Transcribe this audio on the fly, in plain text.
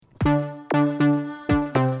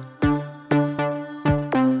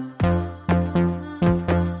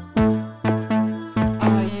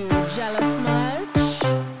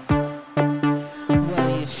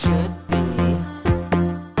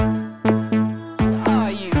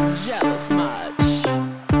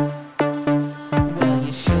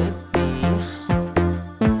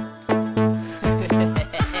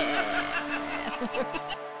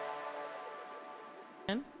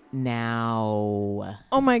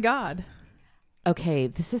Oh my God. Okay,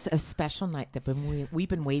 this is a special night that we've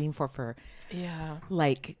been waiting for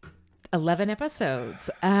like 11 episodes.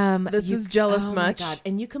 This is jealous much. My God.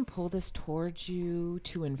 And you can pull this towards you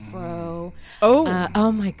to and fro. Oh.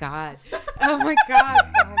 Oh my God. Oh my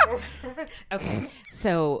God. Okay.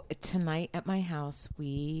 So tonight at my house,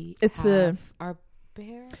 It's our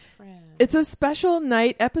bear friend. It's a special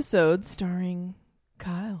night episode starring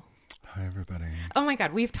Kyle. Hi, everybody. Oh my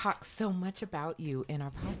God. We've talked so much about you in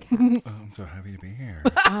our podcast. I'm so happy to be here.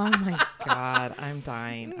 Oh my God. I'm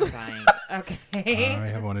dying. Okay. I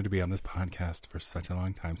have wanted to be on this podcast for such a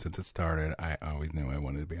long time since it started. I always knew I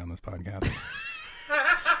wanted to be on this podcast.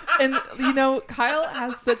 And, Kyle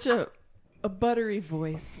has such a buttery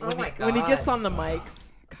voice when he gets on the mics.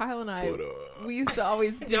 Kyle and I, we used to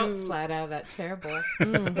always Don't slide out of that chair, boy.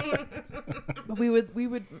 We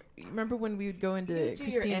would remember when we would go into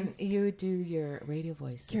Christine's you would do your radio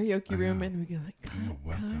voice karaoke room and we'd go like, Oh,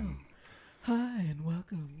 welcome. Kyle, hi and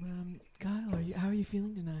welcome. Kyle, how are you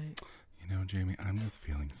feeling tonight? You know, Jamie, I'm just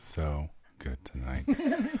feeling so good tonight.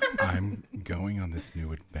 I'm going on this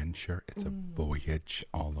new adventure. It's a voyage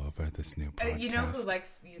all over this new podcast. You know who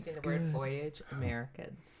likes using the word voyage?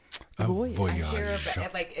 Americans. A voyage. voyage. I hear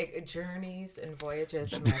about like journeys and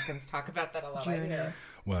voyages. Americans talk about that a lot.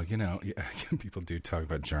 Well, people do talk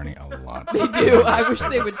about Journey a lot. They do. I wish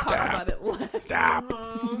they would talk about it less. Stop.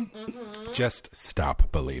 Just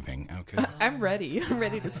stop believing, okay? I'm ready. I'm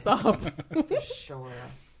ready to stop. For sure.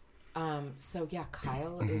 So yeah,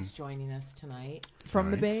 Kyle is joining us tonight.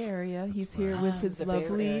 From the Bay Area. He's here with his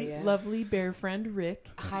lovely bear friend, Rick.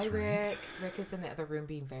 Hi, Rick. Rick is in the other room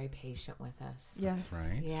being very patient with us. Yes. That's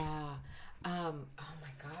right. Yeah. Oh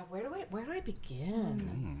my God. Where do I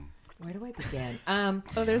begin? Where do I begin?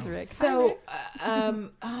 There's Rick. So,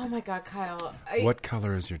 oh my God, Kyle. What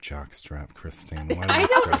color is your jockstrap, Christine? I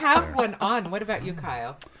don't have one on. What about you,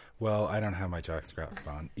 Kyle? Well, I don't have my jockstrap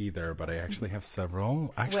on either, but I actually have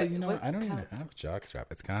several. Actually, what? I don't even have a jockstrap.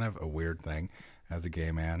 It's kind of a weird thing. As a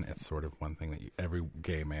gay man, it's sort of one thing that every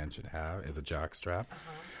gay man should have is a jockstrap,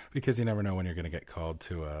 because you never know when you're going to get called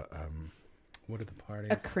to a what are the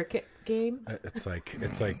parties? A cricket game? It's like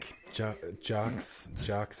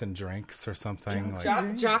jocks and drinks or something.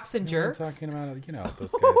 Jocks and jerks? I'm talking about,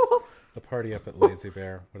 those guys. The party up at Lazy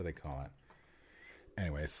Bear. What do they call it?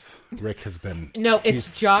 Anyways, Rick has been... No,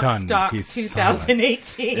 it's Jockstock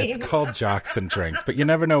 2018. It's called Jocks and Drinks, but you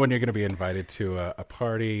never know when you're going to be invited to a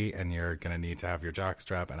party and you're going to need to have your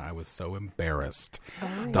jockstrap, and I was so embarrassed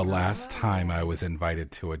last time I was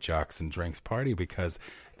invited to a Jocks and Drinks party because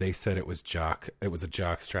they said it was a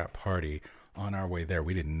jockstrap party. On our way there,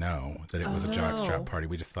 we didn't know that it was a jockstrap party.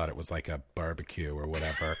 We just thought it was like a barbecue or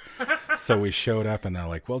whatever. So we showed up and they're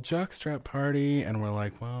like, well, jockstrap party. And we're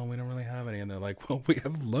like, well, we don't really have any. And they're like, well, we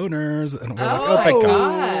have loners. And we're like, oh my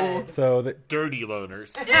God. So dirty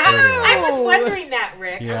loners. I was wondering that,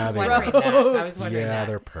 Rick. Yeah, I was wondering that. Yeah,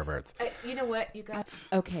 they're perverts. You know what, you guys?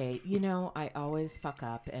 Okay, I always fuck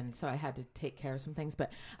up. And so I had to take care of some things.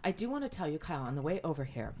 But I do want to tell you, Kyle, on the way over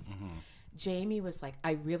here, Jamie was like,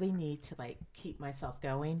 I really need to keep myself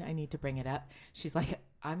going. I need to bring it up. She's like,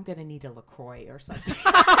 I'm going to need a LaCroix or something.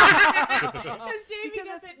 Because Jamie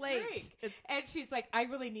doesn't drink. And she's like, I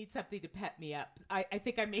really need something to pep me up. I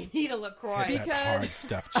think I may need a LaCroix. Hit that hard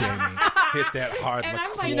stuff, Jamie. Hit that hard and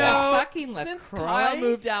LaCroix. I'm like, fucking LaCroix. Since Kyle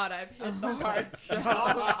moved out, I've hit the hard stuff.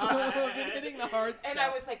 I've been hitting the hard stuff. And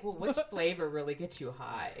I was like, well, which flavor really gets you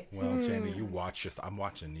high? Well, Jamie, you watch this. I'm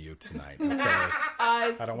watching you tonight, okay?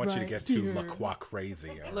 I don't want you to get too LaCroix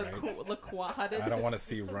crazy, all right? LaCroix. I don't want to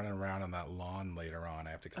see you running around on that lawn later on.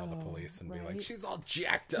 I have to call the police and be like, she's all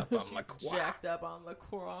jacked up on LaCroix. Jacked up on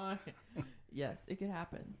LaCroix. Yes, it could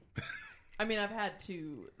happen. I mean, I've had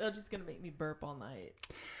two. They're just going to make me burp all night.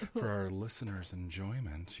 For our listeners'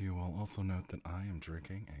 enjoyment, you will also note that I am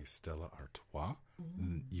drinking a Stella Artois.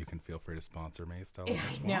 You can feel free to sponsor me, Stella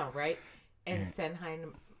Artois. I know, right? And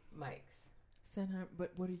Senheim Mike's. Senheim,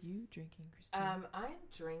 but what are you drinking, Christine? I'm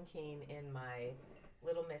drinking in my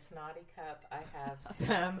little Miss Naughty cup. I have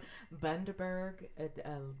some Bundaberg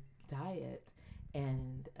diet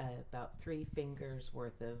and about 3 fingers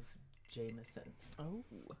worth of Jameson's. Oh.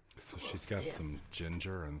 So she's got some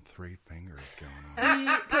ginger and 3 fingers going on.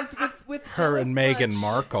 See, because with her and Meghan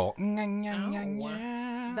Markle.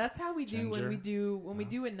 That's how we do Ginger. when we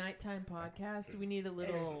do a nighttime podcast. We need a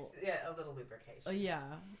little a little lubrication. yeah.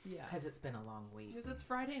 Because it's been a long week. Because it's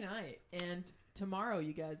Friday night and tomorrow,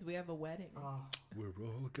 you guys, we have a wedding. Oh. We're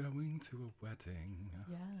all going to a wedding.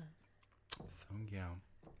 Yeah. So yeah.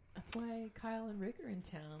 That's why Kyle and Rick are in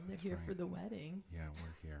town. They're here for the wedding. Yeah,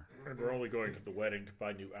 we're here. And we're only going to the wedding to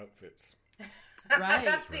buy new outfits. Right.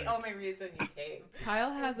 That's the only reason you came.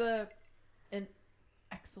 Kyle has an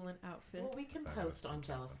excellent outfit. Well, we can post on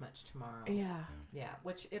Jealous Much tomorrow. Yeah,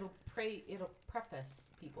 which it'll preface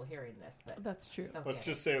people hearing this, but that's true. okay. Let's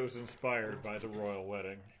just say it was inspired by the royal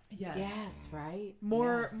wedding. Yes, right.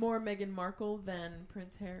 More Meghan Markle than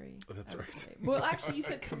Prince Harry. Oh, that's right. Say. Well, actually, you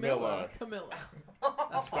said Camilla.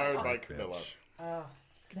 Inspired by Camilla.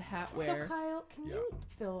 The hat So, wear. Kyle, can you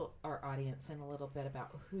fill our audience in a little bit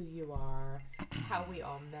about who you are, how we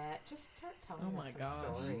all met? Just start telling us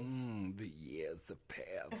some stories. The years have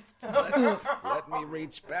passed. Let me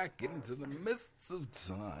reach back into the mists of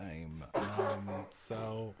time.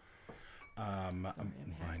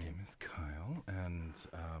 My name is Kyle, and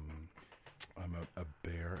I'm a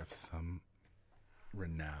bear of some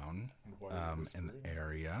renown in the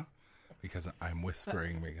area. Because I'm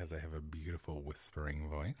whispering because I have a beautiful whispering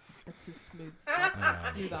voice. It's a smooth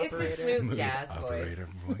It's operator. a smooth jazz operator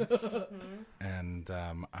voice. And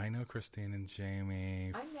I know Christine and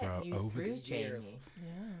Jamie I met you over through the Jamie. years.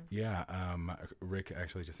 Yeah. Rick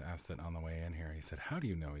actually just asked it on the way in here. He said, "How do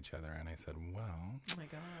you know each other?" And I said, "Well, Oh my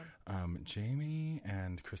God. Jamie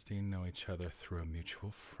and Christine know each other through a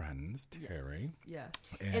mutual friend, Terry. Yes.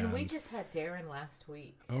 And we just had Darren last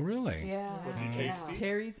week. Oh, really? Yeah. Was he tasty?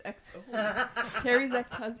 Terry's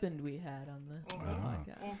ex-husband we had on the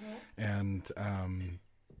podcast. And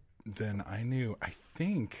then I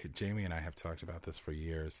think Jamie and I have talked about this for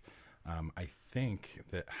years. I think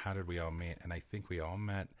that how did we all meet? And I think we all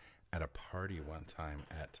met at a party one time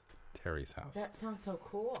at Terry's house. That sounds so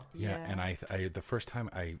cool. Yeah, and I the first time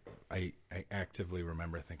I actively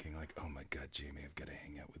remember thinking like, oh my God, Jamie, I've got to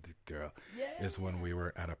hang out with this girl. Yeah. Is when we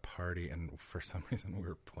were at a party and for some reason we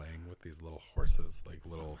were playing with these little horses, like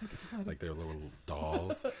they're little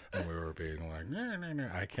dolls, and we were being like, no.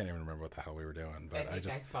 I can't even remember what the hell we were doing, but And you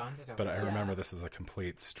guys bonded over but I that. remember this is a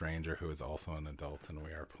complete stranger who is also an adult, and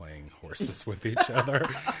we are playing horses with each other,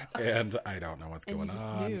 and I don't know what's And going you just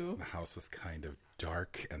on. knew. The house was kind of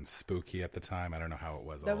dark and spooky at the time. I don't know how it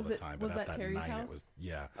was That all was the it- time, was but at that that Terry's night house? it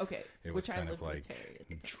was Okay. it was which kind I of lived like with Terry at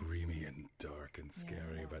the time. dreamy and dark and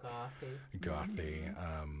scary, but Gothy. gothy.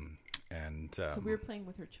 And So we were playing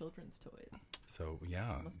with her children's toys. so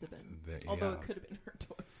yeah, Must have been. the- Although yeah. it could have been her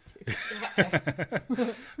toys too.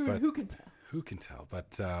 But- who can tell? Who can tell?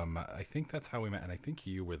 But I think that's how we met, and I think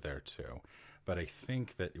you were there too. But I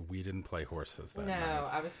think that we didn't play horses that No,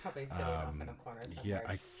 night. I was probably sitting off in a corner somewhere.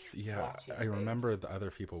 watching I remember things. the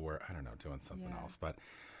other people were, I don't know, doing something Yeah. else. But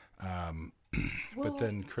Well, but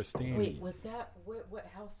then Christine. Wait, was that what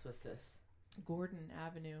house was this? Gordon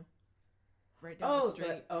Avenue. Right down the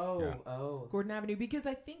street. Yeah. Gordon Avenue. Because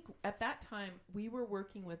I think at that time we were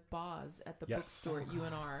working with Boz at the Yes. bookstore at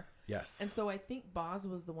UNR. Yes. And so I think Boz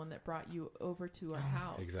was the one that brought you over to our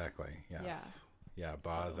house. Exactly. Yes. Yeah. Yeah,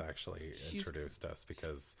 Boz So, actually she's- introduced us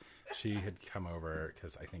because she had come over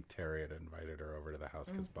because I think Terry had invited her over to the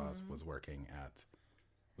house because Boz was working at.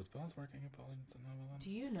 Was Boz working at Paul's and Novelin?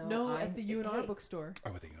 Do you know? No, at the UNR hey, bookstore.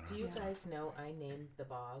 Oh, with the UNR. Do you guys know I named the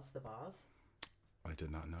Boz? I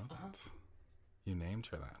did not know that. You named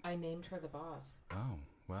her that. I named her the Boz. Oh,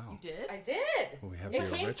 wow. You did? I did. Well, we have It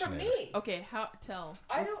the came from originator. me. Okay, tell.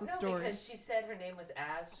 I What's don't the know story? because she said her name was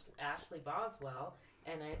Ashley Boswell,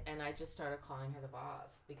 and I just started calling her the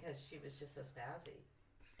Boz because she was just so spazzy.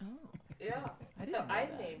 Oh. Yeah. I so didn't know I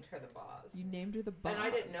that. named her the Boz. You named her the Boz. And I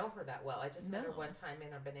didn't know her that well. I just met her No. one time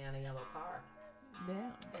in her banana yellow car. Yeah.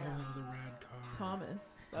 Oh, it was a rad car.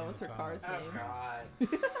 Thomas. That was her Thomas. car's name.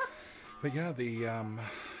 God. But yeah,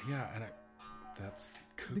 and that's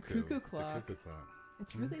cuckoo. The cuckoo clock. The cuckoo clock.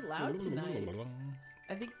 It's really loud tonight.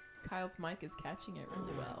 I think Kyle's mic is catching it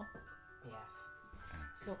really well. Yes.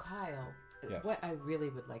 So Kyle, Yes. what I really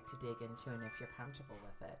would like to dig into, and if you're comfortable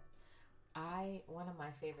with it, one of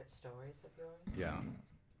my favorite stories of yours, Yeah.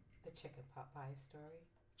 the chicken pot pie story.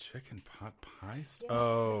 Chicken pot pie?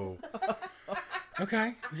 Oh.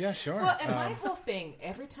 Okay. Yeah, sure. Well, and my whole thing,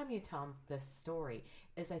 every time you tell this story,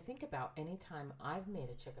 is I think about any time I've made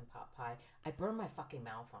a chicken pot pie, I burn my fucking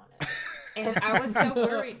mouth on it. And I was so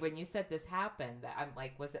worried when you said this happened that I'm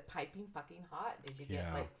like, was it piping fucking hot? Did you get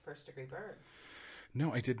Yeah. like first degree burns?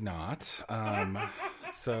 No, I did not.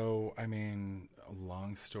 So, I mean,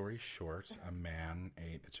 long story short, a man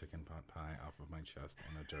ate a chicken pot pie off of my chest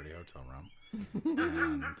in a dirty hotel room.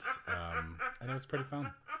 And it was pretty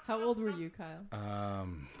fun. How old were you, Kyle?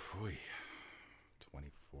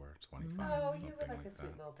 24, 25, Oh, something you were like a that.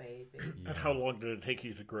 sweet little baby. And how long did it take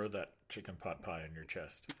you to grow that chicken pot pie in your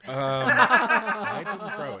chest? I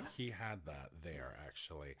didn't grow it. He had that there,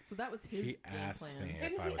 actually. So that was his He game asked plan. me if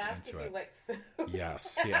Didn't I he was ask into if you it. like food?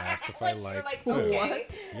 Yes, he asked if I Like, you were liked like, food. okay.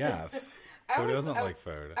 What? Yes. Who doesn't like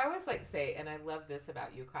food? I always say, and I love this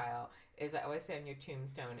about you, Kyle, is I always say on your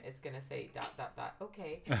tombstone, it's going to say ...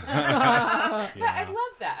 Okay. I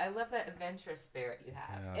love that. I love that adventurous spirit you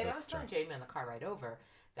have. Yeah, and I was telling Jamie on the car ride over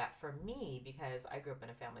that for me, because I grew up in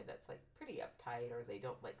a family that's like pretty uptight, or they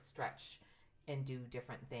don't like stretch and do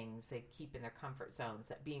different things. They keep in their comfort zones.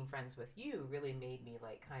 That being friends with you really made me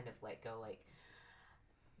like kind of like go like,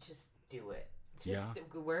 just do it. Just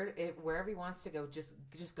wherever he wants to go, just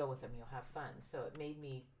go with him. You'll have fun. So it made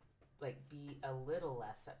me like be a little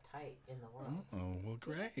less uptight in the world. Oh, well,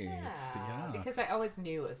 great. Yeah. Because I always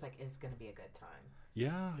knew it was like, it's going to be a good time.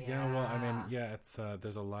 Yeah. Well, I mean, it's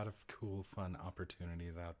there's a lot of cool, fun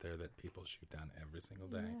opportunities out there that people shoot down every single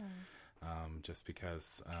day. Yeah. Just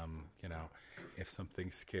because, if something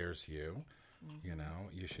scares you,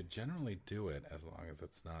 you should generally do it as long as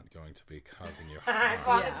it's not going to be causing you harm. As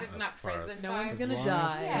long as it's not prison No time. one's going to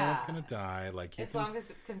die. No one's going to die. Like, as long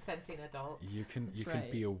as it's consenting adults. You can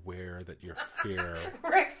right. be aware that your fear...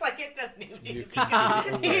 Rick's like, it doesn't even need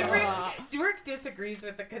to be aware. Rick disagrees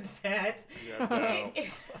with the consent. Yeah, no.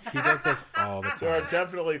 He does this all the time. There are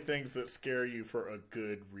definitely things that scare you for a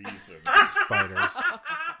good reason. Spiders.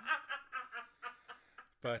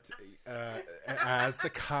 But as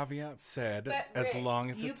the caveat said, But as Rick,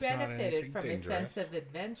 long as it's not anything dangerous. You benefited from his sense of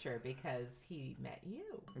adventure because he met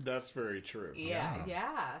you. That's very true.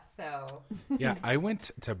 Yeah. So. Yeah, I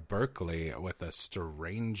went to Berkeley with a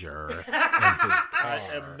stranger in his car. I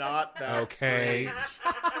am not that strange.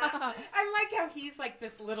 I like how he's like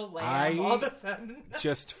this little lamb all of a sudden.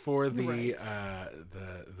 Just for the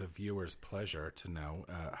viewer's pleasure to know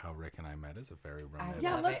how Rick and I met is a very romantic.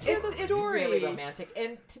 Yeah, let's hear the story. It's really romantic,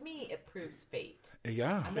 and to me, it proves fate.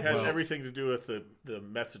 Yeah, it has everything to do with the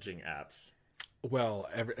messaging apps. Well,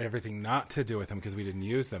 everything not to do with them because we didn't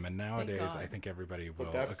use them, and nowadays I think everybody will.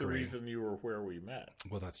 But that's agree. the reason you were where we met.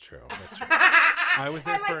 Well, that's true. I was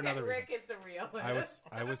there for another reason. Rick is the realist.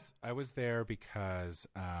 I was there because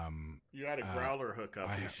you had a growler hookup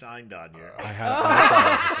who shined on you. I had a growler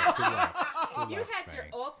hookup who left. You had your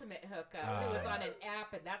ultimate hookup. It was on an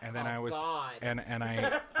app, and that's and then I was gone. and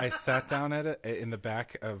I sat down at it in the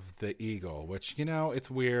back of the Eagle, which it's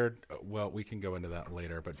weird. Well, we can go into that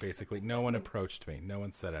later, but basically, no one approached me. No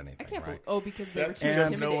one said anything. I can't right? because they were too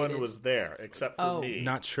because intimidated. no one was there except for me.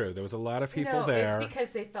 Not true. There was a lot of people there. It's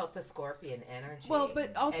because they felt the scorpion energy. Well,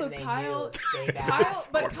 but also Kyle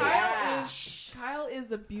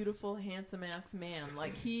is a beautiful, handsome ass man.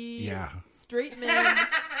 Like straight man,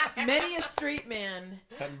 many a straight man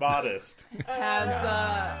and modest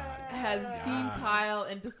has seen Kyle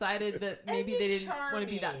and decided that maybe they didn't want to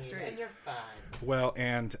be that straight. And you're fine. Well,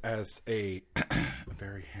 and as a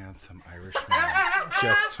very handsome Irishman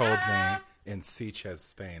just told me in Sitges,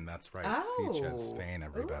 Spain. That's right, Sitges, Spain,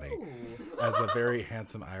 everybody. Ooh. As a very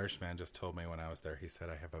handsome Irishman just told me when I was there, he said,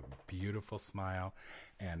 I have a beautiful smile,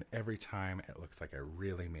 and every time it looks like I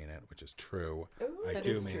really mean it, which is true. Ooh, I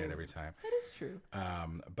do mean it every time. That is true.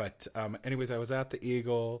 But anyways, I was at the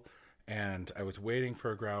Eagle, and I was waiting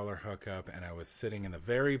for a growler hookup, and I was sitting in the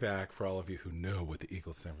very back. For all of you who know what the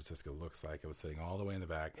Eagle San Francisco looks like, I was sitting all the way in the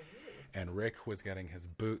back. And Rick was getting his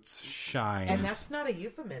boots shined. And that's not a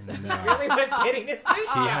euphemism. No. He really was getting his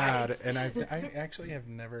boots shined. He had, and I actually have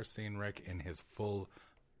never seen Rick in his full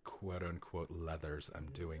quote-unquote leathers. I'm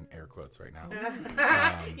doing air quotes right now.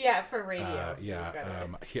 Yeah, for radio.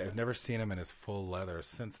 I've never seen him in his full leathers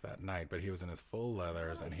since that night, but he was in his full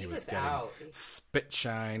leathers, and he was getting spit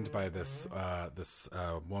shined by this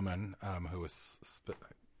woman who was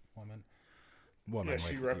woman. Yeah,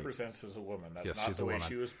 she represents as a woman. That's not the way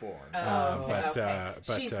she was born. But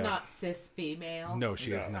she's not cis female. No,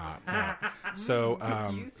 she is not. No. So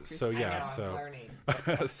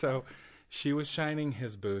so she was shining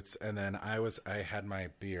his boots, and then I had my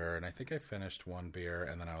beer, and I think I finished one beer,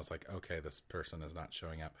 and then I was like, okay, this person is not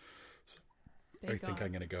showing up. So I think I'm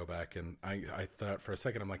going to go back, and I thought for a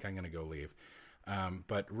second, I'm like, I'm going to go leave.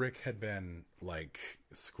 But Rick had been like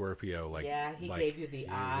Scorpio, like he gave you the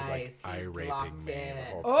eyes, was like eye raping me the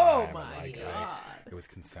whole time. Oh my god! It was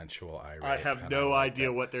consensual eye rape. I have no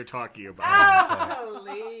idea what they're talking about. Oh,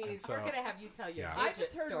 please! We're gonna have you tell your. I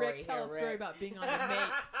just heard Rick tell a story about being on the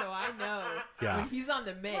make, so I know when he's on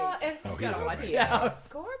the make. Well, you gotta watch out.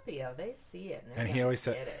 Scorpio, they see it, and he always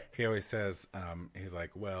says, he's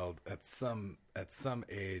like, well, at some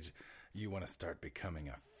age, you want to start becoming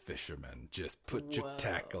a fisherman. Just put your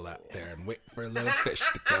tackle out there and wait for a little fish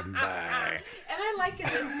to come by. And I like in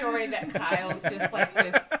this story that Kyle's just like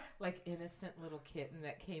this like innocent little kitten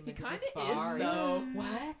that came He into kind this of bar. is, though.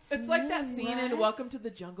 What? It's like that scene in What? Welcome to the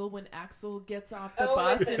Jungle when Axel gets off the Oh,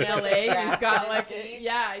 bus with in the L.A. and he's got grass like, teeth? he's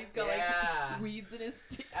got Yeah. like weeds in his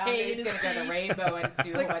teeth. He's going to go to Rainbow and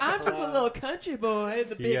do a Like, bunch I'm of just a blow. little country boy in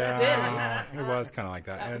the big city. It was kind of like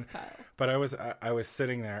that. That and, was Kyle. But I was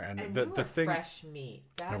sitting there, and, And the you were thing. fresh meat.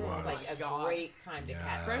 That It is was. like a God. great time to Yeah.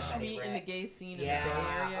 catch Fresh somebody, meat in the Rick. gay scene Yeah. in the Bay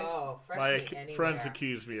Area. Oh, fresh My meat anywhere. friends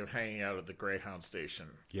accused me of hanging out at the Greyhound station.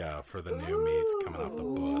 Yeah, for the new meats coming off the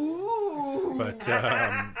bus. Ooh. But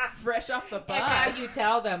Fresh off the bus. And now you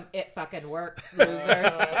tell them it fucking worked,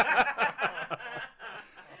 losers.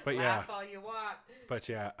 but yeah, Laugh all you want. but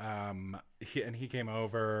yeah, he came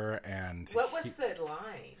over and What was the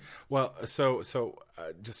line? well, so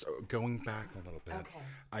just going back a little bit, Okay.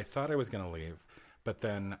 I thought I was gonna leave, but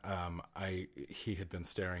then he had been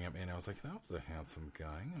staring at me, and I was like, that was a handsome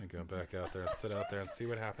guy. I'm gonna go back out there and sit out there and see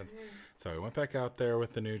what happens. So I went back out there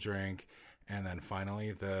with the new drink, and then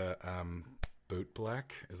finally the boot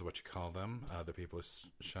black is what you call them. The people who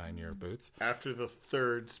shine your boots. After the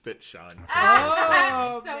third spit shine.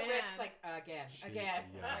 Oh, So man. Rick's like, again. yeah.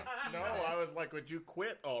 No, I was like, would you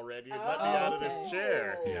quit already and Oh, let me out of okay. this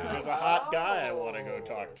chair? Yeah. There's a hot guy I want to go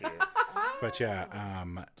talk to. But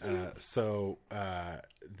yeah, so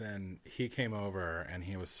then he came over and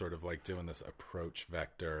he was sort of like doing this approach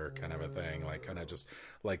vector kind of a thing, like kind of just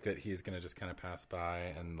like that he's going to just kind of pass by,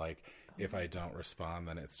 and like if I don't respond,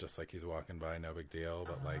 then it's just like he's walking by, no big deal,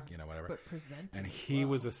 but like, whatever. But presented And as he well.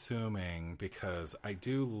 was assuming, because I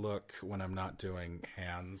do look when I'm not doing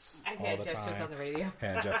hands I all had the gestures time. on the radio.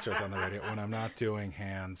 Hand gestures on the radio. When I'm not doing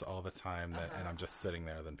hands all the time, and I'm just sitting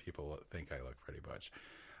there, then people think I look pretty butch.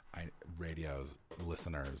 Radio's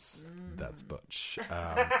listeners, that's butch.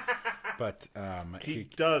 But He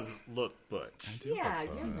does look butch. I do Yeah,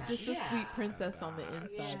 look you're butch. not. Just a Yeah. sweet princess on the inside,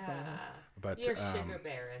 Yeah. though. But You're sugar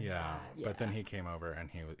bear inside. yeah. Yeah. But then he came over and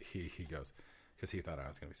he goes, because he thought I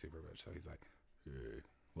was gonna be super butch, so he's like, "Hey,"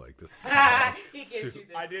 like this. He gives you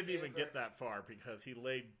this I didn't even super- get that far because he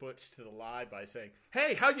laid Butch to the lie by saying,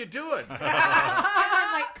 "Hey, how you doing?" And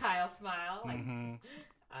then like Kyle smile. Like,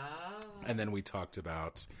 oh. And then we talked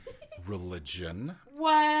about religion.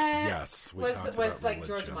 What? Yes, we talked was about like George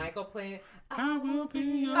religion. Michael playing. I will be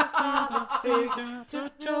your father figure,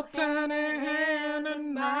 touch your tiny hand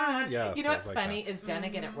in mine. Yes, You know it what's was like funny that. is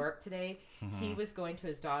Dunnigan at work today. He was going to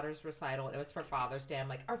his daughter's recital, and it was for Father's Day. I'm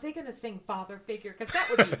like, are they going to sing Father Figure? Because that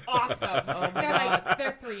would be awesome.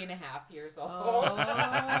 They're 3.5 years old.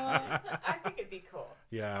 I think it'd be cool.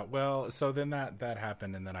 Yeah, well, so then that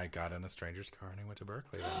happened, and then I got in a stranger's car and I went to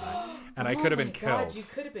Berkeley that night, and I could have been killed. God, you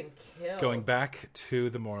could have been killed. Going back to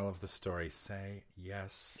the moral of the story, say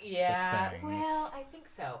yes Yeah, to things. well, I think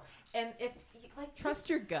so. And if like Trust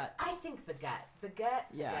your gut. I think the gut,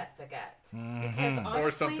 Yeah. the gut. Because honestly,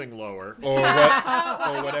 or something lower.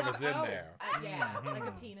 or whatever's in Oh, there. yeah, like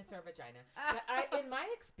a penis or a vagina. But in my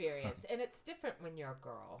experience, and it's different when you're a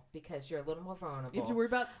girl because you're a little more vulnerable. You have to worry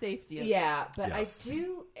about safety. Yeah, but Yes. I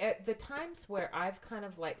do at the times where I've kind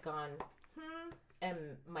of like gone, and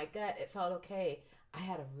my gut, it felt okay. I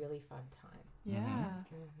had a really fun time. Yeah.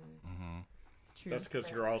 Mm-hmm. It's true. That's because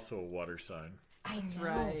you're also a water sign. That's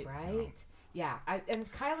right. right? Yeah,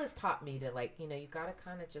 and Kyle has taught me to like, you got to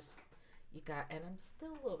kind of just, and I'm still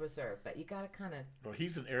a little reserved, but you got to kind of. Well,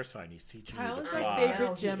 he's an air sign. He's teaching Kyle you is to our fly. favorite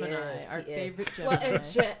No, he Gemini. is, Our he is. favorite Well,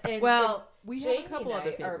 Gemini. and Well, we have a Jamie couple and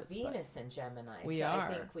other I favorites, are but- Venus and Gemini. We so are.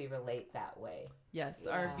 I think we relate that way. Yes,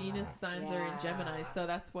 our Yeah. Venus signs are in Gemini, Yeah. so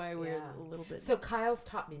that's why we're Yeah. a little bit. So Kyle's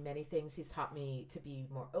taught me many things. He's taught me to be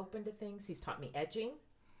more open to things. He's taught me edging,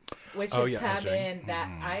 which Oh, has yeah, come edging. in that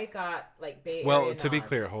I got like Bay Well, Area to be nods.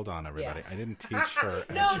 clear, hold on, everybody. Yeah. I didn't teach her.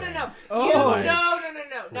 No. edging. Oh. You, Like- no.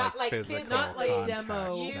 Not like physical Not like contact,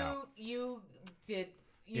 demo. no. You did.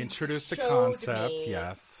 You Introduce the showed concept, me,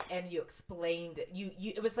 yes. and you explained it. You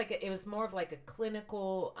it was like it was more of like a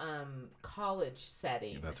clinical college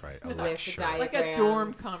setting. That's right. A With lecture. the like a dorm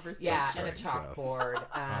diagrams. conversation. Yeah, That's and a right, yes. chalkboard.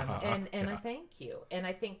 And Yeah. I thank you. And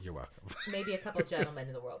I think You're welcome. maybe a couple gentlemen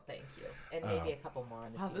in the world thank you, and maybe a couple more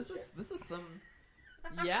in the Wow, future. this is some.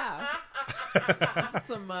 Yeah, this is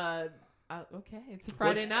some. Okay, it's a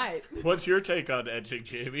Friday night. What's your take on edging,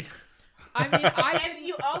 Jamie? I mean, And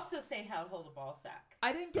you also say how to hold a ball sack.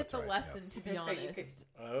 I didn't get That's the right, lesson yes. to be Just so you honest.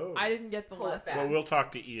 Oh. I didn't get the Pull it lesson. back. Well, we'll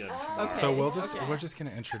talk to Ian tomorrow. Okay. So okay. we're just going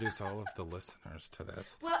to introduce all of the listeners to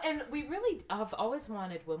this. Well, and we really have always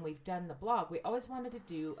wanted, when we've done the blog, we always wanted to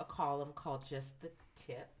do a column called Just the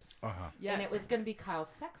Tips. Uh-huh. Yes. And it was going to be Kyle's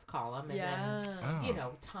sex column. And Yeah. then,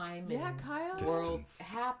 Oh. time Yeah, and Kyle. world Distance.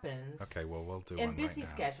 happens. Okay, well, we'll do And one busy right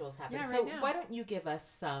now. schedules happen. Yeah, so right now. why don't you give us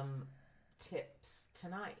some tips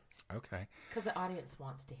tonight. Okay. Because the audience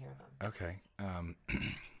wants to hear them. Okay.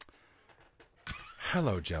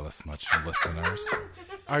 Hello, Jealous Much listeners.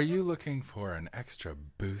 Are you looking for an extra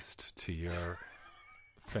boost to your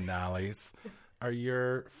finales? Are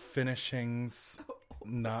your finishings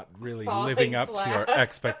not really living up to your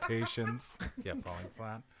expectations? Yeah, falling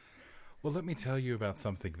flat. Well, let me tell you about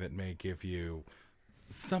something that may give you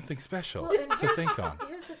something special to think on.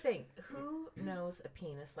 Here's the thing. Who knows a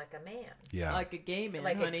penis like a man? Yeah. Like a gay man,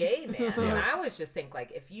 Like honey. a gay man. Yeah. And I always just think,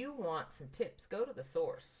 like, if you want some tips, go to the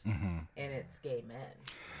source. Mm-hmm. And it's gay men.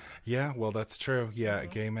 Yeah, well, that's true. Yeah,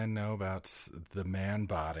 gay men know about the man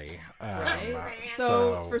body. Right?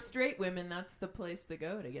 So for straight women, that's the place to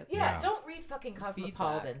go to get some. Yeah, don't read fucking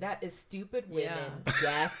Cosmopolitan. feedback. That is stupid women Yeah.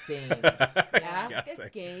 guessing. Ask Guessing. a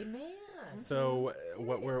gay man. So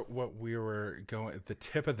what we were going, the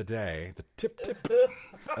tip of the day, the tip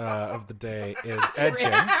of the day is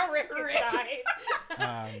edging.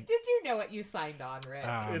 Did you know what you signed on, Rick?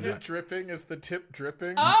 Is it dripping? Is the tip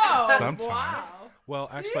dripping? Oh, Sometimes. wow. Well,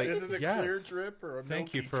 actually, Is it a yes. clear drip or a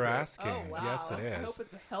Thank you milky for drip? asking. Oh, wow. Yes, it I hope is.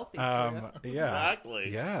 it's a healthy Yeah. Exactly.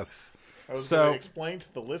 Yes. I was So- going to explain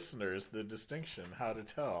to the listeners the distinction, how to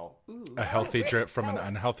tell. A healthy drip from an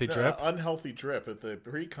unhealthy drip. Unhealthy drip. If the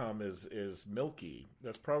pre-cum is milky,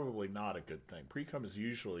 that's probably not a good thing. Pre-cum is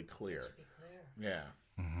usually clear. Yeah.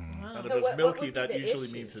 Mm-hmm. And if So it's what milky, would be that the usually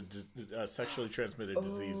issues? means sexually transmitted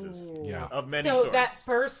diseases Yeah. of many So sorts. that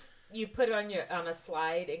first you put it on a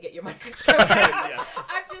slide and get your microscope. Yes.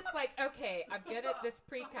 I'm just like, okay, I'm good at this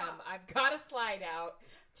pre-cum. I've got a slide out.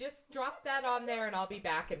 Just drop that on there and I'll be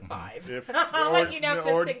back in 5. I'll let you know if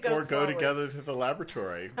this thing goes or go forward. together to the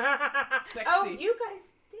laboratory. Sexy. Oh, you guys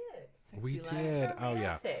did. We Sexy did. lads. Oh, yeah.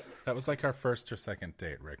 romantic. That was like our first or second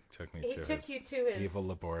date. Rick took me He to took his you to his evil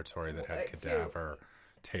laboratory that had to- cadaver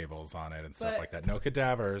tables on it and stuff But- like that. No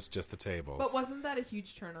cadavers, just the tables. But wasn't that a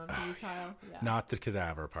huge turn on for you, Kyle? Yeah. Not the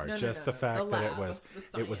cadaver part, No, no, just no, the no. fact The that lab, it was a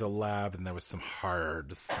science. lab and there was some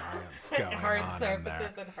hard science going hard on in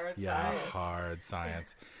surfaces there. and hard Yeah, science. hard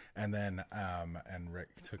science. And then and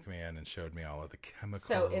Rick took me in and showed me all of the chemicals.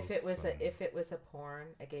 So if it was and- a porn,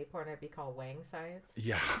 a gay porn, it'd be called Wang Science.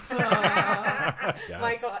 yeah, yes.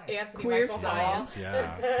 Michael Anthony Queer Michael science. Hall.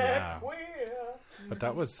 yeah. Queer. But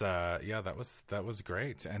that was that was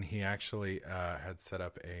great, and he actually had set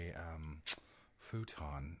up a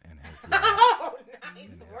futon in his lab. Oh, nice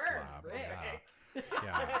in his work. lab. Rick.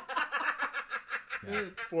 Yeah.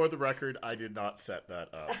 Smooth. For the record, I did not set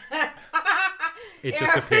that up. It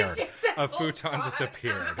just appeared. just A futon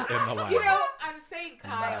disappeared in the lab. You know, I'm saying,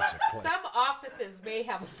 Kyle, Magically. some offices may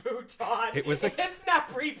have a futon. It was a- It's not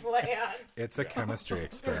pre-planned. It's a chemistry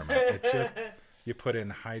experiment. It just you put in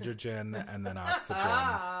hydrogen and then oxygen,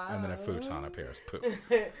 and then a futon appears. Poof.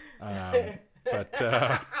 But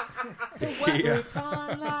So what? yeah.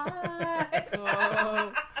 Futon life.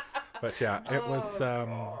 Oh, But yeah, it was.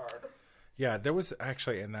 Yeah, there was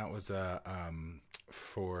actually, and that was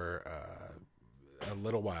for a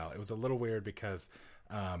little while. It was a little weird because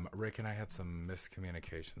Rick and I had some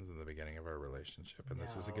miscommunications in the beginning of our relationship, and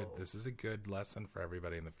this is a good lesson for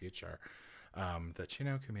everybody in the future.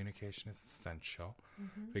 That communication is essential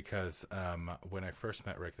because when I first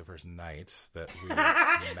met Rick the first night that we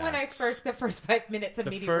met, The first 5 minutes of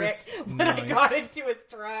The meeting Rick, first when I night. got into his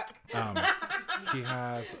truck. he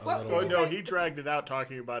has a What- little. Oh no, he dragged it out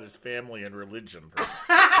talking about his family and religion.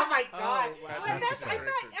 Oh my God! wow. Well, That's I necessary.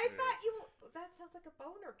 thought you. That sounds like a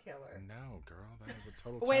boner killer. No, girl, that is a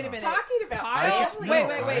total. wait a turn-off. minute. Talking about Kyle? I just family.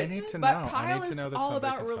 know. Wait. I need to But know. Kyle I need to know is that all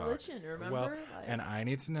somebody about can talk. religion, remember? Well, Like- and I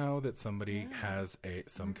need to know that somebody has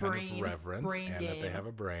some kind Brain- of reverence brain and that they game. have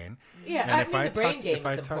a brain. Yeah, And I if mean, I the brain talk, game if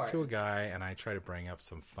I is talk to a important. guy and I try to bring up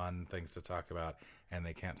some fun things to talk about, and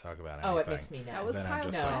they can't talk about anything, Oh, it makes me nuts. That was then I'm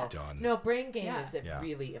Kyle's just like test. done. No, brain game Yeah. is Yeah.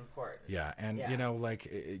 really important. Yeah, and Yeah.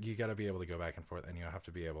 you got to be able to go back and forth, and you have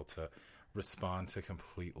to be able to respond to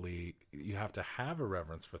completely. You have to have a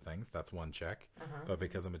reverence for things. That's one check. But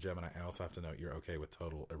because I'm a Gemini, I also have to know you're okay with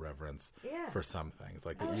total irreverence Yeah. for some things.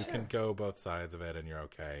 Like that you can go both sides of it, and you're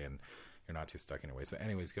okay, and you're not too stuck in your ways. But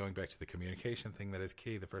anyways, going back to the communication thing that is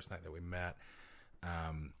key. The first night that we met,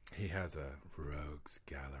 he has a rogues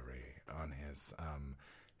gallery on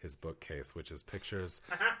his bookcase, which is pictures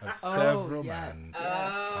of several yes. men.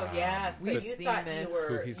 Oh, yeah. So We've you seen thought this. you were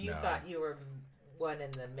Who he's known. thought you were one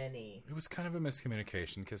in the mini. It was kind of a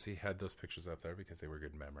miscommunication because he had those pictures up there because they were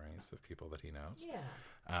good memories of people that he knows. Yeah.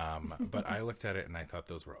 But I looked at it and I thought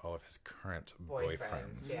those were all of his current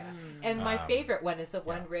boyfriends. Yeah. And my favorite one is the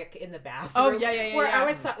one Rick in the bathroom. Oh, yeah. Where I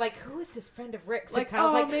always thought, like, who is this friend of Rick's? Like, I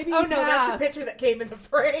was like, maybe oh he no, that's passed. the picture that came in the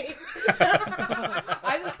frame.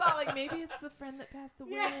 I just thought, like, maybe it's the friend that passed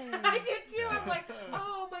away. Yeah, I did too. I'm like,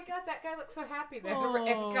 oh my god, that guy looks so happy there. Oh.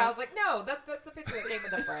 And I was like, no, that's a picture that came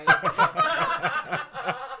in the frame.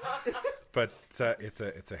 But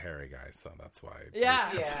it's a hairy guy, so that's why. Yeah.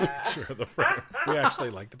 That's the picture of the frame. We actually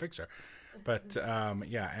like the picture, but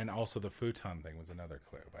and also the futon thing was another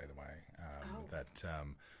clue, by the way. That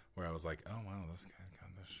where I was like, oh wow, this guy got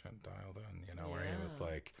this shit dialed in, where he was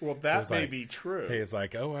like, well, that may be true. He's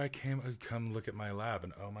like, oh, come look at my lab,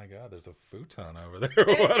 and oh my god, there's a futon over there. And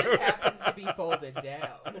it just happens to be folded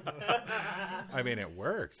down. I mean, it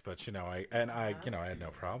works, but I had no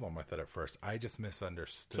problem with it at first. I just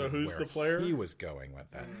misunderstood. So who's where the player? He was going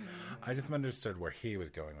with that. I just misunderstood where he was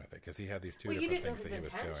going with it because he had these two different things that he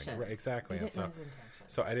was doing. Right, exactly, and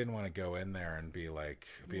so I didn't want to go in there and be like,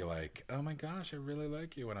 oh my gosh, I really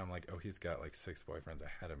like you, and I'm like, oh, he's got like 6 boyfriends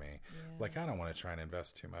ahead of me. Yeah. Like, I don't want to try and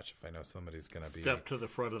invest too much if I know somebody's going to be step to the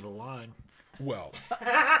front of the line. Well,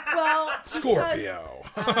 Scorpio.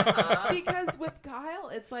 Scorpio. Because with Kyle,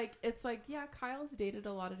 it's like, yeah, Kyle's dated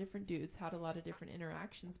a lot of different dudes, had a lot of different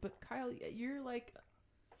interactions, but Kyle,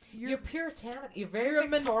 you're puritanical. You're very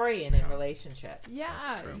Victorian in relationships.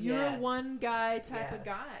 Yeah, you're a one guy type of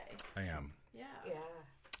guy. I am. Yeah.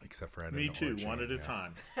 Except for Me too, one at a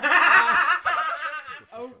time.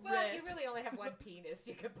 Oh, well, you really only have one penis.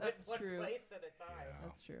 You can put one place at a time. Yeah.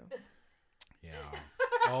 That's true. Yeah.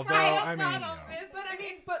 Although,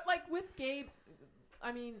 but like with gay,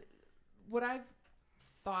 what I've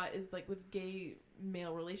thought is like with gay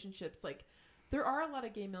male relationships, like there are a lot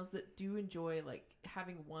of gay males that do enjoy like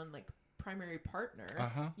having one like primary partner,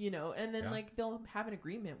 and then like they'll have an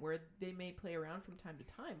agreement where they may play around from time to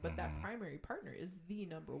time, but that primary partner is the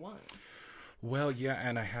number one. Well, yeah,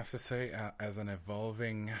 and I have to say, as an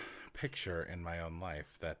evolving picture in my own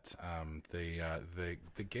life, that the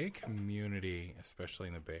gay community, especially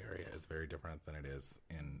in the Bay Area, is very different than it is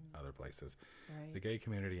in other places. Right. The gay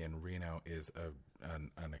community in Reno is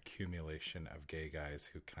an accumulation of gay guys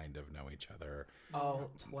who kind of know each other.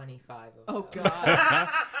 All 25 of them. Oh, God.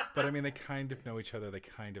 But, they kind of know each other. They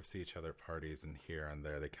kind of see each other at parties and here and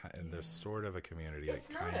there. And there's sort of a community it's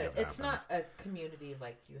that kind of happens. It's not a community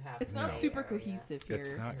like you have. It's not super cohesive here.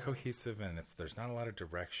 It's not cohesive, and there's not a lot of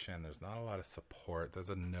direction. There's not a lot of support. There's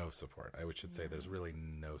no support. I should say there's really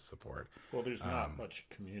no support. Well, there's not much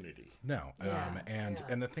community. No.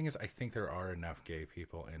 And the thing is, I think there are enough gay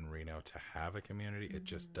people in Reno to have a community. It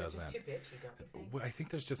just doesn't. It's just too bitchy, don't you think? Well, I think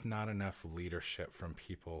there's just not enough leadership from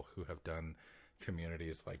people who have done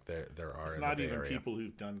communities like there are. It's in not the Bay even Area. People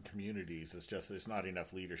who've done communities. It's just there's not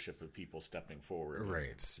enough leadership of people stepping forward.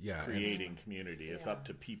 Right. Yeah. Creating community. It's up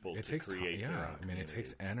to people to create their own community. It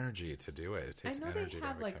takes energy to do it. It takes I know energy they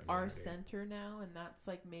have to like our center now, and that's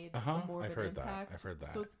like made more of an impact. I've heard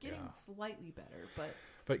that. So it's getting slightly better, but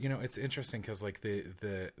it's interesting because like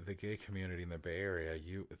the gay community in the Bay Area,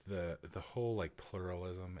 the whole like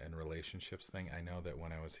pluralism and relationships thing. I know that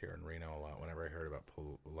when I was here in Reno a lot, whenever I heard about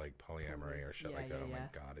polyamory or shit like that, I'm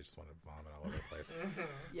like, God, I just want to vomit all over the place.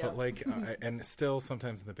 But like, and still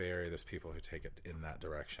sometimes in the Bay Area, there's people who take it in that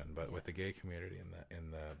direction. But with the gay community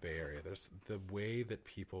in the Bay Area, there's the way that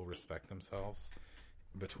people respect themselves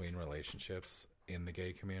between relationships in the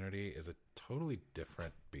gay community is a totally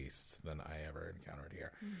different beast than I ever encountered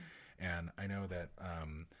here. And I know that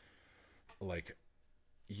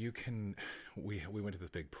we went to this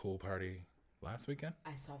big pool party last weekend.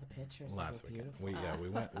 I saw the pictures. Last weekend.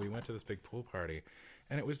 We went to this big pool party,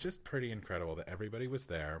 and it was just pretty incredible that everybody was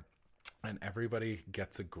there. And everybody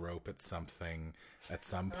gets a grope at something at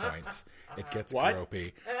some point. It gets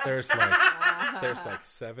gropey. There's like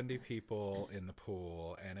 70 people in the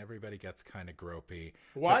pool, and everybody gets kind of gropey.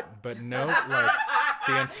 What? But no, like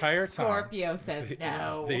the entire time. Scorpio says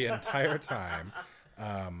no. The entire time.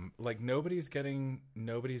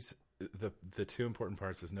 The two important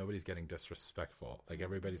parts is nobody's getting disrespectful. Like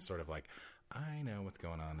everybody's sort of like, I know what's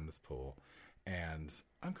going on in this pool. And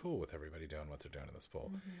I'm cool with everybody doing what they're doing in this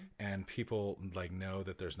pool. And people like know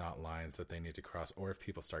that there's not lines that they need to cross. Or if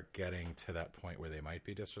people start getting to that point where they might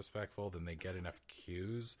be disrespectful, then they get enough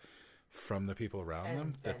cues from the people around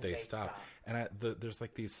them that they stop. And there's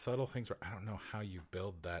like these subtle things where I don't know how you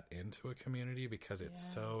build that into a community because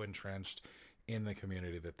it's so entrenched in the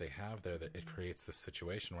community that they have there that it creates this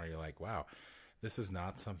situation where you're like, wow, this is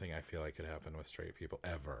not something I feel like could happen with straight people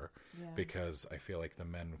ever, because I feel like the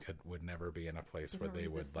men would never be in a place where they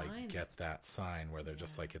would like get that sign where they're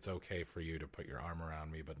just like, it's okay for you to put your arm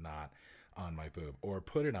around me, but not on my boob, or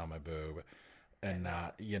put it on my boob and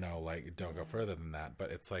not, you know, like don't go further than that. But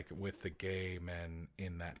it's like with the gay men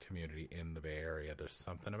in that community in the Bay Area, there's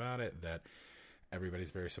something about it that everybody's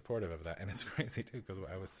very supportive of that. And it's crazy too, because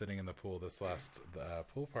I was sitting in the pool this last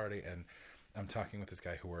pool party, and I'm talking with this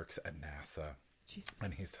guy who works at NASA. Jesus.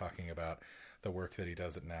 And he's talking about the work that he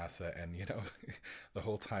does at NASA, and you know, the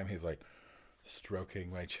whole time he's like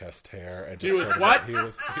stroking my chest hair, and just He was sort of- what? He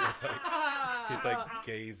was like, he's like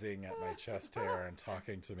gazing at my chest hair and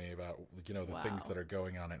talking to me about, you know, the things that are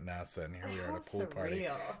going on at NASA. And here we are at a pool party.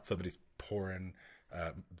 Somebody's pouring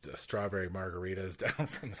strawberry margaritas down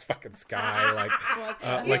from the fucking sky,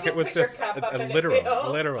 like it was just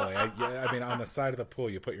literally. I mean, on the side of the pool,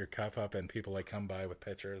 you put your cup up, and people like come by with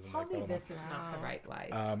pitchers and Tell like me fill them up. this is not the right life.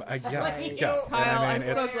 Yeah. Kyle, And I I'm mean,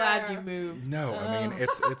 so it's, glad you moved. no, I mean,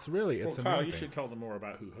 it's really, Well, it's Kyle, amazing. you should tell them more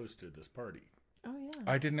about who hosted this party. Oh yeah.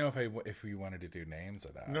 I didn't know if we wanted to do names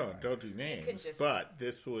or that. No, don't do names. just But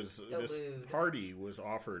this allude. party was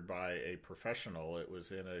offered by a professional. It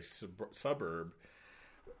was in a suburb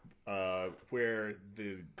where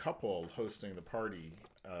the couple hosting the party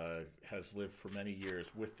has lived for many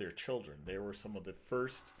years with their children. They were some of the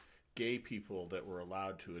first gay people that were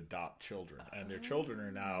allowed to adopt children, and their children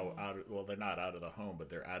are now they're not out of the home, but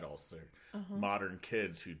they're adults. They're modern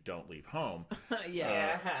kids who don't leave home.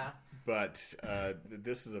 Yeah. But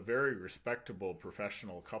this is a very respectable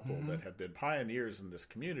professional couple that have been pioneers in this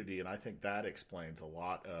community, and I think that explains a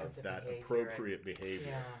lot of the that behavior appropriate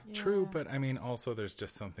behavior. True, but I mean, also there's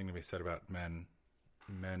just something to be said about men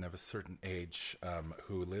of a certain age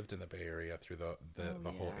who lived in the Bay Area through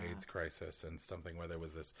the whole AIDS crisis, and something where there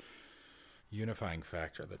was this unifying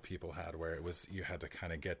factor that people had, where it was you had to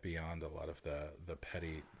kind of get beyond a lot of the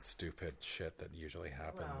petty, stupid shit that usually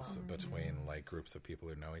happens between like groups of people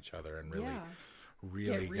who know each other, and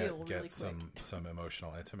really get some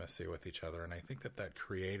emotional intimacy with each other. And I think that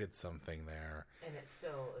created something there, And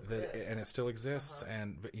it still exists.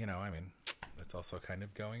 but you know, I mean, it's also kind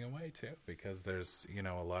of going away too, because there's, you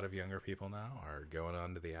know, a lot of younger people now are going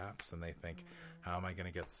onto the apps and they think, how am I going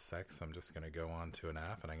to get sex? I'm just going to go onto an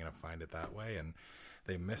app and I'm going to find it that way. And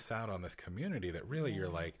they miss out on this community that really you're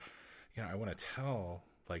like, you know, I want to tell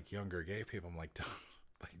like younger gay people, I'm like, don't,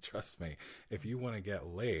 like, trust me, if you want to get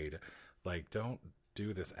laid, like, don't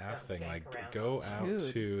do this app thing. Like, go out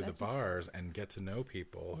to the bars and get to know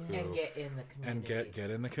people who and get in the community. and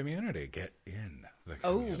get in the community. Get in the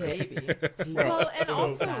Oh, community. baby. Well, and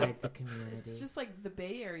also, Inside the community. it's just like the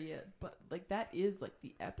Bay Area, but like that is like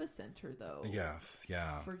the epicenter, though. Yes,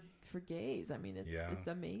 yeah. For gays, I mean, it's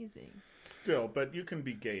amazing. Still, but you can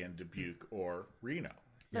be gay in Dubuque or Reno.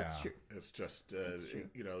 That's Yeah. true. It's just, true.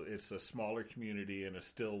 you know, it's a smaller community and a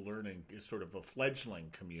still learning, it's sort of a fledgling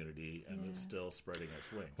community, and it's still spreading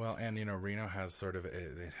its wings. Well, and you know, Reno has sort of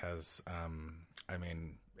it has. I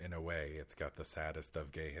mean, in a way, it's got the saddest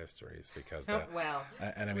of gay histories because Well,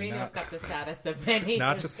 and I mean, Reno's got the saddest of many.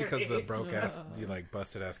 not just because of the histories. broke ass, like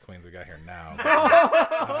busted ass queens we got here now,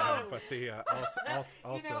 but the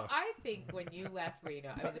also. You know, I think when you left Reno,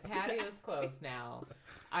 I mean, the patio's closed now.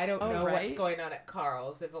 I don't know right? what's going on at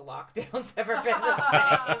Carl's, if a lockdown's ever been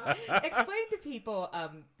the same. Explain to people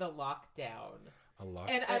the lockdown. A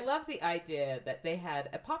lot. And I love the idea that they had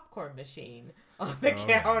a popcorn machine on the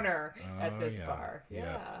counter at this bar.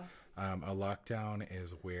 Yes. Yeah. A lockdown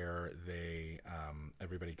is where they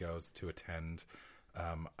everybody goes to attend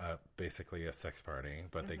basically a sex party,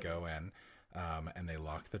 but they go in and they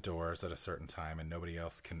lock the doors at a certain time, and nobody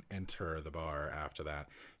else can enter the bar after that.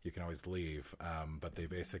 You can always leave, but they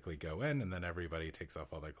basically go in, and then everybody takes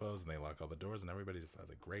off all their clothes, and they lock all the doors, and everybody just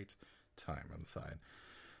has a great time inside.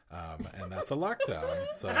 And that's a lockdown.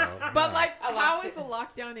 So, But like, how is a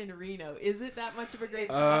lockdown in Reno? Is it that much of a great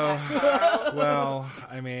time? well,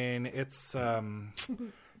 I mean, it's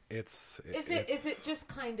Is it just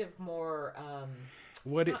kind of more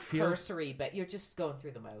what it not feels cursory, but you're just going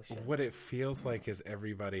through the motions? What it feels like is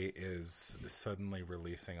everybody is suddenly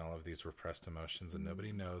releasing all of these repressed emotions, and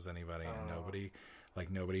nobody knows anybody, and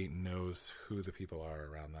nobody knows who the people are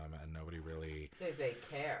around them, and nobody really. Do they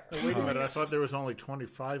care? Wait a minute, I thought there was only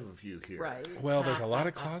 25 of you here. Right. Well, there's a lot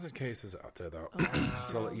of closet cases out there, though.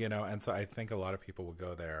 So you know, and so I think a lot of people will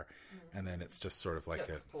go there, and then it's just sort of like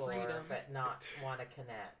to explore, freedom. but not want to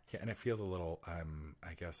connect. and it feels a little,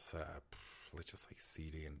 I guess, just like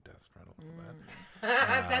seedy and desperate a little bit.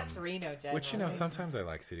 That's Reno, generally. Which, sometimes I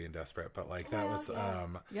like seedy and desperate, but like that was, You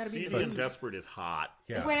gotta be Seedy and Desperate is hot.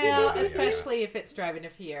 yes. Well, Yeah. especially if it's driving a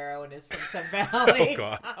Fiero and is from Sun Valley. Oh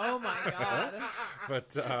God. Oh my god.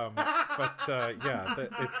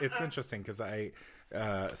 It's interesting because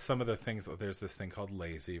some of the things, there's this thing called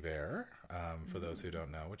Lazy Bear, for those who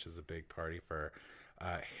don't know, which is a big party for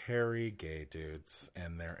hairy gay dudes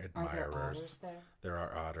and their admirers. There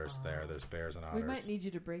are otters there. There's bears and otters. We might need you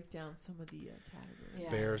to break down some of the categories. Yeah.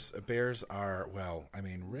 Bears are, well, I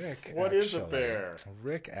mean, Rick. What is a bear?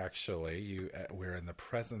 Rick, actually, we're in the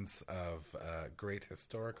presence of a great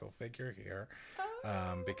historical figure here,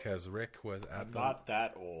 because Rick was at Not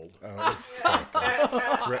that old.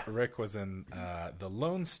 Rick was in the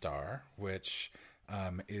Lone Star, which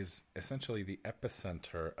is essentially the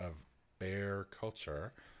epicenter of bear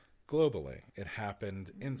culture globally. It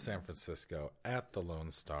happened in San Francisco at the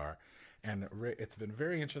Lone Star, and it's been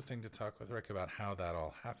very interesting to talk with Rick about how that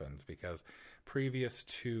all happens, because previous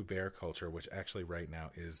to bear culture, which actually right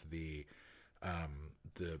now is the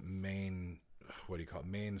main, what do you call it,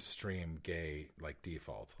 mainstream gay like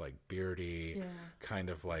default, like beardy, kind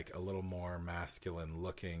of like a little more masculine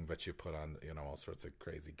looking, but you put on all sorts of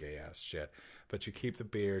crazy gay ass shit, but you keep the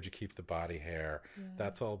beard, you keep the body hair.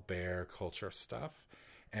 That's all bear culture stuff.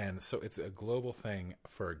 And so it's a global thing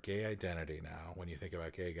for gay identity now. When you think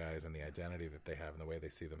about gay guys and the identity that they have and the way they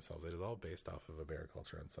see themselves, it is all based off of a bear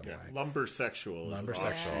culture in some way. Lumbersexual.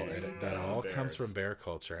 That all comes from bear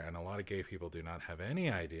culture, and a lot of gay people do not have any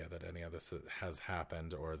idea that any of this has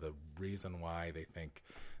happened or the reason why they think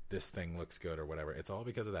this thing looks good or whatever. It's all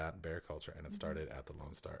because of that bear culture, and it started at the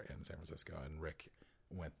Lone Star in San Francisco, and Rick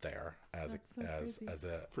went there as a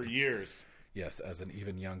For years. Yes, as an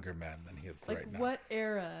even younger man than he is Like right now. what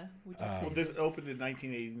era would you say? Well, this opened in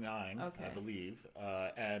 1989, Okay. I believe,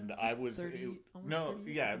 and I was 30, no,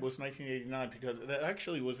 30 yeah, it was 1989 because it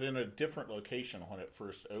actually was in a different location when it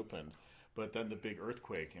first opened, but then the big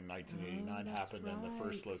earthquake in 1989 happened, and the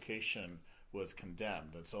first right. location was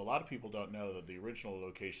condemned, and so a lot of people don't know that the original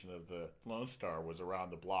location of the Lone Star was around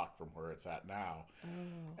the block from where it's at now,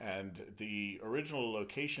 and the original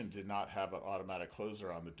location did not have an automatic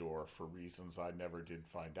closer on the door for reasons I never did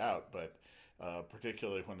find out, but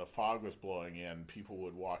particularly when the fog was blowing in, people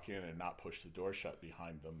would walk in and not push the door shut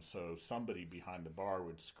behind them, so somebody behind the bar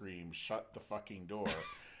would scream, "Shut the fucking door."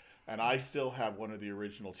 And I still have one of the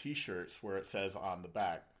original t-shirts where it says on the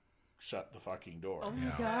back, "Shut the fucking door." Oh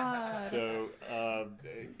my god. So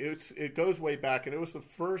it goes way back, and it was the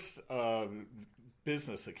first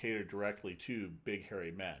business that catered directly to big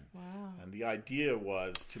hairy men. Wow. And the idea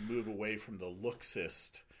was to move away from the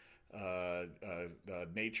looksist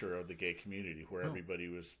nature of the gay community, where everybody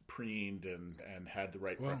was preened and had the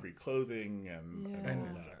right preppy clothing and And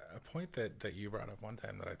all that. a point that you brought up one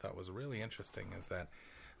time that I thought was really interesting is that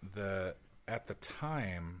at the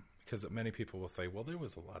time, because many people will say, well, there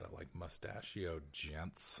was a lot of like mustachioed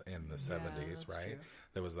gents in the 70s, right? true.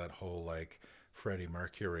 There was that whole like Freddie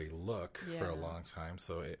Mercury look for a Yeah. long time.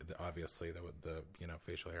 So obviously the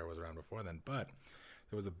facial hair was around before then, but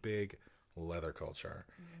there was a big leather culture,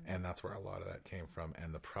 and that's where a lot of that came from.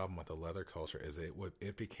 And the problem with the leather culture is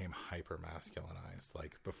it became hyper masculinized.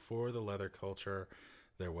 Like before the leather culture,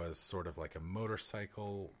 there was sort of like a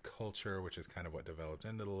motorcycle culture, which is kind of what developed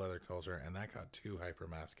into the leather culture, and that got too hyper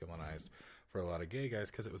masculinized for a lot of gay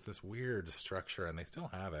guys because it was this weird structure, and they still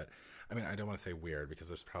have it. I mean, I don't want to say weird because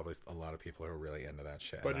there's probably a lot of people who are really into that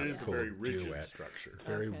shit. But and it that's is cool a very to do rigid it. structure. It's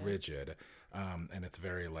very Okay. rigid, and it's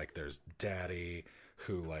very like there's daddy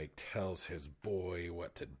who like tells his boy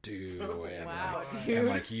what to do, and wow. and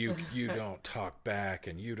like you don't talk back,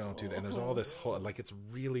 and you don't do that, and there's all this whole like it's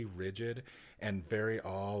really rigid and very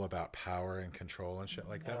all about power and control and shit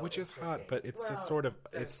like that, which is hot, but it's just sort of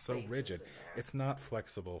it's so rigid. It's not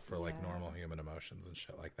flexible for like normal human emotions and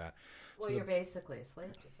shit like that. Well, So you're basically a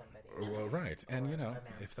slave to somebody. well, right, and Or a master.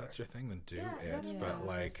 if that's your thing, then do Yeah, it. yeah. But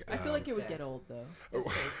like, I feel like it would Fair. get old though. There's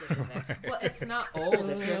spaces in there. Well, it's not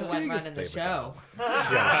old if you're the one running the David show.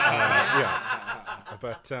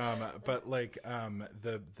 but like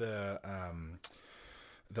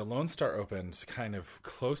the Lone Star opened kind of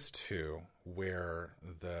close to where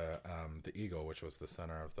the Eagle, which was the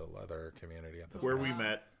center of the leather community at the Where time, we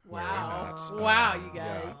met. Wow. Wow, you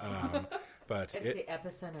guys. Yeah, but It's the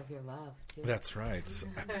epicenter of your love, too. that's right.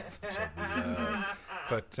 Epicenter of love.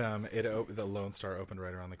 But the Lone Star opened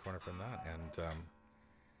right around the corner from that,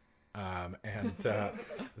 and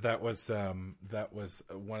that was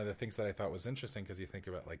one of the things that I thought was interesting, because you think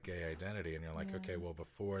about like gay identity, and you're like, okay, well,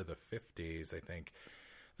 before the 50s, I think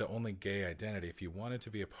the only gay identity. If you wanted to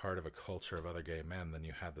be a part of a culture of other gay men, then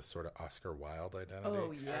you had this sort of Oscar Wilde identity.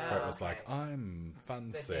 Oh yeah. Where it was like, I'm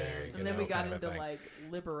fancy. dance. And then we got kind of a into thing. like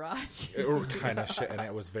Liberace. Or kind of shit, and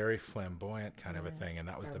it was very flamboyant kind of a thing, and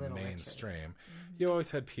that was Or the Little Richard. mainstream. You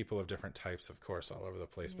always had people of different types, of course, all over the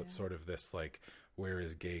place, but sort of this like, where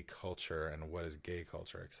is gay culture and what is gay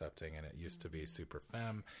culture accepting? And it used to be super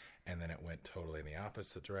femme, and then it went totally in the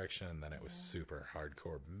opposite direction, and then it was super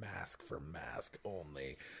hardcore mask for mask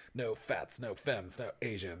only, no fats, no femmes, no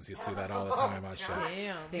Asians. You'd see that all the time on shit.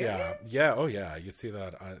 Damn. Serious? Yeah, oh yeah, you see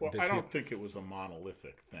that. Well, the I peop- don't think it was a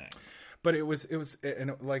monolithic thing. But it was,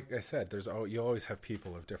 and like I said, you always have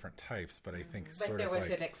people of different types. But I think But sort there of was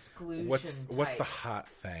like an exclusion. what's the type. hot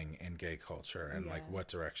thing in gay culture, and like Yeah. what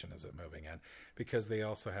direction is it moving in? Because they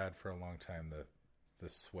also had for a long time the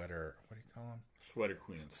sweater, what do you call them? Sweater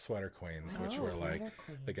queens. Sweater queens, which Oh, were like sweater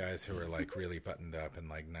queen. the guys who were like really buttoned up and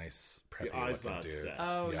like nice preppy Izod looking dudes. set.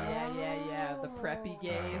 Oh yeah. The preppy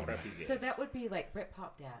gays. Preppy gays. So that would be like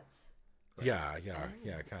Britpop dads. Yeah,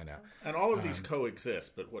 kind of. And all of these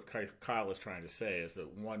coexist, but what Kyle is trying to say is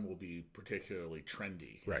that one will be particularly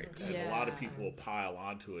trendy. Right. And a lot of Yeah. people will pile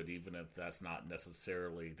onto it, even if that's not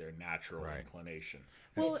necessarily their natural Right. inclination.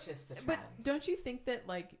 Well, It's just the but trend. don't you think that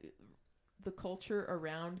like the culture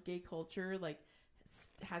around gay culture like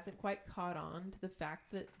hasn't quite caught on to the fact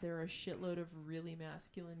that there are a shitload of really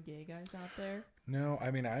masculine gay guys out there? No,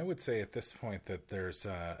 I mean, I would say at this point that there's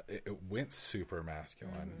it went super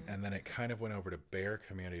masculine, and then it kind of went over to bear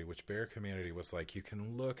community, which bear community was like, you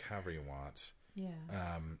can look however you want.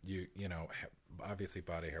 Yeah. You know, obviously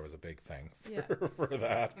body hair was a big thing for, Yeah. for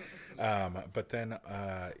that. But then,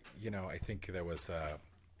 you know, I think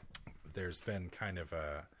there's been kind of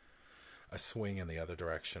a swing in the other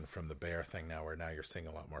direction from the bear thing now, where now you're seeing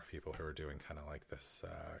a lot more people who are doing kind of like this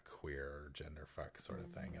queer gender fuck sort of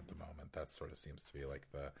thing at the moment. That sort of seems to be like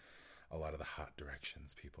a lot of the hot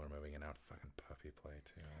directions people are moving in. Out fucking puppy play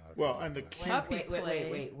too. A lot of Well, people and the do that. key- Puppy wait,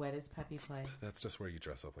 play. what is puppy play? That's just where you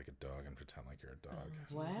dress up like a dog and pretend like you're a dog.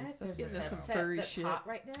 What? That's There's getting a us some sunset furry that's shit. hot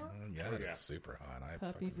right now? Yeah, Oh, it's yeah. super hot. I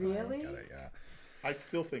Puppy fucking Really? get it, yeah. I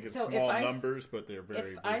still think it's So if small I s- numbers, but they're very If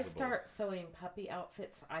visible. I start sewing puppy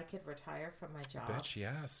outfits, I could retire from my job. Bitch,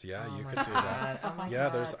 yes, yeah, Oh you my could do that. God, oh my Yeah,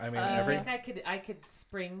 God. there's, I mean, Do you every think I could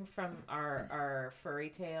spring from our furry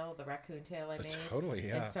tail, the raccoon tail I made, totally,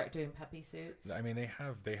 yeah. and start doing puppy suits? I mean, they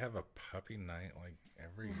have a puppy night like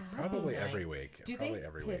probably night. every week. Do probably they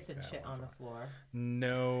every piss week. and yeah, shit once on a- the floor?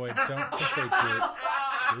 No, I don't think they do.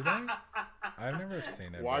 Do they? I've never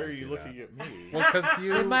seen it. Why are you looking at me? Well, because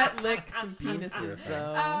you. They might lick some You're penises fine.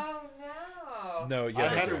 though. Oh no! No, yeah, I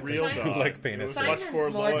they had do. a real They do dog. like It was penises. much Simon's more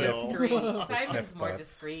more loyal. discreet. They Simon's sniff more butts.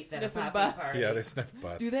 discreet than Sniffing a puppy butts. party. Yeah, they sniff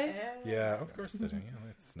butts. Do they? Yeah, of course they do. Yeah,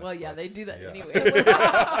 they sniff Well, yeah, they butts. do that Yeah. anyway. So what's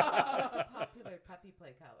a popular puppy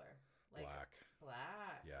play color? Like Black.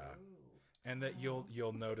 black. Yeah. Ooh. And that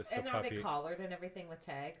you'll notice the And are they puppy. collared and everything with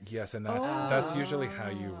tags? Yes, and that's usually how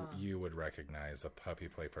you would recognize a puppy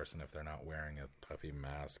play person if they're not wearing a puppy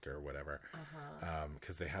mask or whatever,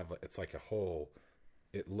 because they have it's like a whole.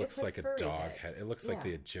 It looks like like a furry dog heads. head. It looks like Yeah.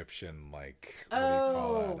 the Egyptian what do you call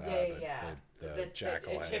Oh, it? yeah. The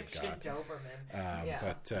jackal head Egyptian god. Doberman.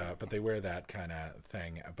 Yeah. But they wear that kind of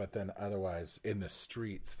thing. But then otherwise in the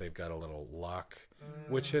streets they've got a little lock,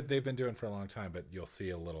 which they've been doing for a long time. But you'll see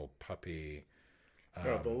a little puppy.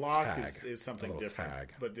 No, the lock tag, is a something little different.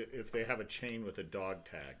 tag. But if they have a chain with a dog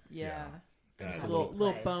tag, Yeah. then It's it's a a little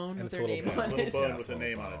play. bone And with it's their a little name bone. on little it. bone Yeah, with a it's a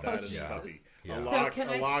name little on it. bone. That is Jesus. a puppy. Yeah. A So lock, can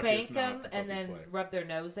a I lock spank is not them the and puppy then play. rub their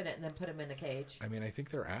nose in it and then put them in a cage? I mean, I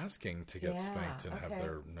think they're asking to get Yeah, spanked and have okay.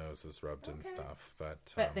 their noses rubbed and Okay. stuff,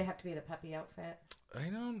 but But they have to be in a puppy outfit. I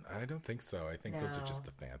don't think so. I think those are No. just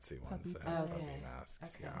the fancy ones Puppy that have play. puppy Okay.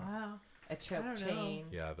 masks. Okay. Yeah, Wow. A choke don't know. chain.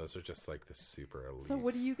 yeah, those are just like the super elite. So,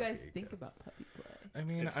 what do you guys puppy think kids. about puppy play? I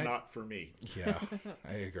mean, It's I, not for me. yeah,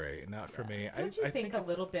 I agree. Not for me. Don't you I think a it's-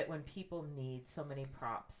 little bit when people need so many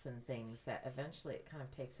props and things that eventually it kind of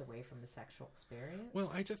takes away from the sexual experience? Well,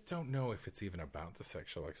 I just don't know if it's even about the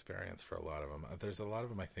sexual experience for a lot of them. There's a lot of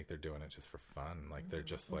them I think they're doing it just for fun. Like they're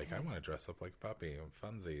just like, I want to dress up like a puppy.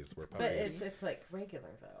 Funsies, we're but puppies. it's like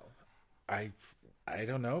regular though. I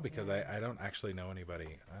don't know because I don't actually know anybody.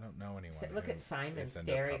 I don't know anyone. Look who at Simon is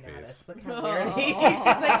into staring at puppies. us. Look how weird he's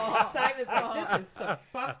just like Simon's like, this is some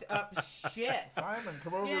fucked up shit. Simon,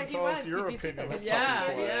 come over Yeah, and he tell was. us your Did you see opinion the- of Yeah,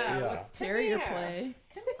 puppy play. yeah. Yeah. What's terrier here. play?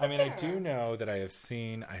 I mean, I do know that I have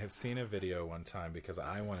seen a video one time because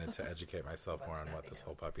I wanted to educate myself more on what this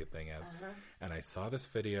whole puppy thing is. And I saw this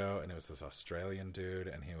video and it was this Australian dude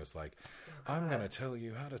and he was like, I'm going to tell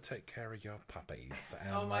you how to take care of your puppies.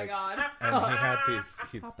 And Oh my like, god. And he had these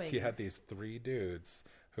Puppies. he had these 3 dudes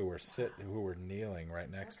who were kneeling right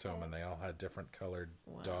next to him, and they all had different colored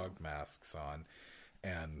dog masks on.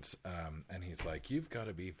 And he's like, you've got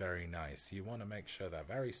to be very nice. You want to make sure they're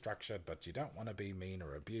very structured, but you don't want to be mean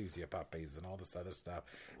or abuse your puppies and all this other stuff.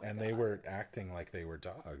 And they were acting like they were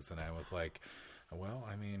dogs. And I was like, well,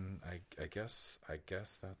 I mean, I guess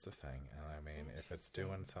that's a thing. And I mean, if it's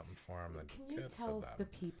doing something for them, then Can you good tell for them. the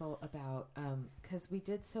people about, because we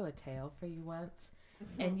did sew a tail for you once,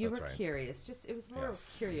 and you That's were right. curious. It was more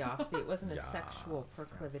Yes. of curiosity. It wasn't a Yes, sexual yes.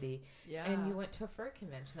 proclivity. Yeah. And you went to a fur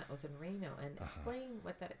convention that was in Reno, and explain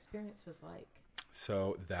what that experience was like.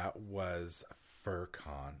 So that was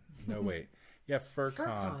FurCon. No, wait. Yeah, FurCon.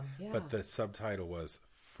 FurCon, yeah. But the subtitle was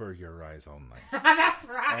For Your Eyes Only. That's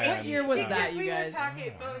right. What year was that, Because you we guys? were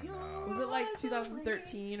talking I don't know. Was it like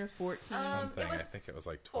 2013 or 14? Something. it I was think it was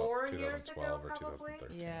like 4 years 2012 ago, or probably.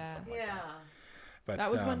 2013. Yeah. Something like Yeah. that. But,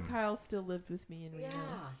 That was when Kyle still lived with me in Reno.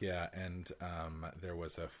 Yeah, and there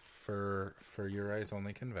was a For Your Eyes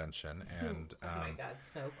Only convention, and Oh my God,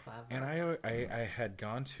 so clever. and I had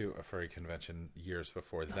gone to a furry convention years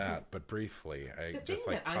before that, but briefly. I the thing just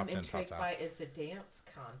like that I'm popped in, intrigued popped by out. is the dance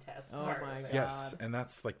contest Oh part my of it. God. Yes, and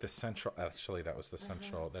that's like the central. Actually, that was the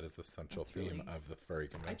central. That is the central That's theme really- of the furry I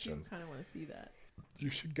do conventions. kind of want to see that. You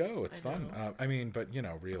should go. It's I fun. know. I mean, but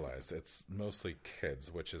realize it's mostly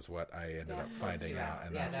kids, which is what I ended up That finding freaks you out, out.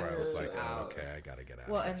 and Yeah, that's that where I was freaks like, you oh, out. okay, I gotta get out.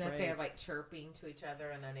 Well, of and here. that right. they're like chirping to each other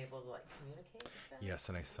and unable to like communicate and stuff. Yes,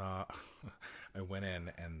 and I saw, I went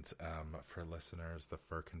in, and for listeners, the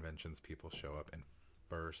fur conventions, people show up in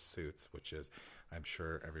fur suits, which is, I'm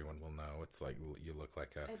sure everyone will know, it's like you look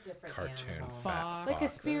like a different cartoon animal. fat Fox. Like a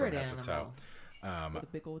fox spirit from head to toe. animal. With a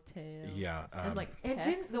big old tail. Yeah, And like And pecs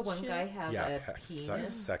didn't the and one shit? guy have yeah, a pecs,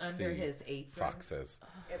 penis sexy under his apron? foxes.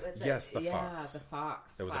 It was Yes, the fox. the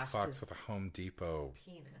fox. There was a flashed fox his with a Home Depot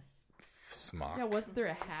penis. smock. Yeah, wasn't there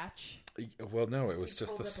a hatch? Well, no, it was He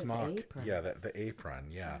just pulled the up his smock. apron. Yeah, the apron.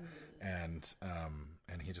 Yeah, and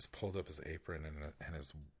he just pulled up his apron, and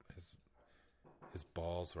his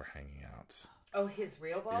balls were hanging out. Oh, his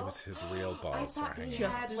real balls? It was his real I balls were thought he hanging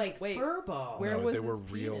Just out. had his- like wait, fur balls. where No, was they were his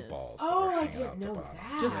real penis? balls. that Oh, were I hanging didn't out the know bottom.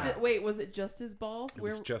 that. Just Yeah. wait, was it just his balls? It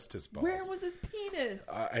was just his balls. Where was his penis?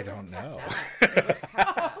 I It was don't tucked know. up. It was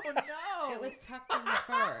tucked up. Oh no! It was tucked in the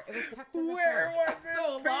fur. It was tucked in the Where fur. was That's his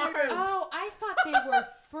so penis? large. Oh, I thought they were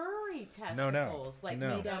furry testicles, No. like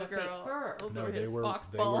No. made out No, of fake girl. fur. Those No, were they his were fox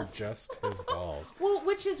they were balls. just his balls. Well,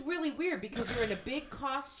 which is really weird because you're in a big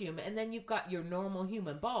costume and then you've got your normal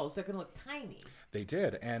human balls. They're going to look tiny. They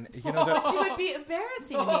did, and you know Which that. would be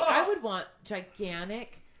embarrassing to me. I would want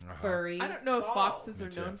gigantic, furry I don't know if balls. foxes Me are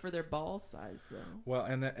too. known for their ball size though. Well,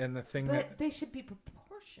 and the thing that But they should be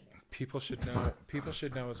proportionate. people should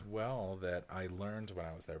know as well that I learned when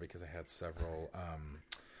I was there, because I had several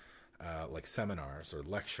like seminars or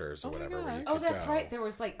lectures or Oh my whatever. Where you God. Oh, could that's go. right. There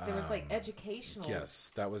was like educational.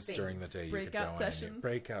 Yes, that was during the things. day. You Breakout could go in sessions.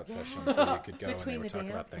 breakout Yeah. sessions where you could go and they Between would the talk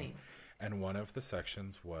about things. dancing. And one of the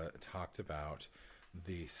sections talked about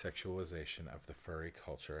the sexualization of the furry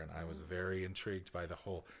culture, and I was very intrigued by the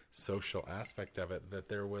whole social aspect of it. That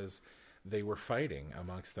they were fighting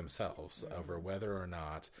amongst themselves over whether or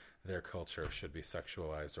not their culture should be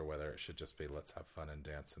sexualized or whether it should just be let's have fun and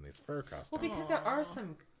dance in these fur costumes. Well, because there are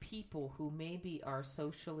some people who maybe are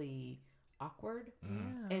socially awkward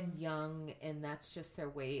and young, and that's just their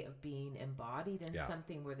way of being embodied in Yeah.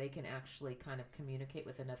 something where they can actually kind of communicate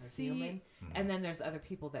with another See- human. And then there's other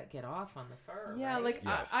people that get off on the fur. Yeah, right? like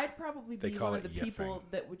Yes. I'd probably They be call one of it the people yiffing.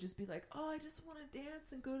 that would just be like, "Oh, I just want to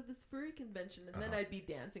dance and go to this furry convention," and then I'd be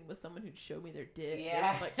dancing with someone who'd show me their dick,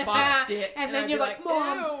 Yeah. like fox dick, and then I'd you're be like,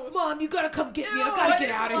 "Mom, "Ew, Mom, you gotta come get me. ew, I gotta get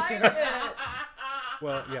didn't out of like here." it."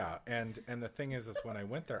 Well, yeah, and the thing is when I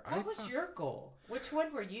went there, What was your goal? Which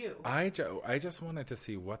one were you? I just wanted to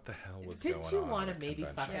see what the hell was going on. Didn't you want to at the maybe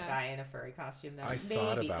convention. fuck a Yeah. guy in a furry costume? Though? I maybe.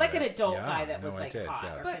 thought about like an it. adult Yeah, guy that no, was I like did, hot.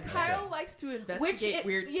 yes. or But something. Kyle likes to investigate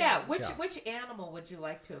weird things. Which animal would you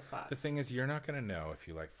like to have fucked? The thing is, you're not going to know if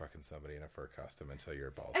you like fucking somebody in a fur costume until your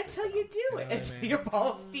balls. Until deep you in them. do know it. what I Until mean? your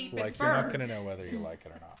balls deep in Like fur. you're not going to know whether you like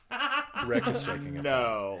it or not. Rick is shaking his head.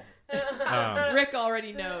 No. Rick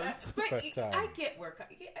already knows. But, But, I get where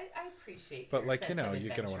I appreciate. But your like sense of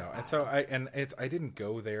you're gonna adventure, know. And Kyle. so I didn't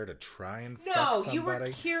go there to try and No, fuck somebody. you were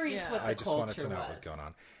curious Yeah. what the I just culture wanted to know was. what was going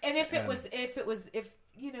on. And if And-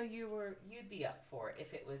 you'd be up for it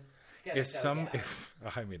if it was.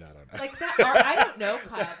 I mean, I don't know. Like that, I don't know,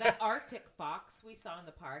 Kyle. That Arctic fox we saw in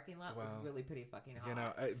the parking lot was Well, really pretty fucking hot. You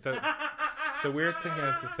know, the weird thing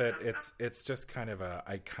is that it's just kind of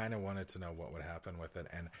I kind of wanted to know what would happen with it,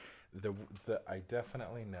 and I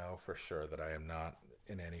definitely know for sure that I am not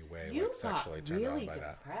in any way You like sexually got turned really on by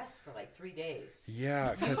that. depressed for like 3 days.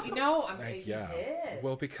 Yeah, because You did.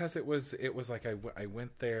 Well, because it was like I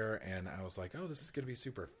went there and I was like, oh, this is gonna be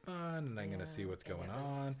super fun, and I'm gonna see what's going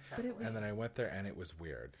on. But it was, And then I went there and it was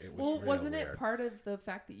weird. It was well, real wasn't weird. it part of the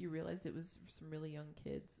fact that you realized it was some really young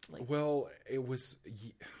kids? Like, Well, it was.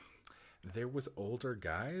 There was older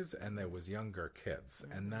guys and there was younger kids,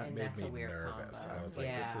 and that And made that's a me weird nervous. combo. I was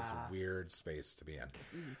like, this is Yeah. a weird space to be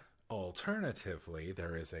in. Alternatively,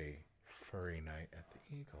 there is a furry night at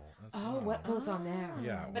the Eagle. as Oh, well. what goes on there?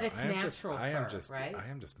 Yeah, But well, it's natural I am fur, just, right? I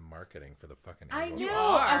am just marketing for the fucking Eagle. I It's know.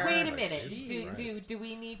 all- are. Wait a Like, minute. Jesus Do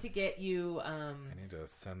we need to get you? I need to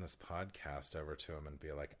send this podcast over to him and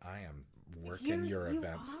be like, I am working your you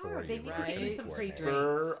events are. for They you. need to give you marketing some free coordinator. drinks.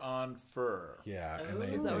 Fur on fur. Yeah, and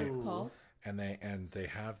is that what it's Ooh. called? and they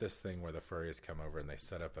have this thing where the furries come over and they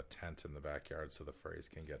set up a tent in the backyard so the furries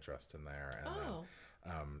can get dressed in there,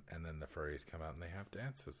 and then the furries come out and they have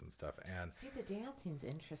dances and stuff. And See, the dancing's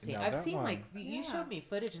interesting. Now, I've that seen one- like you showed me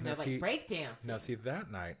footage and Now, they're see- like break dancing. now, see, that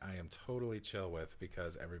night I am totally chill with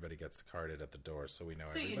because everybody gets carded at the door, so we know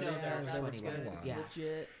So you everybody know they're knows that's what's 21. good. going It's on. Yeah.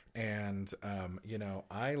 legit. And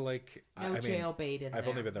I like. No I mean, jailbait in I've there.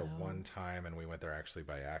 only been there No. one time, and we went there actually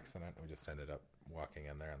by accident. We just ended up walking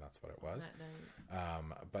in there, and that's what it was. That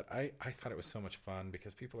night. But I thought it was so much fun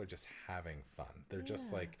because people are just having fun. They're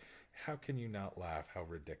just like, how can you not laugh how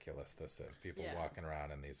ridiculous this is? People Yeah. walking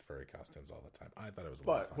around in these furry costumes all the time. I thought it was a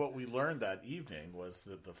lot of But fun. what we learned that evening was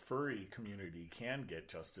that the furry community can get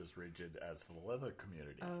just as rigid as the leather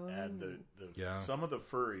community. And Yeah. some of the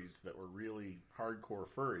furries that were really hardcore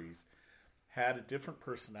furries had a different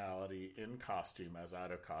personality in costume as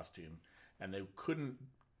out of costume, and they couldn't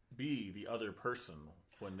be the other person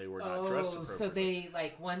when they were not dressed appropriately. so they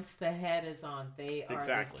like once the head is on, they are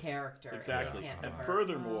Exactly. this character. and they Exactly. can't And divert.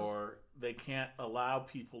 furthermore, they can't allow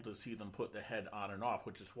people to see them put the head on and off,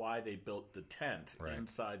 which is why they built the tent Right.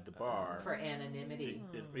 inside the bar. for anonymity.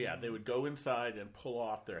 Yeah, they would go inside and pull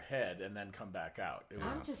off their head and then come back out. It was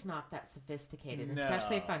I'm just not that sophisticated, No.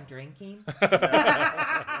 especially if I'm drinking.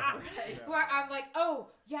 Where I'm like, oh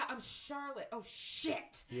yeah, I'm Charlotte. Oh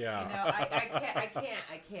shit. Yeah. You know,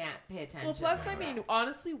 I can't pay attention. Well, plus, I mean,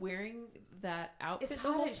 honestly, wearing that outfit It's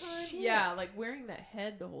the whole hot time, as shit. yeah, like wearing that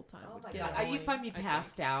head the whole time oh would my get god, you annoying, find me I think.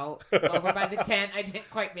 passed out over by the tent. I didn't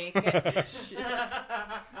quite make it. Shit.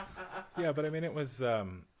 Yeah, but I mean, it was,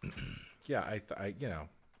 yeah,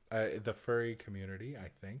 the furry community, I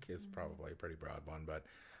think, is probably a pretty broad one. But,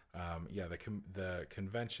 yeah, the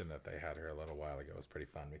convention that they had here a little while ago was pretty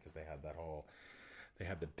fun because they had they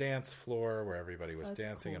had the dance floor where everybody was That's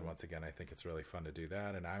dancing. And cool. once again, I think it's really fun to do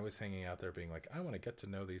that. And I was hanging out there being like, I want to get to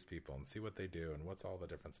know these people and see what they do and what's all the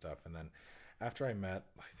different stuff. And then after I met,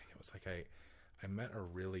 I think it was like I met a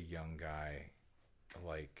really young guy,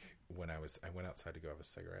 like when I went outside to go have a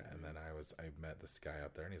cigarette, and then I met this guy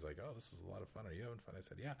out there, and he's like, oh, this is a lot of fun. Are you having fun? I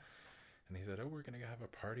said, yeah. And he said, oh, we're going to have a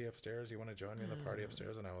party upstairs. You want to join me in the party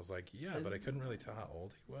upstairs? And I was like, yeah, but I couldn't really tell how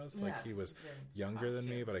old he was. Like, he was younger than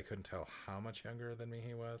me, but I couldn't tell how much younger than me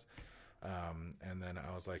he was. And then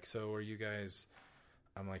I was like, so are you guys,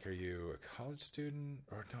 I'm like, are you a college student?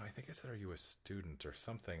 Or no, I think I said, are you a student or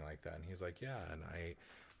something like that? And he's like, yeah. And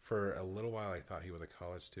for a little while, I thought he was a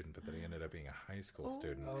college student, but then he ended up being a high school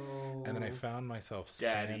student. Oh. And then I found myself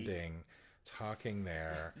Daddy. standing, talking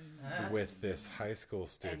there with this high school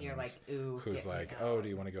student. And you're like, ooh, who's get me like, out. oh, do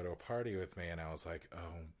you want to go to a party with me? And I was like, oh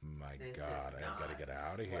my This God, is I've got to get not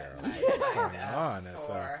out of here. I what was I like, what's signed going up on? And so,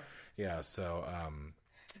 for. yeah, so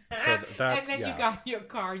that's, and then yeah. you got in your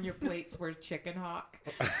car and your plates were chicken hawk.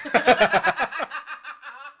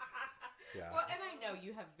 Yeah. Well, and I know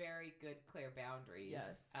you have very good, clear boundaries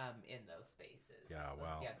Yes. in those spaces. Yeah, with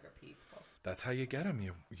well. younger people. That's how you get them.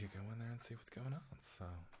 You go in there and see what's going on. So,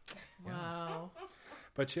 yeah. Wow.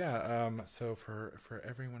 But yeah, so for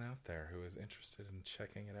everyone out there who is interested in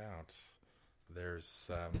checking it out, there's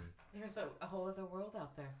There's a whole other world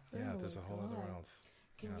out there. yeah, Oh, there's a whole other God. world.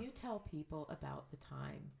 Can Yeah. you tell people about the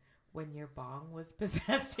time when your bong was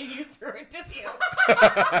possessed and you threw it to the ocean?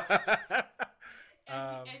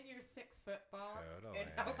 And your 6-foot bong, Totally. and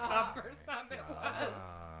how cumbersome it was.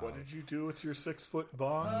 Wow. What did you do with your 6-foot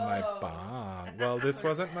bong? My bong. Well, this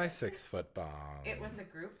wasn't my 6-foot bong. It was a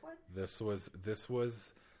group one? This was it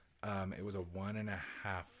was a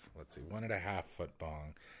 1.5 foot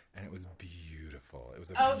bong, and it was beautiful. It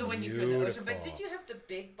was a The one you threw in the ocean. But beautiful- did you have the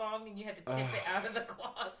big bong and you had to tip it out of the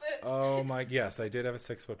closet? Oh my! Yes, I did have a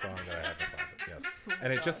 6-foot bong that I had in the closet. Yes,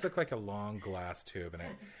 and it just looked like a long glass tube, and it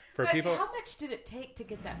for But people. how much did it take to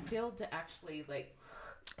get that filled to actually like?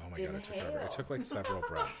 Oh my God! It took forever. inhale? It took like several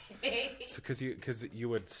breaths. So because you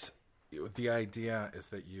would, the idea is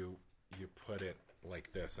that you put it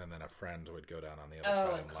like this, and then a friend would go down on the other side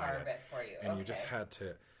and and line carve it for you. and you just had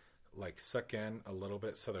to like suck in a little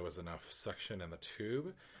bit so there was enough suction in the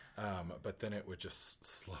tube, but then it would just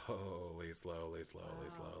slowly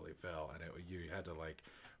fill, and you had to like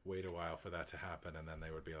wait a while for that to happen, and then they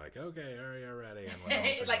would be like, "Okay, are you ready?" And when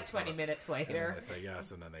all like 20 minutes and then later. they say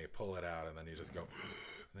yes, and then they pull it out, and then you just go, and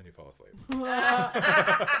then you fall asleep.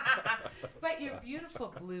 But your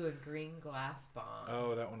beautiful blue and green glass bomb.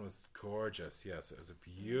 Oh, that one was gorgeous. Yes, it was a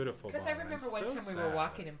beautiful bomb. Because I remember and one so time we were sad.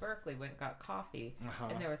 walking in Berkeley, went and got coffee, Uh-huh.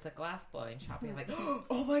 and there was a glass blowing shop. And I'm like,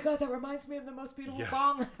 oh my god, that reminds me of the most beautiful Yes.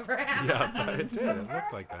 bong I've ever had. Yeah, it did. It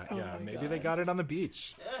looks like that. Yeah, my maybe God. they got it on the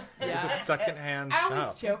beach. It was Yeah. a secondhand I always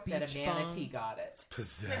shop. joke that Beach a manatee bong. got it. It's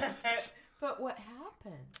possessed. But what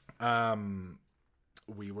happened?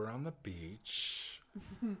 We were on the beach,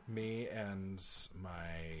 me and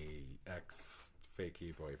my ex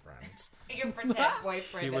fakey boyfriend. Your pretend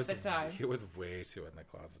boyfriend at the time. He was way too in the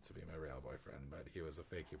closet to be my real boyfriend, but he was a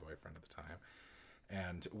fakey boyfriend at the time.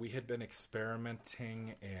 And we had been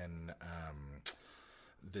experimenting in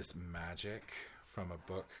this magic from a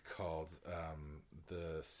book called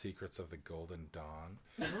The Secrets of the Golden Dawn,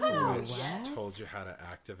 which told you how to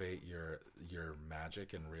activate your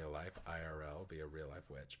magic in real life, IRL, be a real life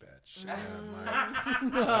witch bitch.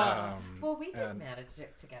 And Well, we did and-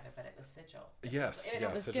 magic together, but it was sigil. It Yes, was,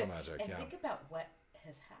 yeah, was sigil good. magic, And yeah. think about what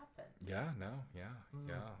has happened. yeah,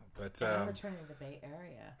 but Now returning to the Bay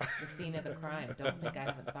Area, the scene of the crime. Don't think I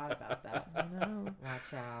haven't thought about that. No.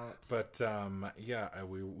 Watch out. But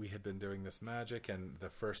we had been doing this magic, and the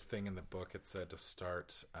first thing in the book it said to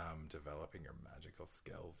start developing your magical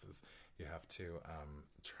skills is you have to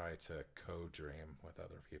try to co-dream with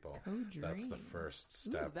other people. That's the Co-dream. first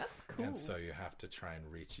step. Ooh, that's cool. And so you have to try and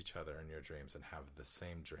reach each other in your dreams and have the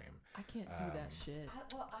same dream. I can't do that shit.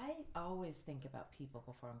 I always think about people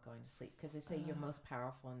before I'm going to sleep because they say you're most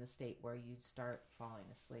powerful in the state where you start falling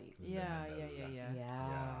asleep. Yeah.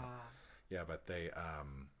 Yeah, but they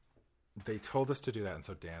told us to do that, and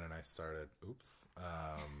so Dan and I started.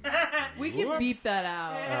 We can beep that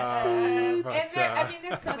out. And but, there,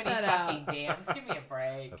 there's so many that fucking Dans. Give me a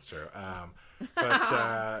break. that's true.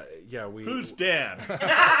 But we. Who's Dan?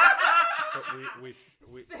 But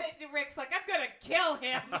we Rick's like, I'm gonna kill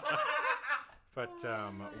him. But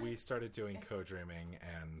we started doing co-dreaming,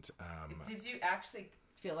 and Did you actually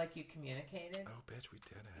feel like you communicated? oh, bitch, we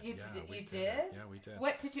did it. You yeah, did- we you it. did? Yeah, we did.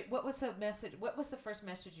 What was the message? What was the first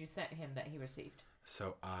message you sent him that he received?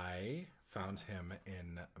 So I found him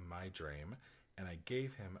in my dream, and I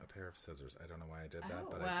gave him a pair of scissors. I don't know why I did that,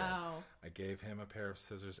 but Wow. I gave him a pair of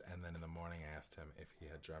scissors, and then in the morning I asked him if he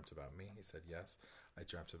had dreamt about me. He said yes. I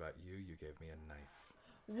dreamt about you. You gave me a knife.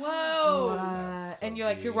 Whoa. So And you're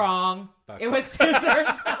like, we you're wrong. fucked It was scissors.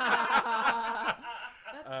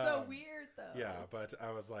 That's so weird, though. Yeah, but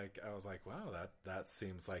I was like, wow, that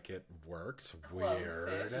seems like it worked. Close-ish.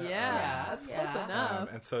 Weird. Yeah, that's Yeah. close enough.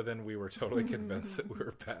 And so then we were totally convinced that we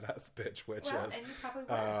were badass bitch witches. Well, and you probably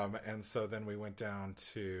were. And so then we went down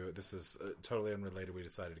to, this is totally unrelated, we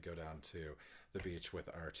decided to go down to the beach with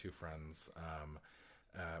our two friends.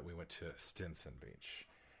 We went to Stinson Beach,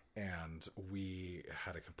 and we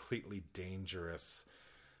had a completely dangerous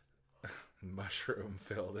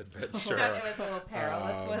mushroom-filled adventure. It was a little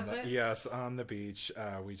perilous, was it? Yes, on the beach.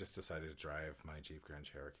 We just decided to drive my Jeep Grand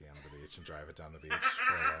Cherokee on the beach and drive it down the beach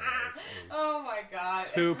for a long ways. It was Oh my god!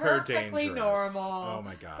 super Perfectly dangerous. normal. Oh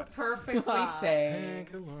my god. Perfectly Thank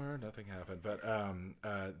safe. the Lord, nothing happened. But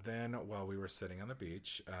then while we were sitting on the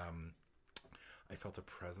beach, I felt a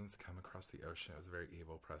presence come across the ocean. It was a very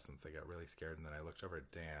evil presence. I got really scared, and then I looked over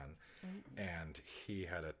at Dan, and he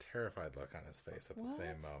had a terrified look on his face at the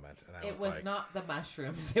same moment. And I It was like, not the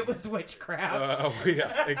mushrooms. It was witchcraft. oh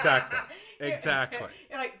yes, exactly, exactly.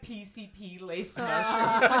 Like PCP laced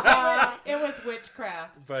mushrooms. It was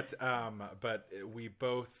witchcraft. But we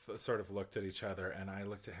both sort of looked at each other, and I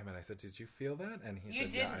looked at him, and I said, "Did you feel that?" And he You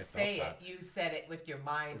said, "Yeah, I didn't say felt it. You said it with your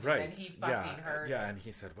mind. Right. And then he fucking heard yeah, it. and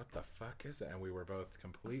he said, "What the fuck is that?" And we were both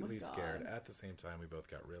completely scared at the same time. We both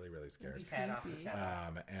got really, really scared. He fed off each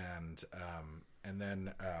other. And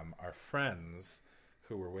then our friends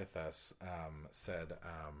who were with us said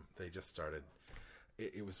they just started.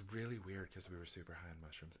 It was really weird because we were super high on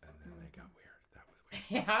mushrooms, and then they got weird. That was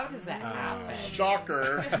weird. How does that happen?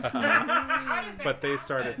 Shocker. How does it But they happen?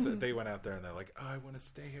 started. They went out there and they're like, "Oh, I want to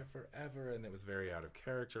stay here forever," and it was very out of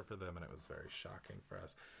character for them, and it was very shocking for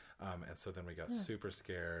us. And so then we got super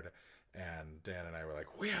scared, And Dan and I were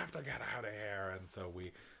like, we have to get out of here. And so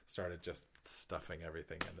we started just stuffing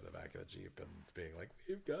everything into the back of the Jeep and being like,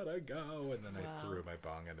 we've got to go. And then I threw my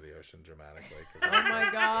bong into the ocean dramatically. Oh my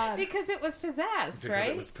God. Because it was possessed, Because right?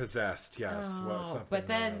 it was possessed, yes. Oh, but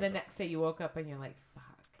then the next day you woke up and you're like, fuck.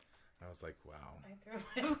 I was like, wow. I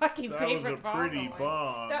threw my fucking That was favorite a bong pretty away.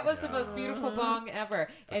 bong. That was the most beautiful bong ever.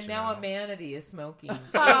 And you now know. a manatee is smoking.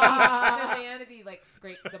 The manatee like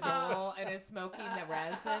scraped the bowl and is smoking the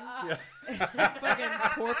resin. Fucking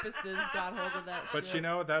porpoises got hold of that But shit. you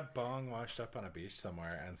know, that bong washed up on a beach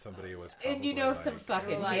somewhere, and somebody was probably And you know, some like,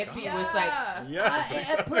 fucking like, hippie was like, yes.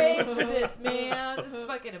 I prayed for this, man. This is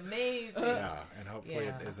fucking amazing. Yeah, and hopefully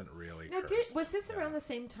Yeah. it isn't really Now, cursed. was this Yeah. around the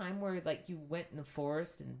same time where like you went in the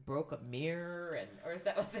forest and broke a mirror, or is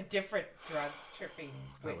that was a different drug tripping?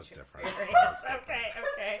 That was witch different. experience? That was different.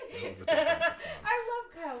 Okay. It was a different one. I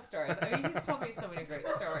love Kyle's stories. I mean, he's told me so many great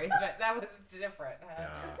stories, but that was different. Yeah,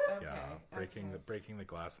 Okay, yeah. Breaking the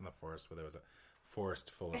glass in the forest where there was a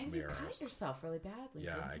forest full of And mirrors. you cut yourself really badly.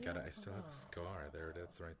 Yeah, didn't you? I still have a Oh, scar. There it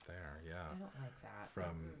is, right there. Yeah. I don't like that.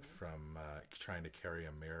 From trying to carry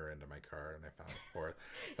a mirror into my car, and I found a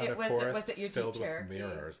forest. Was it your Jeep filled Cherokee? with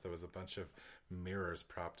mirrors. There was a bunch of mirrors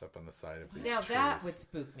propped up on the side of these Now trees. that would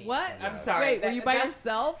spook me. What? I'm Yeah. sorry. Wait, were you by that's-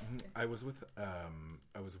 yourself? I was with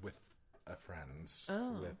a friend.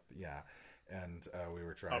 Oh. And we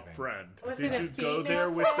were A driving. friend. Was Did it a you go female there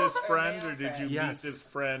with this friend friend, or or did you male Yes. meet this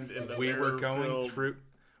friend in the We were going mirror-filled through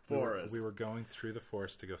forest? We were going through the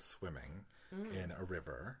forest to go swimming in a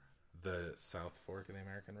river, the South Fork of the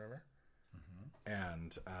American River,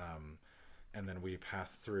 and then we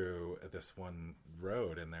passed through this one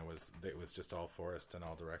road, and it was just all forest in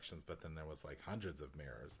all directions. But then there was like hundreds of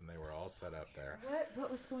mirrors, and they were all set up there.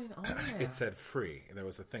 What was going on there? It said free. There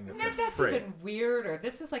was a thing that No, said that's free. even weirder.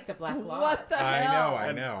 This is like the Black Lodge. What the I hell?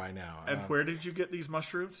 know. And where did you get these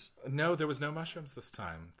mushrooms? No, there was no mushrooms this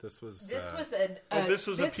time. This was This was an. This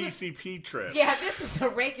was a PCP trip. Yeah, this was a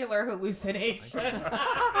regular hallucination.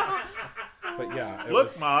 but yeah, it Look,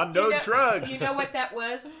 was, Ma, no You know- drugs. You know what that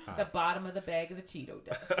was? The bottom of the bag of the Cheeto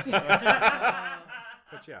dust.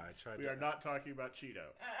 but yeah, I tried We to. are not talking about Cheeto.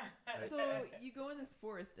 So you go in this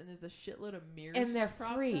forest and there's a shitload of mirrors. And they're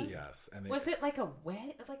propped free. up? Yes, and Was it like a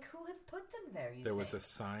wet? Like who had put them there? there was a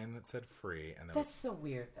sign that said free, and That's so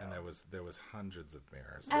weird. Though. there was hundreds of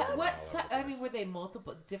mirrors. At all what? over the I mean, place. were they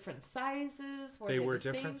multiple different sizes? They were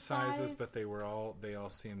the different same sizes, size? but they all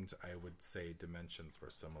seemed, I would say, dimensions were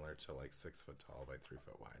similar to like 6 foot tall by 3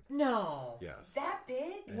 foot wide. No. Yes. That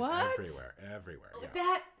big? And What? Everywhere. Yeah.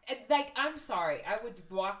 That like I'm sorry, I would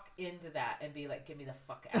walk into that and be like, "Get me the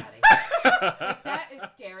fuck out of here!" Like, that is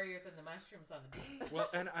scarier than the mushrooms on the beach. Well,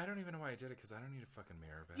 and I don't even know why I did it because I don't need a fucking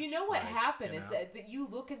mirror. Bitch. You know what Like, happened you is know? that you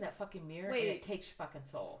look in that fucking mirror Wait. and it takes your fucking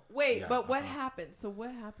soul. Wait, Yeah, but what uh-huh. happened? So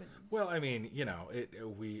what happened? Well, I mean, you know,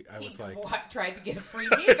 I was like. Tried to get a free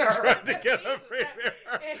mirror. Tried to get a Jesus free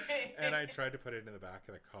Christ. mirror. And I tried to put it in the back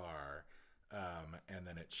of the car, and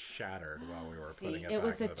then it shattered while we were putting See, it it back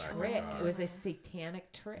was in a the back trick. of the car. It was a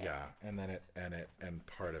satanic trick. Yeah, and then and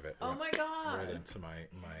part of it Oh went my God. right into my hand.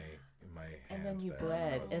 And then you there,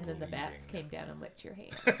 bled, I was and then the bats bleeding. came down and licked your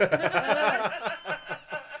hands.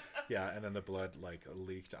 Yeah, and then the blood like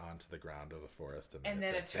leaked onto the ground of the forest, and And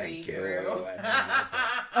it then said, a tree "Thank you." grew. And then that's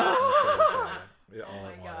it. All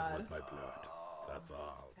I wanted God. was my blood. That's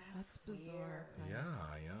all. That's bizarre. Yeah,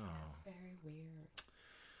 That's very weird.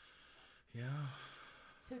 yeah.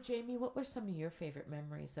 So, Jamie, what were some of your favorite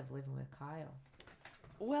memories of living with Kyle?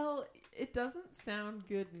 Well, it doesn't sound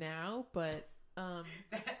good now, but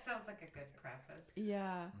That sounds like a good preface.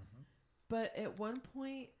 yeah. But at one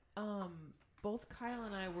point, both Kyle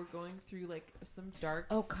and I were going through like some dark.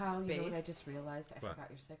 Oh, Kyle, space. you know what I just realized? I What? forgot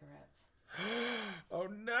your cigarettes. Oh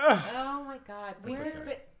no! Oh my God! We That's did, okay.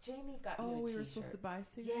 but Jamie got you Oh, a we were t-shirt. supposed to buy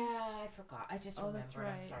cigarettes. Yeah, I forgot. I just Oh, remembered. that's I'm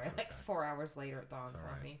right. sorry. That's Like okay. 4 hours later, it dawns It's all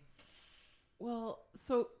on right. me. Well,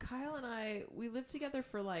 so Kyle and I, we lived together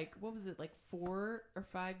for like, what was it, like 4 or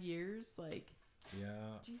 5 years? Like, Yeah,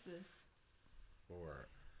 Jesus, 4.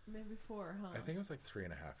 maybe 4, huh? I think it was like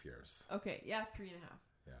 3.5 years. Okay, yeah, 3.5.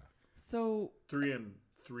 Yeah. So 3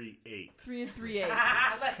 3/8. 3 3/8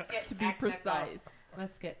 Let's get to be technical. precise.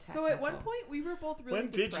 Let's get So at one technical. point we were both really When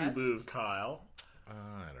did you depressed. move, Kyle?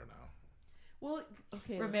 I don't know. Well,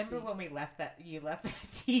 okay. Remember when we left you left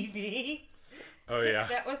that TV? Oh yeah.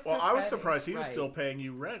 That was so Well, I was funny. surprised he was Right. still paying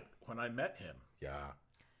you rent when I met him. Yeah.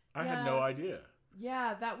 I Yeah. had no idea.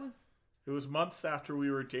 Yeah, that was. It was months after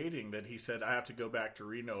we were dating that he said, I have to go back to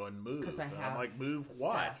Reno and move. 'Cause I And I'm have like, move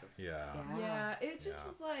what? stuff. Yeah. Yeah, it just Yeah.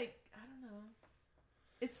 was like, I don't know.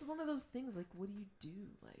 It's one of those things. Like, what do you do?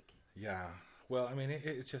 Like, Yeah. Well, I mean,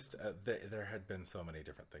 it's just there had been so many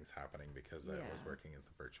different things happening because I was Yeah. working as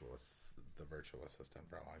the virtual assistant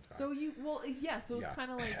for a long time. So so it's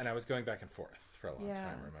kind of like and I was going back and forth for a long Yeah.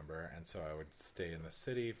 time, remember? And so I would stay in the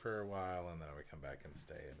city for a while, and then I would come back and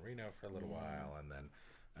stay in Reno for a little while, and then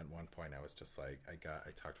at one point I was just like, I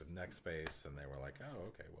talked with Nextbase, and they were like, oh,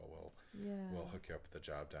 okay, well, we'll hook you up with the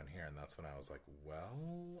job down here. And that's when I was like,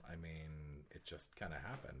 well, I mean, it just kind of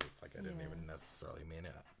happened. It's like I didn't even necessarily mean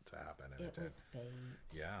it to happen, and it was did. fate.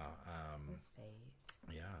 Yeah. It was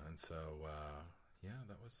fate. Yeah, and so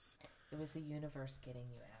that was. It was the universe getting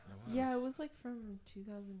you out. Yeah, it was like from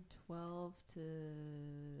 2012 to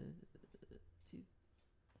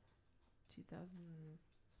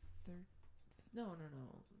 2013. No,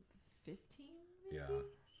 15 maybe? Yeah.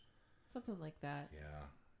 Something like that. Yeah.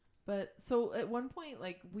 But so at one point,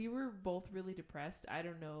 like, we were both really depressed. I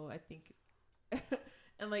don't know. I think,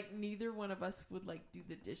 and like neither one of us would like do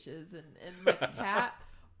the dishes, and like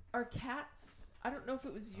our cats. I don't know if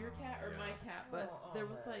it was your cat or my cat, but there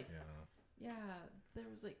was like, there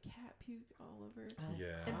was like cat puke all over. Yeah.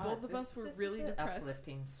 And both of us were this really is an depressed.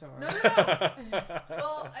 Uplifting story. No.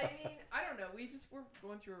 Well, I mean, I don't know. We just were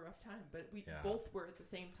going through a rough time, but we both were at the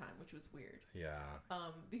same time, which was weird. Yeah.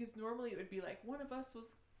 Because normally it would be like one of us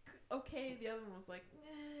was okay, the other one was like,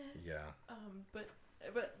 nah. Yeah. But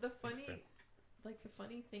the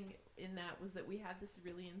funny thing in that was that we had this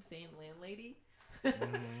really insane landlady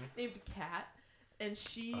named Kat, and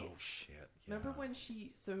she. Oh shit! Yeah. Remember when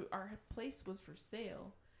so our place was for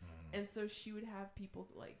sale, and so she would have people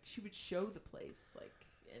like she would show the place like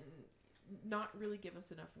and not really give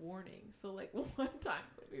us enough warning. So like one time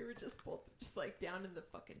we were just both just like down in the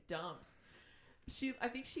fucking dumps. I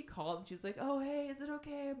think she called and she's like, "Oh hey, is it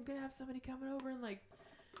okay? I'm gonna have somebody coming over in like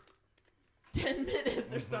 10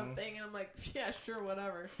 minutes or something." And I'm like, "Yeah, sure,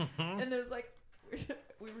 whatever." And there's like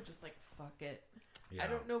we were just like, "Fuck it." Yeah. I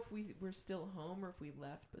don't know if we were still home or if we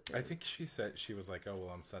left, but I think she said she was like, "Oh well,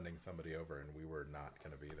 I'm sending somebody over," and we were not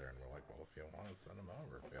going to be there. And we're like, "Well, if you want to send them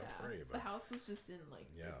over, feel free." But the house was just in like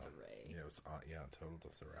disarray. Yeah, it was total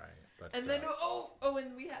disarray. But and then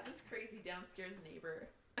and we had this crazy downstairs neighbor.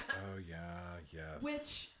 Oh yeah, yes.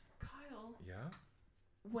 Which Kyle? Yeah.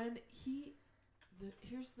 When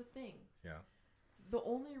here's the thing. Yeah. The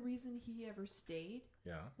only reason he ever stayed.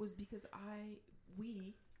 Yeah. Was because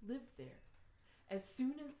we lived there. As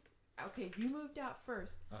soon as you moved out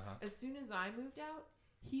first. As soon as I moved out,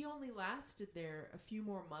 he only lasted there a few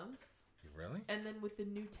more months. Really? And then with the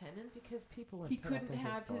new tenants, because people he couldn't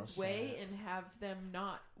have his way and have them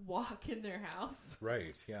not walk in their house.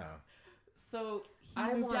 Right. Yeah. So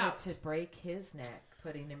I moved wanted out. to break his neck,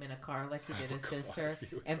 putting him in a car like he did his sister,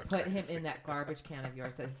 God, and so put him crazy. in that garbage can of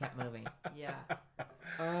yours that he kept moving. Yeah.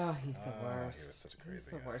 Oh, he's the worst. He was such a He's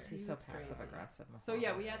crazy the guy. worst. He's He so was crazy. passive aggressive. So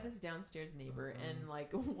yeah, we had this downstairs neighbor, and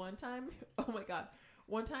like one time, oh my god,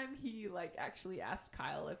 one time he like actually asked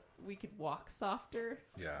Kyle if we could walk softer.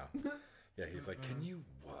 Yeah. Yeah, he's like, "Can you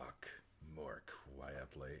walk more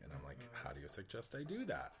quietly?" And I'm like, "How do you suggest I do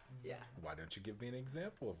that? Yeah. Why don't you give me an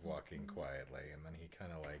example of walking quietly?" And then he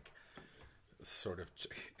kind of like sort of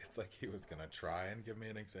it's like he was going to try and give me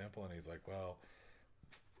an example, and he's like, "Well,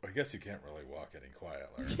 I guess you can't really walk any quieter."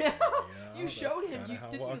 Yeah. Yeah, You showed that's him. kinda You how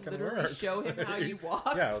didn't walking literally works. show him how you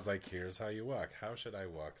walked. Yeah, I was like, "Here's how you walk. How should I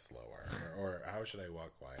walk slower? Or how should I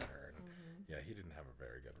walk quieter?" And yeah, he didn't have a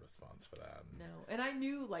very good response for that. No, and I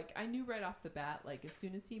knew right off the bat, like as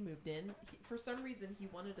soon as he moved in, for some reason he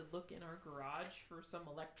wanted to look in our garage for some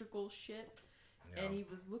electrical shit, Yeah. and he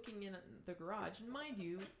was looking in the garage. And mind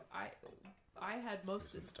you, I had most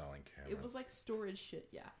He's of installing cameras. it was like storage shit.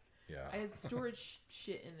 Yeah, yeah. I had storage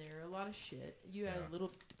shit in there, a lot of shit. You had Yeah. a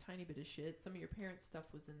little tiny bit of shit. Some of your parents'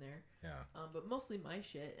 stuff was in there, Yeah. but mostly my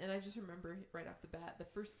shit. And I just remember right off the bat,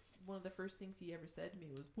 one of the first things he ever said to me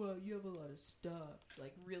was, "Well, you have a lot of stuff,"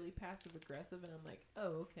 like really passive aggressive. And I'm like,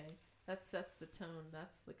 "Oh, okay, that sets the tone.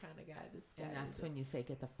 That's the kind of guy this guy And that's is." when you say,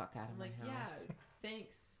 "Get the fuck out of I'm my like, house." "Yeah,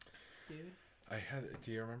 thanks, dude."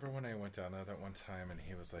 Do you remember when I went down there that one time and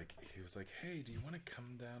he was like, "Hey, do you want to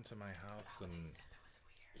come down to my house?" And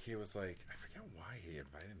he was like, I forget why he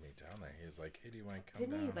invited me down there. He was like, "Hey, do you want to come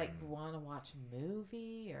Didn't down?" he like and- want to watch a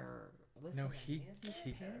movie or listen? No, to he music?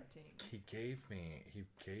 he gave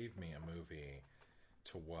me a movie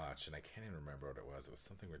to watch, and I can't even remember what it was. It was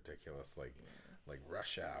something ridiculous, like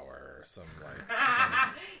Rush Hour or some like.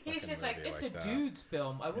 Some He's fucking just like, movie "It's like a that." dude's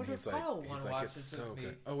film. I And wonder if he's like, Kyle want to watch "It's this so with me."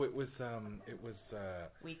 good." Oh, it was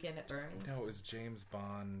Weekend at Bernie's. no, it was James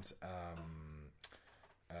Bond,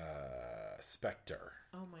 Spectre.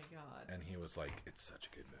 Oh my god. And he was like, "It's such a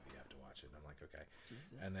good movie, you have to watch it." And I'm like, "Okay."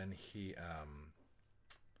 Jesus. And then he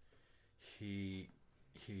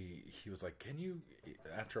he was like, can you,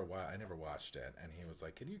 after a while, I never watched it, and he was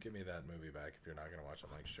like, can you give me that movie back if you're not going to watch it?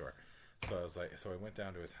 I'm like, sure. So I was like, so I went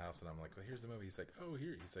down to his house, and I'm like, well, here's the movie. He's like, oh,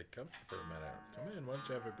 here. He's like, come for a minute. Come in. Why don't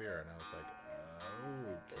you have a beer? And I was like,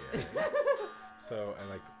 okay. So I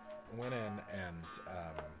like went in, and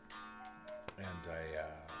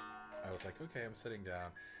I was like, okay, I'm sitting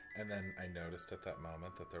down. And then I noticed at that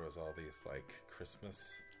moment that there was all these like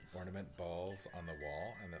Christmas ornament balls on the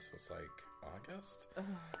wall, and this was like August,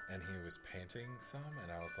 and he was painting some,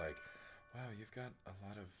 and I was like, wow, you've got a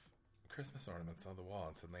lot of Christmas ornaments on the wall.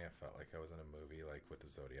 And suddenly I felt like I was in a movie like with the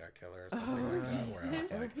Zodiac Killer or something like that, where I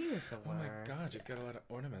was like, oh my god, you've got a lot of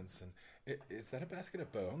ornaments, and is that a basket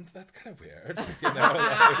of bones? That's kind of weird. You know,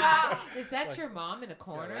 like, is that your mom in a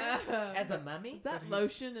corner as a mummy? Is that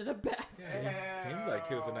lotion in a basket? yeah, he seemed like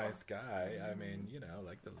he was a nice guy. I mean, you know,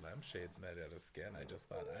 like the lampshades made out of skin. I just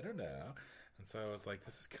thought, I don't know. And so I was like,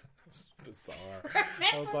 this is kind of bizarre.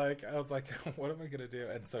 I was like, what am I going to do?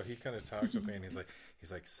 And so he kind of talked with me, and he's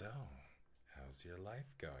like, so how's your life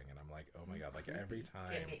going? And I'm like, oh my god, like every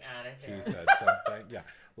time he said something, yeah,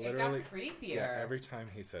 literally, it got creepier. Yeah, every time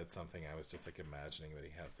he said something, I was just like imagining that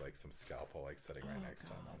he has like some scalpel like sitting right next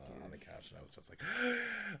to him on the couch, and I was just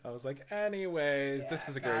like, anyways, this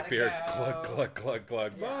is a great beer. Glug glug glug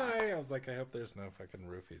glug. Bye. I was like, I hope there's no fucking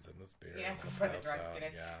roofies in this beer. Yeah, before the drugs get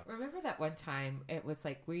in. Yeah. Remember that one time? It was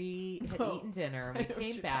like we had eaten dinner, and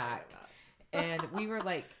we came back. And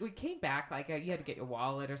we came back, like, you had to get your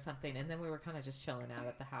wallet or something, and then we were kind of just chilling out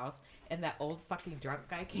at the house, and that old fucking drunk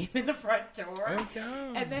guy came in the front door. Oh,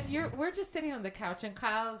 no. And then we're just sitting on the couch, and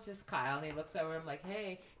Kyle's just Kyle, and he looks over, I'm like,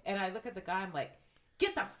 hey, and I look at the guy, I'm like,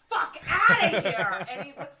 get the fuck out of here! And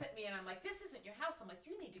he looks at me, and I'm like, this isn't your house. I'm like,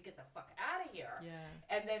 you need to get the fuck out of here.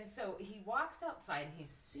 Yeah. And then so he walks outside, and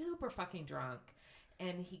he's super fucking drunk,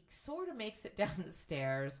 and he sort of makes it down the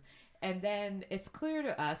stairs. And then it's clear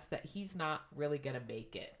to us that he's not really going to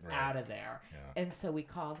make it out of there. Yeah. And so we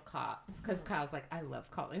call the cops because Kyle's like, I love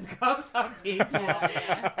calling the cops on people.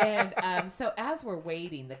 And so as we're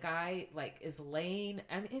waiting, the guy like is laying,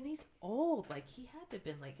 and he's old. Like he had to have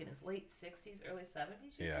been like in his late 60s, early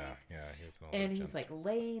 70s. Yeah, yeah. He's an older and he's like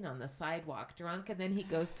laying on the sidewalk drunk. And then he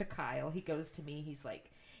goes to Kyle. He goes to me. He's like,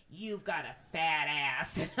 you've got a fat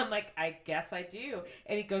ass. And I'm like, I guess I do.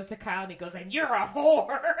 And he goes to Kyle and he goes, and you're a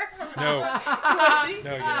whore. No, you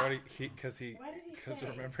know what because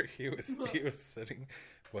remember he was sitting,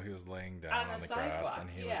 well, he was laying down on the grass, and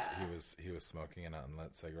he was smoking an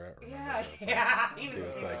unlit cigarette. Remember? He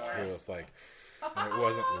was like, and it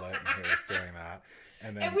wasn't lit, and he was doing that.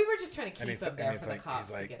 And we were just trying to keep him there for the cops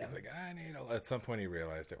to get him. He's like, I need a. At some point, he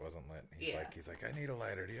realized it wasn't lit. He's like, I need a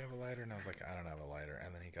lighter. Do you have a lighter? And I was like, I don't have a lighter.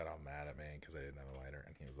 And then he got all mad at me because I didn't have a lighter.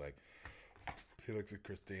 And he was like, he looks at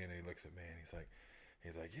Christine and he looks at me and he's like,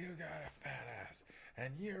 you got a fat ass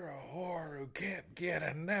and you're a whore who can't get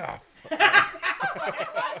enough. That's what it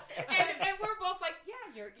was. And we're both like, yeah,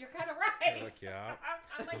 you're kind of right. You're like, yeah,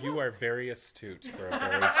 I'm like, you are very astute for a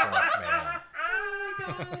very drunk man.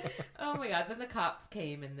 Oh my god! Then the cops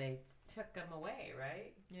came and they took him away,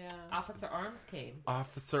 right? Yeah. Officer Arms came.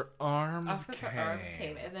 Officer Arms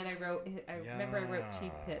came. And then I remember I wrote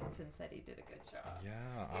Chief Pitts and said he did a good job.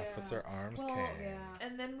 Yeah, Officer Arms came. Yeah.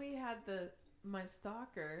 And then we had my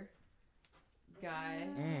stalker guy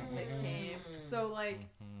that came. So like,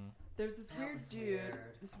 there's this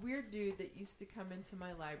weird dude that used to come into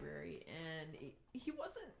my library, and he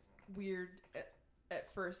wasn't weird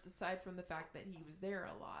at first, aside from the fact that he was there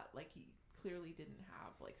a lot. Like he clearly didn't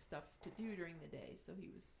have like stuff to do during the day, so he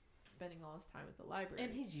was spending all his time at the library.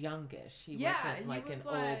 And he's youngish. He wasn't like an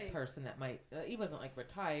old person that might. He wasn't like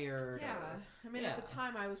retired. Yeah, I mean at the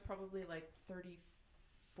time I was probably like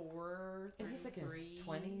 34, 33. And he's like in his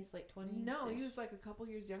 20s, late 20s. No, he was like a couple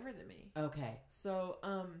years younger than me. Okay. So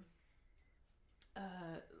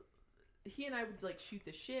he and I would like shoot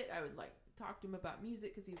the shit. I would like talk to him about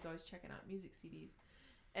music because he was always checking out music CDs.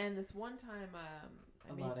 And this one time,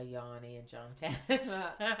 a lot of Yanni and John Tesh.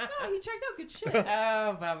 No, he checked out good shit.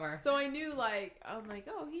 Oh, bummer. So I knew, I'm like,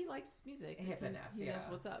 oh, he likes music. Hip enough, he knows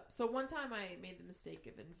what's up. So one time I made the mistake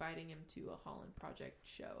of inviting him to a Holland Project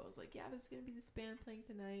show. I was like, yeah, there's going to be this band playing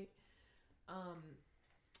tonight.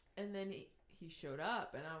 And then he showed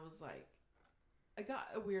up, and I was like, I got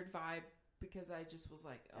a weird vibe because I just was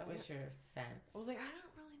like, oh, that was your sense. I was like, I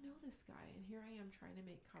don't really know this guy, and here I am trying to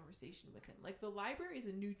make conversation with him. Like, the library is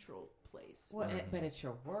a neutral place. Well, but it's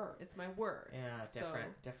your work. It's my work. Yeah,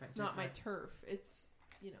 different. It's not my turf. It's,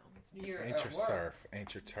 it's neutral. Ain't your surf,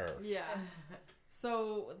 ain't your turf. Yeah.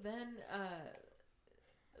 So then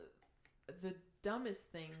the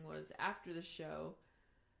dumbest thing was after the show,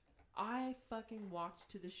 I fucking walked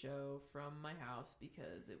to the show from my house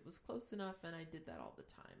because it was close enough, and I did that all the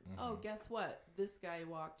time. Oh, guess what? This guy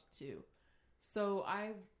walked too. So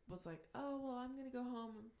I was like, oh, well, I'm going to go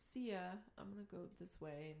home. See ya. I'm going to go this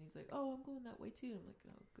way. And he's like, oh, I'm going that way too. I'm like,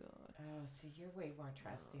 oh, God. Oh, see, you're way more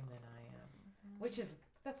trusting than I am. Which is,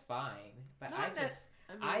 that's fine. But Not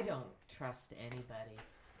I don't trust anybody.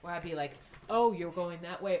 Where I'd be like, oh, you're going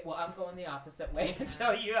that way. Well, I'm going the opposite way until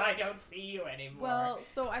I don't see you anymore. Well,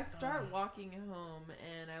 so I start walking home,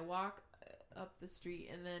 and I walk up the street,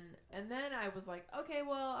 and then I was like, okay,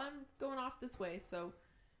 well, I'm going off this way. So,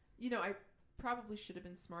 I probably should have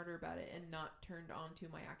been smarter about it and not turned onto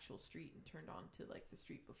my actual street and turned onto like the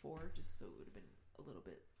street before, just so it would have been a little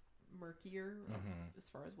bit murkier as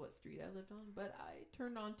far as what street I lived on. But I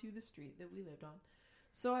turned onto the street that we lived on.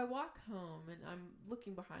 So I walk home, and I'm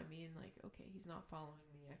looking behind me, and like, okay, he's not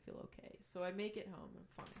following me. I feel okay. So I make it home. I'm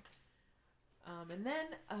fine. And then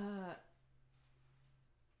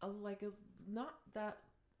a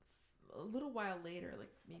little while later,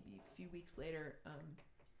 like maybe a few weeks later,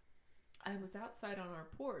 I was outside on our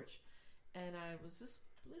porch, and I was just,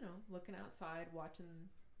 looking outside, looking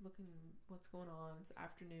what's going on. It's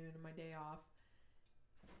afternoon and my day off,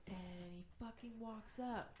 and he fucking walks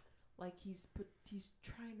up like he's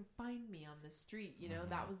trying to find me on the street.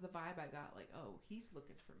 That was the vibe I got. Like, oh, he's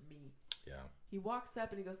looking for me. Yeah. He walks up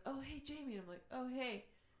and he goes, oh, hey, Jamie. And I'm like, oh, hey.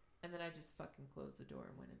 And then I just fucking closed the door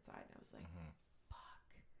and went inside. And I was like, fuck.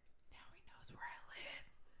 Now he knows where I live.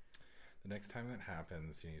 The next time that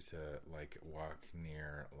happens, you need to like walk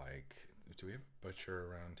near, like, do we have a butcher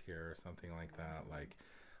around here or something like that? Like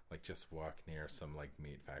just walk near some like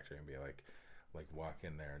meat factory and be like walk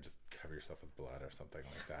in there and just cover yourself with blood or something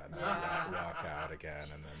like that, and then walk out again,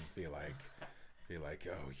 and then be like,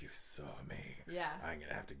 oh, you saw me. Yeah. I'm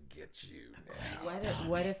gonna have to get you.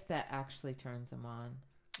 What if that actually turns him on?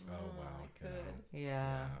 Oh wow, it could.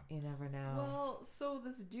 Yeah, you never know. Well, so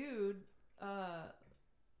this dude, what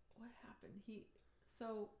happened?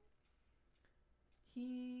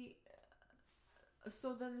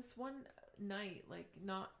 So then this one night, like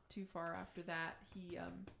not too far after that,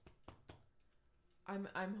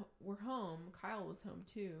 we're home. Kyle was home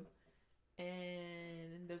too,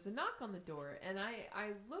 and there's a knock on the door, and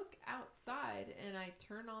I look outside and I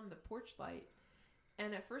turn on the porch light,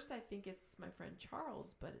 and at first I think it's my friend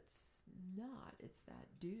Charles, but it's not. It's that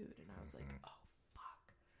dude, and I was like, oh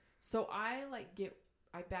fuck. So I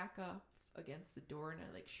back up against the door, and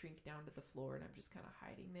I like shrink down to the floor, and I'm just kind of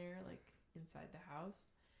hiding there, like inside the house.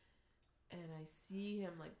 And I see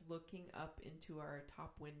him like looking up into our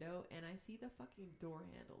top window, and I see the fucking door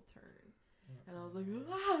handle turn. And I was like,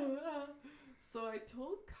 ah! So I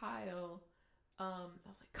told Kyle, I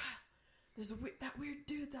was like, Kyle, there's that weird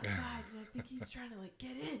dude's outside, and I think he's trying to like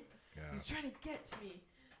get in. Yeah. He's trying to get to me.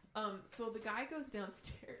 So the guy goes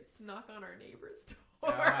downstairs to knock on our neighbor's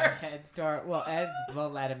door. Ed's door. Well, Ed will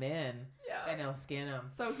let him in. Yeah. And he'll skin him.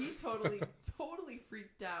 So he totally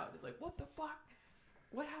freaked out. He's like, what the fuck?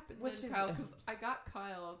 What happened then, Kyle? Because I got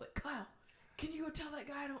Kyle. I was like, Kyle, can you go tell that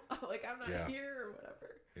guy I'm not here or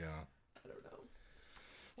whatever? Yeah. I don't know.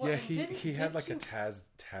 Well, yeah, he had like a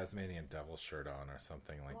Tasmanian devil shirt on or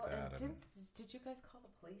something like that. Did you guys call the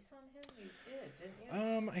police on him? You did,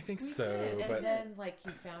 didn't you? I think we so. Did. But and then like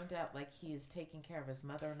you found out like he is taking care of his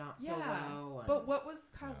mother not so well. And... But what was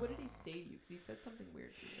Kyle? What did he say to you? Because he said something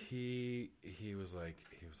weird to you. He was like,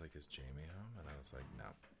 is Jamie home? And I was like,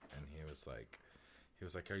 no. And he was like,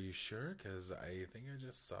 are you sure? Because I think I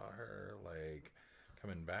just saw her like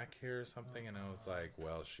coming back here or something. And I was like,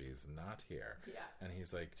 well, she's not here. Yeah. And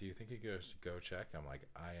he's like, do you think you should go check? I'm like,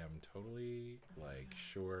 I am totally like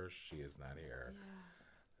sure she is not here.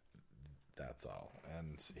 Yeah. That's all.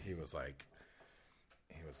 And he was like,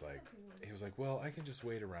 well, I can just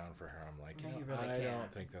wait around for her. I'm like, I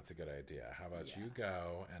don't think that's a good idea. How about you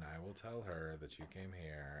go and I will tell her that you came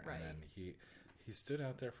here. Right. And then he stood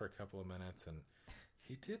out there for a couple of minutes, and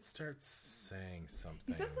he did start saying something.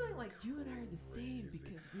 He said something like, you and I are the same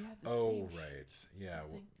because we have the same Oh, right. Yeah.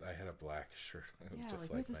 I had a black shirt. It was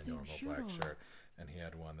just like my normal black shirt. And he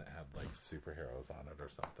had one that had like superheroes on it or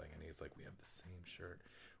something. And he's like, we have the same shirt.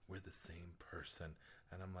 We're the same person.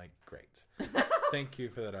 And I'm like, great. Thank you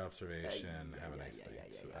for that observation. Have a nice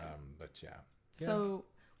night. But yeah. So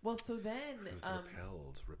then it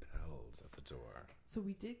was repelled at the door. So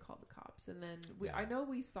we did call the cops, and then I know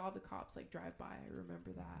we saw the cops like drive by. I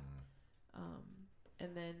remember that.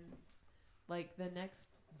 And then like the next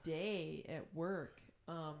day at work,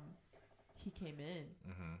 he came in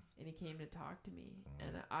and he came to talk to me,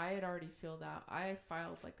 and I had already I had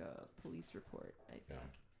filed like a police report, I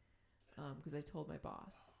think, because I told my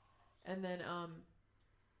boss. And then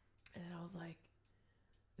And I was like,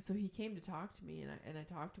 so he came to talk to me, and I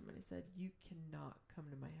talked to him, and I said, you cannot come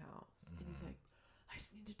to my house. And he's like, I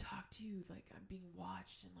just need to talk to you. Like, I'm being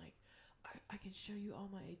watched, and like, I can show you all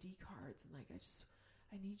my ID cards, and like,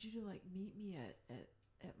 I need you to like meet me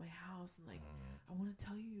at my house, and like, I want to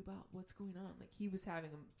tell you about what's going on. Like, he was having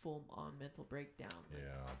a full on mental breakdown. Like,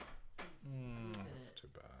 That's too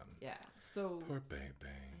bad. yeah. So Poor baby. I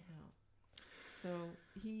know. So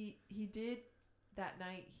he did that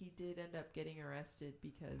night. He did end up getting arrested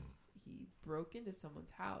because he broke into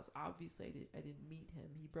someone's house. Obviously, I didn't meet him.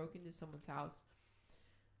 He broke into someone's house,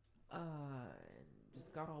 and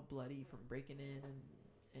just got all bloody from breaking in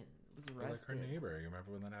and was arrested. Like her neighbor. You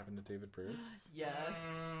remember when that happened to David Bruce? Yes.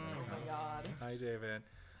 Oh my God. Hi, David.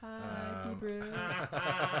 Hi, D. Bruce.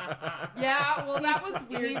 Yeah, well, that was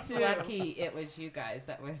weird He's too. lucky it was you guys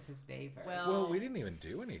that was his neighbor. Well, we didn't even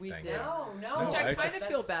do anything. We did. no, Which I I kind just- of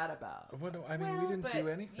feel bad about. Well, no, I mean, we didn't do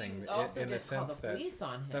anything You also in the didn't call sense the that. police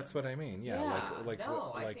on him. That's what I mean. Yeah, Yeah. like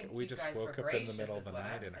No, I think we you just guys woke were up in the gracious middle of is the what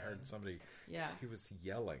night I'm and saying. heard somebody. Yeah. He was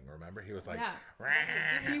yelling. Remember, he was like,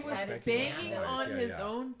 Yeah. He was Had his banging hand on Yeah, his yeah.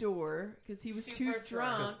 own door because he was Super too drunk.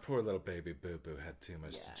 drunk. This poor little baby Boo Boo had too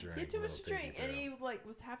much Yeah. to drink. He had too much little to drink, baby and Boo. he like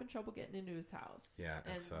was having trouble getting into his house. Yeah,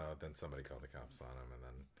 and and so then somebody called the cops on him, and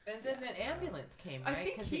then And then an ambulance came, I right?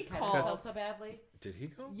 think 'Cause he cut called- himself so badly. did he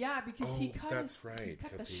go? Yeah, because he Oh, cut that's his, right, he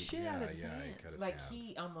cut the 'cause he- shit out of his yeah, he hand. cut his Like hand.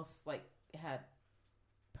 he almost like had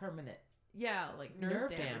permanent. Yeah, like nerve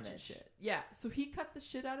damage and damage. shit. Yeah, so he cut the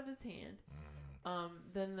shit out of his hand.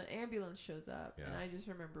 Then the ambulance shows up, and Yeah. I just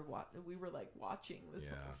remember we were like watching this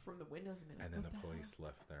Yeah. from the windows, and, being like, And then what the hell? police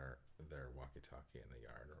left their walkie-talkie in the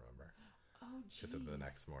yard. Remember? Oh, Because the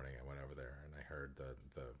next jeez. morning I went over there and I heard the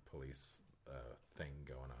police thing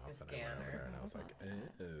going off, The and I went over scanner. there and I was like,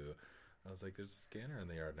 About "Ew." I was like, "There's a scanner in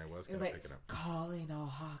the yard," and I was You're gonna like pick it up. calling all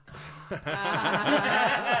hot cops.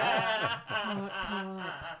 Hot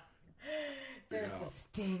cops. There's Yeah. a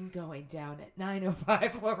sting going down at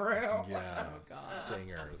 905 LaRue. Yeah, Oh, God.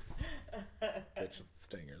 stingers. Get your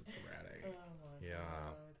stingers ready.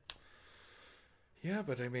 Yeah. Yeah,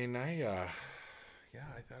 but I mean, I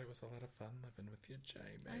thought it was a lot of fun living with you, Jamie.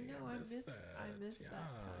 I know. I miss that. that time, Yes.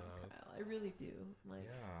 Kyle. I really do. Like,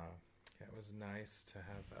 Yeah. It was nice to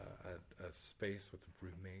have a space with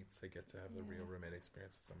roommates. I get to have the real roommate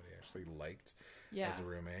experience with somebody I actually liked yeah. as a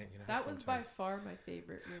roommate. You know, That was by sometimes far my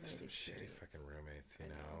favorite roommate some shitty experience. fucking roommates. You I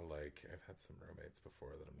know, like I've had some roommates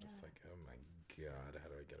before that I'm just like, oh my god, how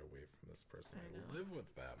do I get away from this person? I know. live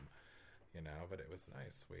with them. You know, but it was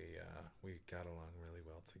nice. We got along really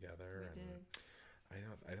well together. We and did.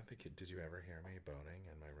 I don't think did you ever hear me boning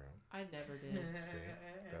in my room? I never did. See,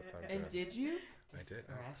 that's how And good. did you? I did.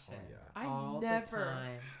 Oh, Discretion. yeah. I All never. the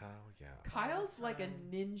time. Hell yeah. Kyle's like a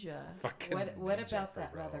ninja. Fucking What ninja about for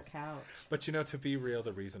that leather bros. couch? But you know, to be real,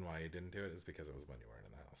 the reason why you didn't do it is because it was when you weren't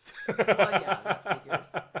in the house. Well, yeah, that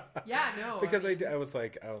figures. Yeah, no. Because mean, I was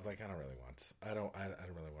like, I don't really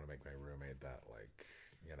want to make my roommate that like,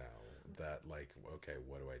 you know, that like, okay,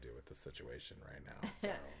 what do I do with the situation right now? So,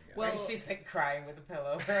 yeah. Well- she's like crying with a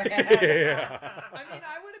pillow. yeah. I mean,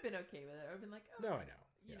 I would have been okay with it. I would have been like, oh, No, I know.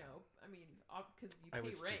 you Yeah. know, I mean, because you I pay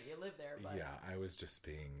was rent, just- you live there. But Yeah, I was just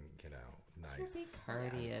being, you know, nice. Be I was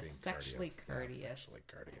courteous, being sexually Yeah, courteous. sexually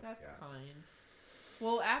courteous. that's yeah. kind.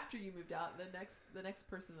 Well, after you moved out, the next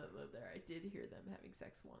person that lived there, I did hear them having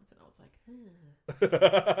sex once, and I was like,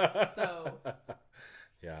 ugh. So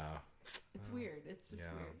Yeah. it's weird. It's just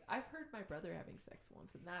yeah. weird. I've heard my brother having sex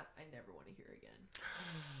once, and that I never want to hear again.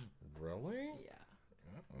 Really? Yeah.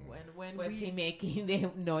 Uh-oh. When Was we he making the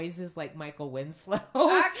noises like Michael Winslow?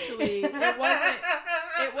 actually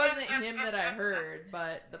it wasn't him that I heard,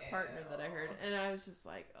 but the partner that I heard, and I was just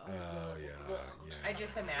like, oh, Oh yeah. Yeah. I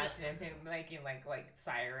just imagine him making like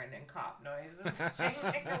siren and cop noises.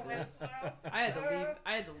 Michael Winslow. I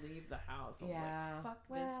had to leave the house. I was like, fuck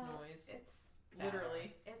this noise. It's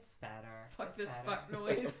Literally. It's better. Fuck It's this better. fuck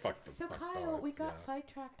noise. Fuck the So fuck Kyle, boss, we got yeah.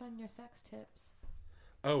 sidetracked on your sex tips.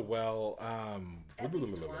 Oh well, At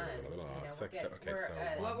least one, sex you know, tip. we're Okay, so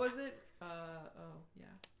at- What was it? Oh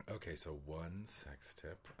yeah. okay, so one sex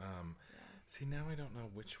tip. Yeah. See, now I don't know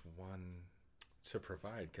which one to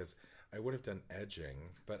provide because I would have done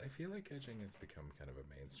edging, but I feel like edging has become kind of a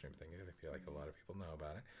mainstream thing. I feel like a lot of people know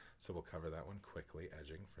about it, so we'll cover that one quickly.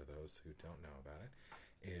 Edging, for those who don't know about it,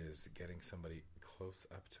 is getting somebody close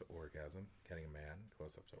up to orgasm, getting a man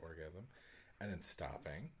close up to orgasm, and then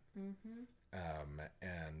stopping. Mm-hmm.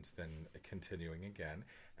 And then continuing again.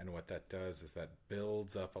 And what that does is that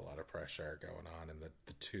builds up a lot of pressure going on in the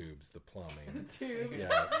tubes, the plumbing. Tubes.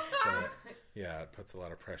 Yeah, it puts a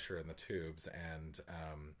lot of pressure in the tubes, and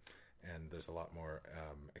and there's a lot more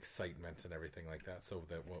excitement and everything like that. So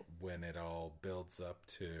that when it all builds up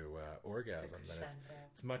to orgasm, then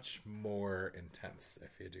it's much more intense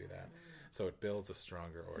if you do that. So it builds a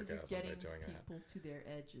stronger orgasm by doing that. People to their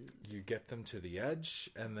edges. You get them to the edge,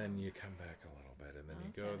 and then you come back a little bit, and then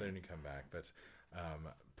you go there and you come back. But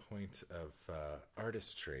point of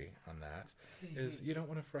artistry on that is you don't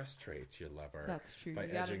want to frustrate your lover. That's true. By You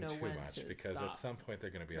gotta edging know too when much, to because stop. at some point they're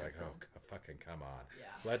going to be like, Listen. "Oh, fucking come on, Yeah.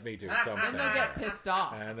 let me do something." And they'll get pissed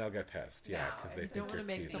off. And they'll get pissed, yeah, No, because they you think Don't you're want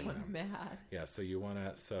to make teasing someone them. mad. Yeah, so you want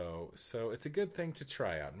to, so it's a good thing to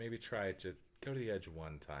try out. Maybe try it, just go to the edge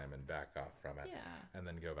one time and back off from it, Yeah. and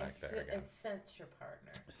then go back there again. And sense your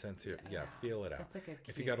partner. Sense your, feel it out. That's a good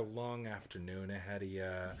If you got a long afternoon ahead of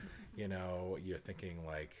you, you know, you're thinking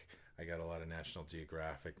like, I got a lot of National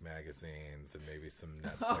Geographic magazines and maybe some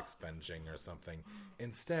Netflix binging or something.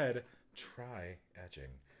 Instead, try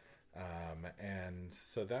edging. And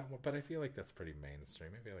so but I feel like that's pretty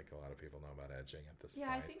mainstream. I feel like a lot of people know about edging at this point.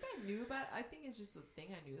 Yeah, I think I knew about it. I think it's just a thing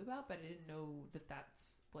I knew about, but I didn't know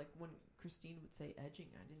that's like when Christine would say edging,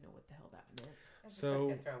 I didn't know what the hell that meant. I just So-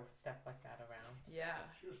 like to throw stuff like that around. Yeah.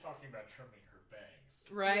 She was talking about trimming her bangs.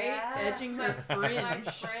 Right? Yes, Edging my- her fringe. My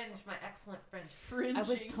fringe, my excellent fringe. Fringing. I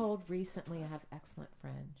was told recently I have excellent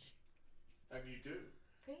fringe. And you do.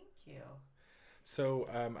 Thank you. So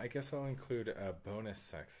I guess I'll include a bonus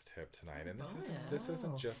sex tip tonight, and this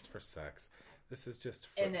isn't just for sex. This is just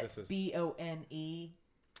for And this it's is BONE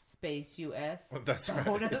space US. that's right.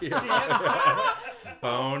 Bonus Yeah.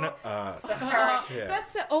 Bone Sorry. tip.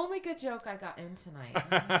 That's the only good joke I got in tonight. Oh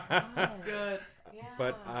my That's God. good. Yeah,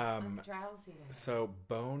 But, I'm drowsy today. So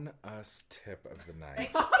bone us tip of the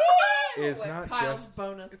night is What, not Kyle's just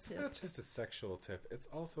bonus it's tip. not just a sexual tip. It's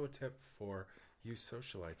also a tip for you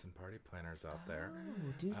socialites and party planners out there.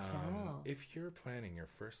 Oh, do tell. If you're planning your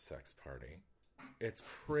first sex party, it's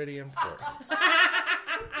pretty important.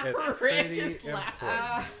 It's Rick pretty is laughing.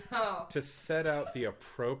 important Oh. to set out the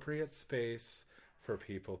appropriate space for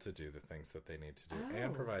people to do the things that they need to do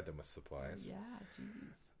and Oh. provide them with supplies. Yeah,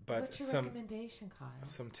 jeez. But What's your some recommendation, Kyle?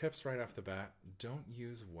 some tips right off the bat: don't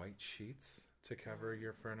use white sheets to cover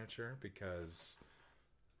your furniture because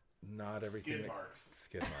not everything Skid marks.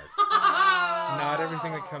 skid marks. Not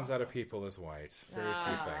everything that comes out of people is white. Very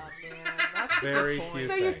few things. Man, that's a Very good point. few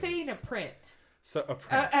So you're things. saying a print? So a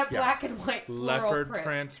print, A yes. black and white floral leopard print.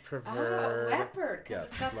 print, Oh, preferred. leopard, because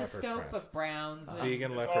Yes, it's got the leopard scope print. of browns. and-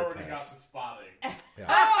 Vegan It's leopard already print. got the spotting. Yes.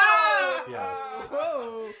 Oh! Yes.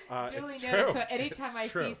 Whoa. Julie It's noted, true. so anytime It's I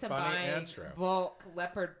true. see some Funny buying and true. bulk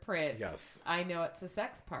leopard print, Yes. I know it's a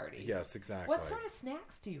sex party. Yes, exactly. What sort of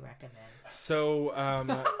snacks do you recommend? So,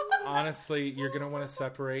 honestly, you're going to want to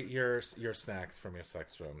separate your snacks from your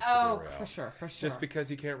sex room. To be real. For sure. Just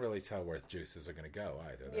because you can't really tell where juices are going to go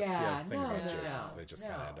either. That's the Yeah, other thing no, about no, juices. no, They just no.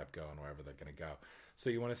 kind of end up going wherever they're going to go. So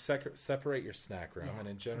you want to separate your snack room, and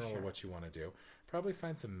in general, what you want to do, probably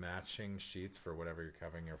find some matching sheets for whatever you're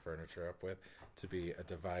covering your furniture up with to be a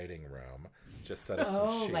dividing room. Just set up some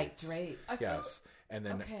Oh, sheets. like drapes. Yes. And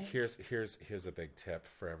then Okay. here's a big tip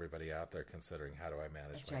for everybody out there considering how do I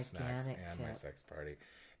manage my snacks gigantic and my tip. sex party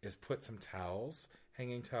is put some towels,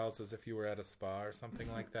 hanging towels as if you were at a spa or something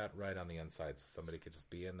like that right on the inside. So somebody could just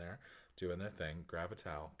be in there doing their thing, grab a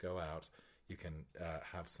towel, go out. You can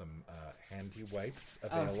have some handy wipes Oh,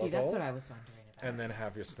 available. see, that's what I was wondering about. and then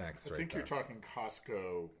have your snacks I right think there. you're talking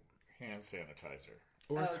Costco hand sanitizer.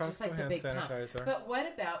 Or Oh, Costco just like the hand big sanitizer. pump. But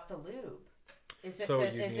what about the lube? Is it So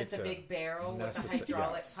the, you is need it the to big barrel with the necessa-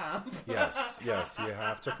 hydraulic yes. pump? Yes, you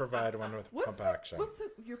have to provide one with pump action. What's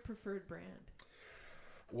your preferred brand?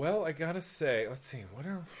 Well, I gotta say, let's see, what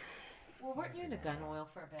are Well, weren't you into gun oil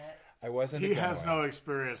for a bit? I wasn't. He a gun has oil. no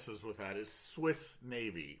experiences with that. It's Swiss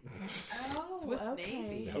Navy. Oh, Swiss okay.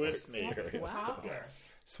 Navy. Swiss it's Navy. That's the topper. Yes.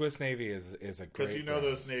 Swiss Navy is a great Because you know brand.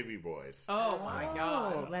 those Navy boys. Oh my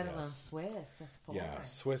god. let alone Yes. Swiss. That's foreign. Yeah,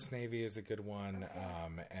 Swiss Navy is a good one,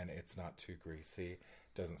 and it's not too greasy.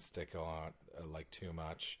 Doesn't stick a lot, like too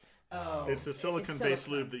much. Oh. It's a silicone-based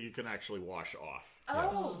silicone. lube that you can actually wash off.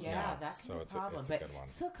 Oh, Yes, Yeah, that so can be it's a problem. it's a but good one.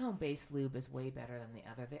 silicone-based lube is way better than the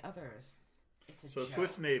other. The others, it's a So joke.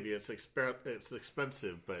 Swiss Navy, it's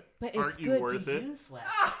expensive, but But aren't it's you good worth to it? use less.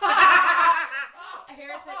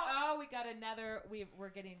 Here's it. Oh, we got another. We're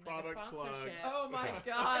getting like a Product plug. sponsorship. Oh my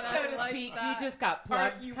god. so I to like speak, that. you just got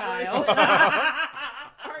Aren't plugged, you Kyle. worth it?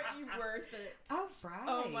 Aren't you worth it? Oh, right.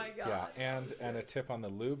 Oh my god. Yeah, and a tip on the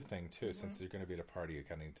lube thing too. Since you're going to be at a party, you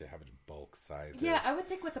kind of need to have it in bulk sizes. Yeah, I would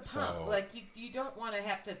think with the pump, So- like you don't want to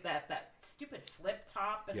have to that stupid flip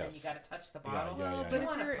top, and Yes. then you got to touch the Yeah, bottle. yeah, yeah, But You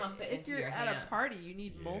want to if pump it you're into your at hand. a party, you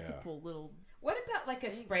need Yeah. multiple little What about like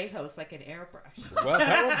a spray hose, like an airbrush? Well,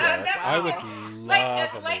 that would work. I would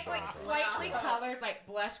love a like little slightly Wow. colored, like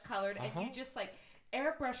blush colored, and you just like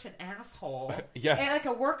airbrush an asshole. Yes. And like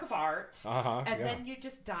a work of art. Uh-huh, And yeah. then you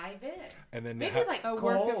just dive in. And then Maybe like A gold.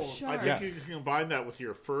 work of I shards. think Yes. you can combine that with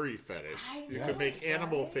your furry fetish. You Yes. can make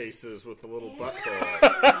animal faces with a little butthole.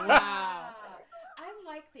 Wow. I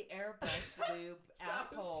like the airbrush lube That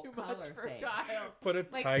was asshole too much color for thing. Kyle. put a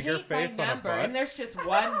Like tiger paint by face on a number, butt. and there's just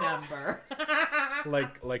one number.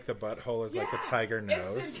 Like the butthole is like the Yeah, tiger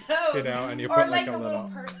nose. It's the nose. You know, and you or put like like a a little little.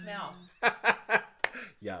 purse mouth.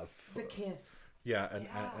 Yes. The kiss. Yeah, an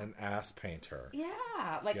Yeah. an ass painter.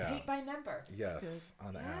 Yeah, like Yeah. paint by number. Yes,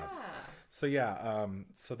 on the ass. Yeah. So yeah,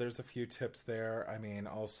 so there's a few tips there. I mean,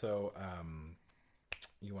 also,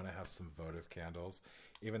 you want to have some votive candles,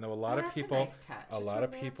 even though a lot of That's a people, nice touch. a It's lot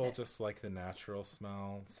of people romantic. just like the natural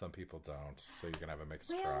smell. Some people don't. So you're gonna have a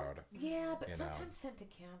mixed Well, crowd. yeah, but you know. sometimes scented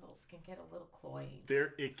candles can get a little cloying.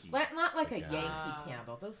 They're icky. Not like a Yeah. Yankee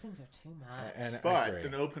candle. Those things are too much. And I But agree.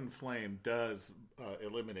 an open flame does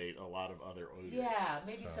eliminate a lot of other odors. Yeah,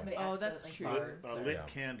 maybe So- somebody Oh, that's accidentally true. farts. A or- lit Yeah.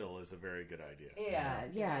 candle is a very good idea.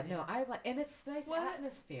 Yeah, no, I like, and it's nice What-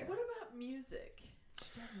 atmosphere. What about music?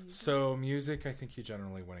 Should you have music? So music, I think you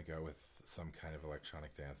generally want to go with some kind of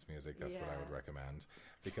electronic dance music. That's what I would Yeah. recommend,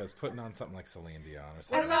 because putting on something like Celine Dion or I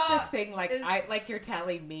something. love this thing, like Is- like you're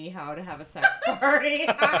telling me how to have a sex party.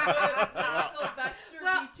 Would Sylvester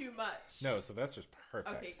Well- be too much? No, Sylvester's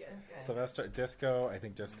perfect. Okay, good. Sylvester disco. I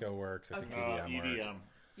think disco works. I think Okay. EDM works. EDM.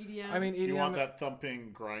 EDM. I mean, EDM. You want that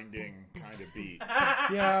thumping, grinding kind of beat.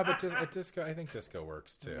 Yeah, but disco. I think disco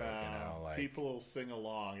works too. You know, like People sing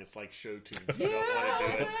along. It's like show tunes. You don't want to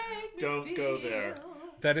do it. Make me Don't go there. feel-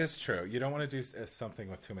 that is true. You don't want to do something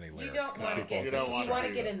with too many You lyrics don't because want to people get. You get don't You wanna want to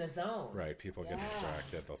do get that. in the zone. right. People get Yeah.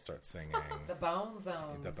 distracted. They'll start singing. The bone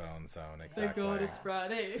zone. The bone zone, They're exactly. good. It's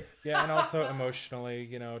Friday. Yeah, and also emotionally,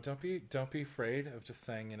 you know, don't be afraid of just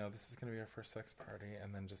saying, you know, this is going to be our first sex party,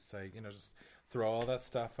 and then just say, you know, just throw all that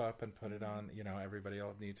stuff up and put it on. You know, everybody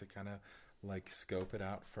will need to kind of like scope it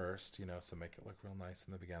out first, you know, so make it look real nice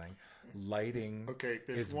in the beginning. Lighting Okay,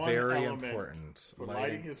 there's is one very element. important. But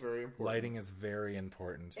lighting is very important. Lighting is very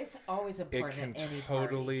important. It's always It important can at any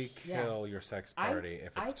totally party. Yeah. kill your sex I- party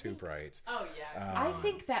if I it's too think- bright. Oh yeah. I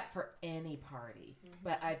think that for any party,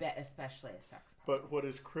 but I bet especially a sex party. But what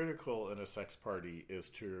is critical in a sex party is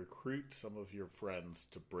to recruit some of your friends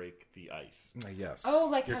to break the ice. Yes. Oh,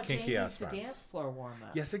 like your how kinky Jamie's ass the friends. dance floor warm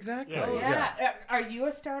up. Yes, exactly. Yes. Oh, yeah. Are you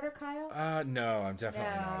a starter, Kyle? No, I'm definitely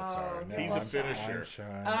not a starter. No, No, He's a I'm finisher. I'm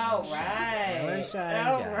shy. Oh, I'm shy. right. I'm a shy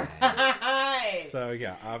Oh, guy. right. So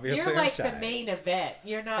yeah, obviously You're like I'm shy. the main event.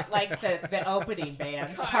 You're not like the opening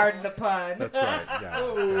band. Pardon the pun. That's right. Yeah.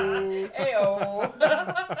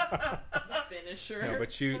 Ayo. Finisher. No,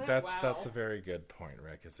 but that's Wow. a very good point,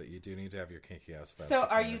 Rick. Is that you do need to have your kinky ass friends. So, to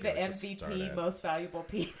are kind you of the do it to start MVP, it. most valuable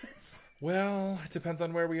penis? Well, it depends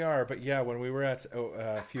on where we are, but yeah, when we were at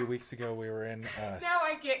a few weeks ago, we were in. Now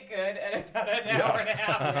I get good at about an Yeah. hour and a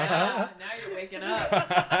half. Yeah, now you're waking up.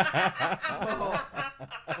 Oh,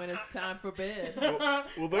 when it's time for bed.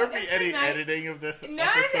 Will there be It's any a night- editing of this None.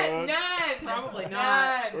 episode? Probably not.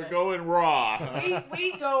 None. We're going raw.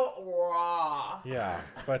 We go raw. Yeah,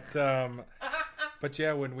 but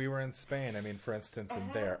yeah, when we were in Spain, I mean, for instance, in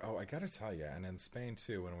there, I gotta tell you, and in Spain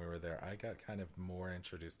too, when we were there, I got kind of more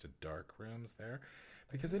introduced to dark rooms there,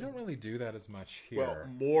 because they don't really do that as much here. Well,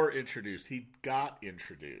 more introduced. He got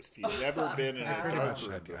introduced. He'd never been in a Pretty dark much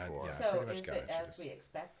room had- before. yeah. So pretty much is got it as introduced. we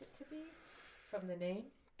expect it to be from the name?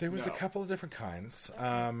 There was No. a couple of different kinds.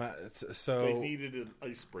 They So needed an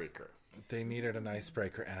icebreaker. they needed an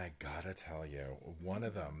icebreaker, and I gotta tell you, one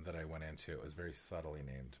of them that I went into was very subtly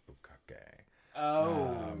named Bukake.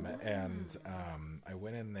 Oh. I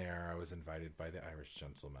went in there. I was invited by the Irish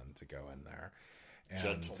gentleman to go in there. And,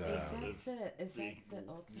 Gentleman. Is that the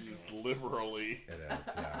ultimate? He's liberally. it is,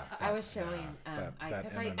 yeah. I was showing that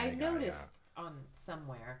because MMA I guy, noticed on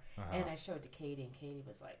somewhere, Uh-huh. and I showed to Katie, and Katie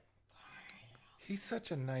was like, He's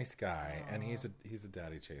such a nice guy, and he's a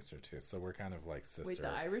daddy chaser too. So we're kind of like sister. Wait, the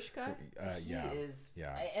Irish guy? he yeah, is.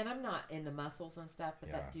 yeah. And I'm not into muscles and stuff,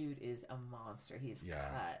 but that Yeah. dude is a monster. He's Yeah.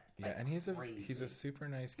 cut. Yeah, like and he's a crazy. super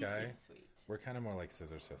nice He guy. seems sweet. We're kind of more like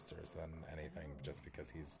scissor sisters than anything, just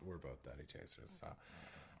because we're both daddy chasers. So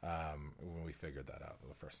when we figured that out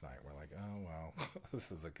the first night, we're like, oh well,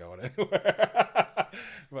 this isn't going anywhere.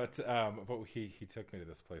 but he took me to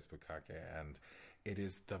this place, Bukake, and it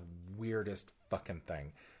is the weirdest fucking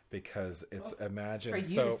thing, because it's imagine For you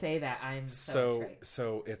so to say that, I'm so intrigued.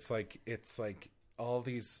 so it's like all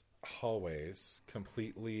these hallways,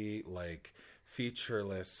 completely like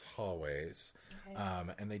featureless hallways,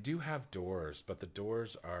 and they do have doors, but the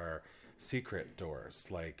doors are secret doors.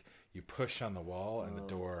 Like you push on the wall and the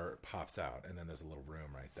door pops out, and then there's a little room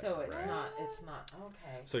right there. So it's right? not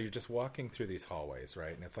okay. So you're just walking through these hallways,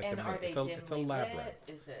 right? And it's like And are they it's a dimly labyrinth.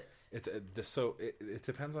 lit? Is it? It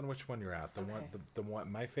depends on which one you're at. The one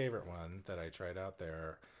my favorite one that I tried out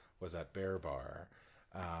there was at Bear Bar,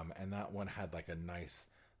 and that one had like a nice,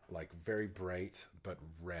 like very bright but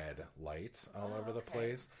red lights all over the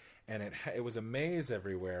place, and it was a maze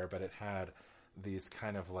everywhere, but it had these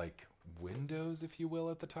kind of like windows, if you will,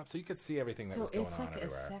 at the top, so you could see everything that was going on everywhere. So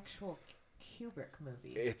it's like a sexual Kubrick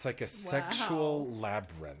movie. It's like a sexual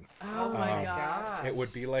labyrinth. Oh my god! It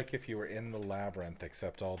would be like if you were in the labyrinth,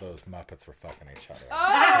 except all those Muppets were fucking each other.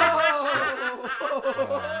 Oh!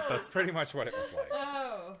 That's pretty much what it was like.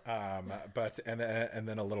 Oh. But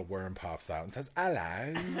then a little worm pops out and says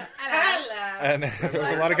hello, Hello. and there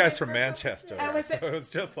was a lot of guys from Manchester there, so it was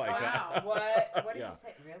just like that. What did Yeah. you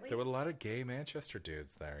say? Really? There were a lot of gay Manchester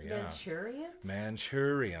dudes there. Yeah, Manchurians?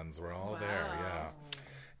 Manchurians were all there. Yeah.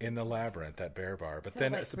 In the labyrinth at Bear Bar, but So,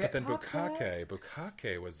 then like,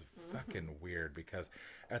 Bukake was fucking weird, because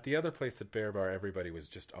at the other place at Bear Bar, everybody was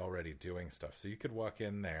just already doing stuff, so you could walk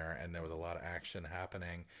in there and there was a lot of action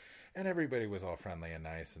happening, and everybody was all friendly and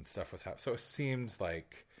nice, and stuff was happening, so it seemed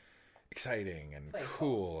like exciting and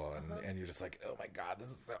cool, and you're just like, oh my god, this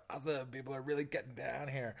is so awesome, people are really getting down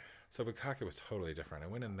here. So Bukake was totally different. I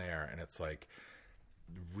went in there and it's like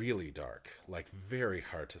really dark, like very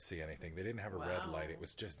hard to see anything. They didn't have a red light. It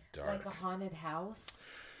was just dark. Like a haunted house?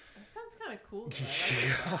 That sounds kind of cool.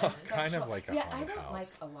 Though. Kind of like a haunted I don't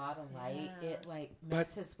house. like a lot of light. Yeah. It like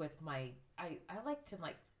messes with my. I like to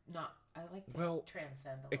like not. I like to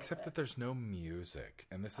transcend a little except that bit. there's no music,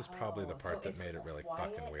 and this is probably the part so that it's made it really quiet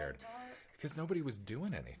fucking and weird, dark? because nobody was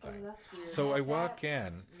doing anything. That's weird. So I walk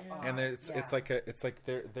in, That's and odd, it's like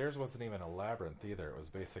theirs wasn't even a labyrinth either. It was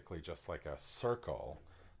basically just like a circle,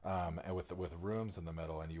 and with rooms in the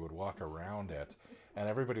middle, and you would walk around it, and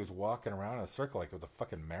everybody was walking around in a circle like it was a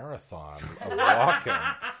fucking marathon of walking.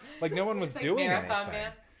 Like no one was like doing Marathon anything.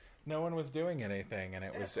 Man? No one was doing anything, and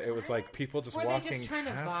it was like people just Were walking they just trying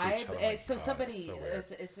to past each other. vibe? My So God, somebody it's so weird.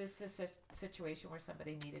 is this a situation where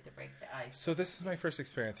somebody needed to break the ice? So this is my first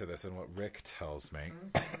experience of this, and what Rick tells me,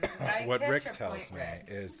 I what catch Rick your tells point, me Rick.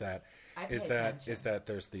 is that I pay attention.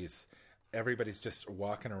 there's these, everybody's just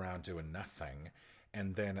walking around doing nothing,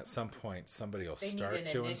 and then at some point somebody will They need start an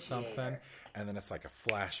doing initiator. something, and then it's like a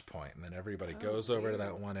flashpoint, and then everybody goes over to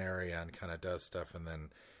that one area and kind of does stuff, and then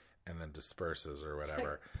disperses or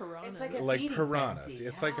whatever. Piranhas. It's like a Like feeding piranhas. frenzy.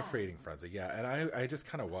 It's like a Yeah. feeding frenzy. Yeah. And I just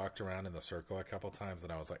kind of walked around in the circle a couple times,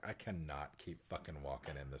 and I was like, I cannot keep fucking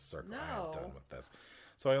walking in this circle. I am No. done with this.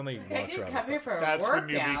 So I only I walked didn't around come the here for a That's workout.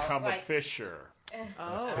 when you become like, a fisher.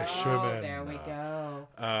 Oh, fisherman. there we go.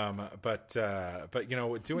 But you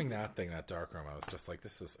know, doing that thing, that dark room, I was just like,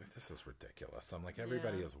 this is ridiculous. I'm like,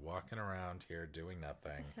 everybody Yeah. is walking around here doing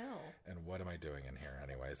nothing. hell. And what am I doing in here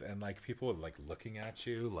anyways? And like people like looking at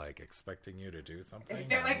you, like expecting you to do something.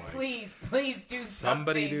 They're and like, I'm please do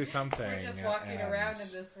somebody something. do something. We're just walking And around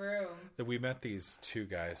in this room. we met these two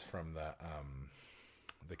guys from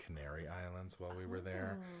the Canary Islands while we were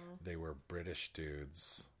there. They were British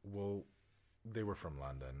dudes. Well, they were from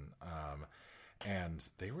London. And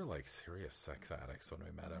they were like serious sex addicts when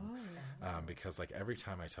we met them. Because like every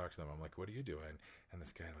time I talk to them, I'm like, what are you doing? And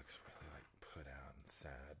this guy looks really like put out and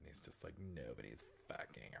sad. And he's just like, nobody's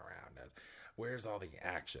fucking around us. Where's all the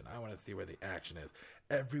action? I want to see where the action is.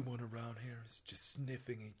 Everyone around here is just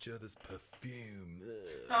sniffing each other's perfume. Ugh.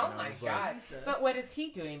 Oh And I my was like, god! Jesus. But what is he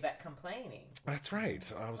doing but complaining? that's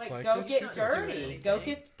right. I was like, go "Bitch, get you can do dirty. something."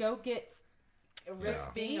 Go get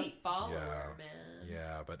wrist Being a deep. follower, Yeah. man.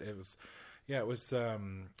 Yeah, but it was that was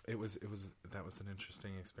an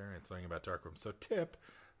interesting experience learning about darkroom. So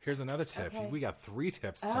here's another tip. Okay. We got 3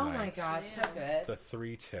 tips tonight. Oh my god, so good. The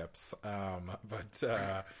 3 tips.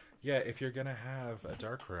 Yeah, if you're gonna have a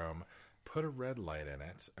darkroom, put a red light in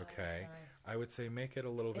it. Okay, nice. I would say make it a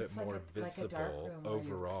little bit It's like more a dark visible room where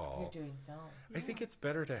overall. You're doing film. I think it's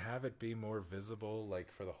better to have it be more visible,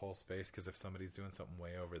 like for the whole space, because if somebody's doing something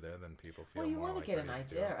way over there, then people feel Well, you more want to like, get what an are you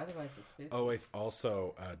idea, doing? otherwise it's spooky. Oh,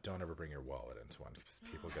 also don't ever bring your wallet into one because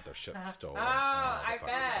people get their shit stolen. Oh, all the I fucking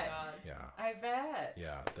bet. time. God. Yeah, I bet.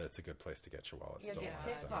 yeah, that's a good place to get your wallet You'll stolen.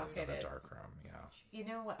 get So it's in a pickpocketed. dark room. Yeah. You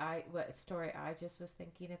know what story I just was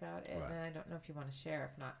thinking about, and What? I don't know if you want to share.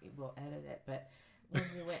 If not, we'll edit it. But when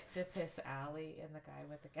we went to Piss Alley and the guy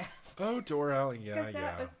with the gas, Oh, door alley. Yeah, 'Cause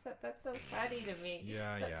yeah. that's so funny to me.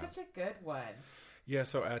 Yeah, that's yeah. such a good one. Yeah,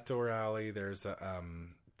 so at Door Alley, there's a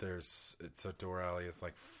Door Alley is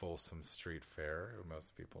like Folsom Street Fair.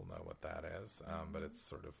 Most people know what that is, but it's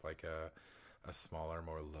sort of like a smaller,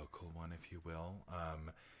 more local one, if you will.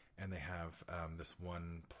 and they have this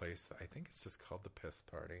one place that I think it's just called the Piss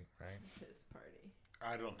Party, right? Piss party.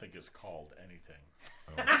 I don't think it's called anything.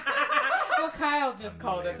 Well, Kyle just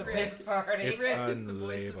called it the Unlabeled. piss party. It's Rick is the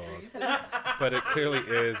voice of unlabeled. reason. But it clearly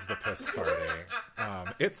is the Piss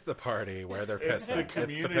Party. It's the party where they're It's pissing. the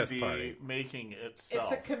It's the Piss community Party. making It's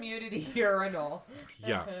itself. a community urinal.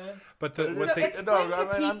 Yeah, but the But what So they, explain no, to I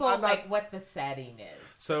mean, I'm people not- like what the setting is.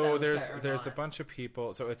 so for those that are there's a not. bunch of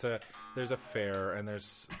people. So there's a fair, and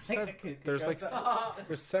there's Like the cuckoo there's like goes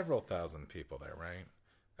there's several thousand people there, right?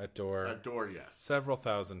 At door. A door, yes. Several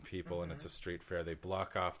thousand people, and it's a street fair. They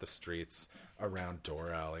block off the streets around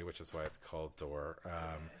Door Alley, which is why it's called Door,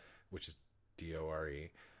 which is DORE.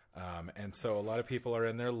 And so a lot of people are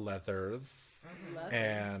in their leathers,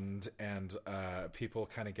 and people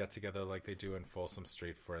kind of get together like they do in Folsom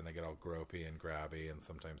Street Fair, and they get all gropey and grabby, and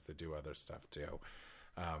sometimes they do other stuff too.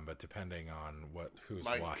 But depending on who's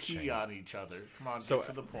Might watching. pee on each other. Come on, So- get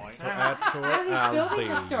to the point. So at Door he's building Alley,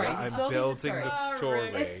 the story. He's I'm building the building story. the Oh,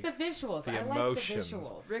 story. Rick. It's the visuals. The I emotions. like the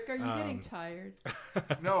visuals. Rick, are you getting tired?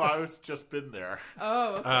 No, I was just been there.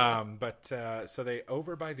 Oh, okay. But so they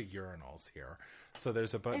over by the urinals here. So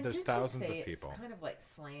there's And there's didn't you thousands say of people. It's kind of like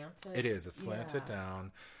slanted. It is. It's slanted Yeah.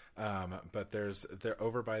 down. But they're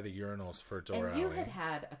over by the urinals for Door And you Alley.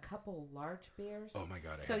 had a couple large beers. Oh my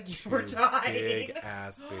god! I So had you two were dying. big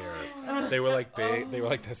ass beers. They were like big. They were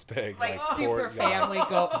like this big, like four, super family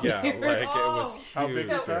goat Yeah, beers. like it was How big huge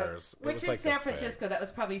is that? beers. It Which was in like San this big. Francisco, that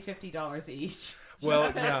was probably $50 each.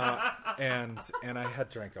 Well, yeah, and I had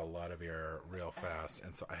drank a lot of beer real fast,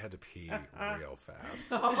 and so I had to pee real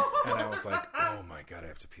fast, and I was like, "Oh my god, I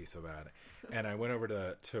have to pee so bad!" And I went over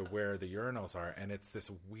to where the urinals are, and it's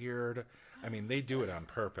this weird. I mean, they do it on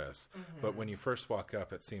purpose, but when you first walk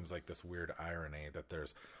up, it seems like this weird irony that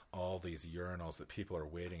there's all these urinals that people are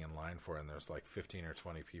waiting in line for, and there's like 15 or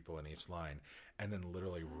 20 people in each line, and then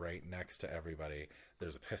literally right next to everybody,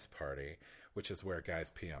 there's a piss party, which is where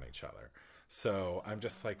guys pee on each other. So I'm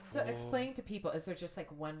just like, So explain to people, is there just like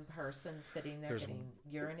one person sitting there There's- getting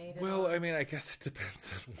urinated well, on? I mean, I guess it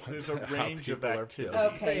depends on what There's a how range of people are activity.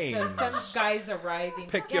 feeling. Okay, so some guys arriving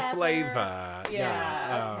Pick together. your flavor.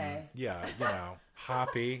 Yeah, okay. Yeah,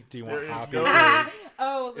 hoppy. Do you want There is hoppy? no-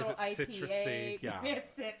 Oh, a Is little it IPA. citrusy? Yeah.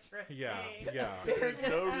 Citrusy. Yeah, yeah. There's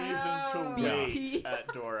no reason to Yeah. wait at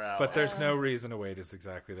Door Alley. But there's no reason to wait is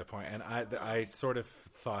exactly the point. And I sort of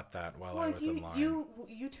thought that while I Well, was in line.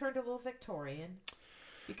 you turned a little Victorian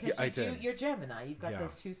because Yeah, I did. you're Gemini. You've got Yeah.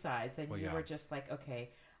 those two sides, and Well, you yeah. were just like, okay,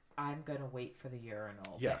 I'm gonna wait for the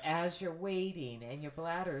urinal. Yes. But as you're waiting and your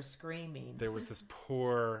bladder's screaming, There was this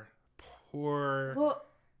poor, well,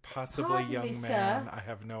 possibly pardon me, young sir. man. I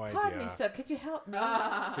have no idea. pardon me, sir, could you help me?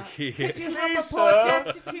 He- Could you help Please, a poor sir.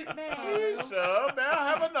 destitute man? Please, sir, may I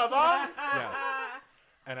have another? Yes.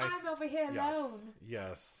 And I'm over here yes, alone.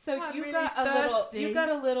 yes, So I'm you really got a thirsty.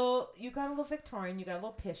 little, you got a little Victorian, you got a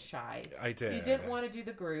little piss shy. I did. You didn't want to do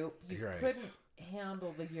the group. You You're right. couldn't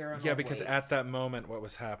handle the urinal. Yeah, because wait. at that moment, what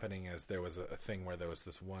was happening is there was a thing where there was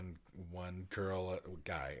this one girl,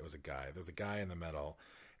 guy. It was a guy. There was a guy in the middle,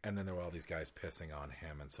 and then there were all these guys pissing on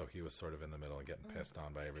him, and so he was sort of in the middle and getting pissed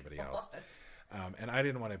on by everybody else. And I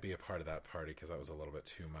didn't want to be a part of that party because that was a little bit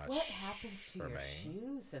too much. What happens to for your me.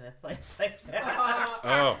 shoes in a place like that?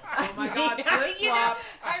 Oh, Oh my god, flip You know, flops.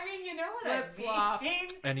 I mean, you know what I Flip-flops. mean.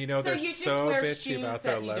 and you know So they're you just so wear bitchy shoes about that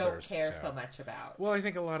their you leathers. don't care too. so much about. Well, I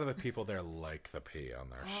think a lot of the people there like the pee on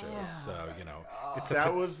their shoes, so you know it's a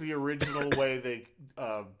That was the original way they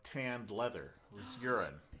tanned leather. Was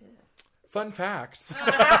urine. fun fact.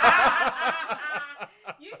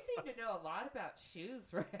 You seem to know a lot about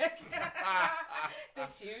shoes, Rick. The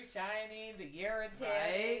shoes shining, the urine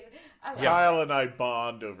Right. I love Kyle and I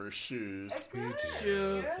bond over shoes. We do.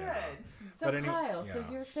 Shoes. Yeah. So But any- Kyle, so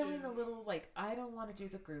yeah. you're feeling a little like, I don't want to do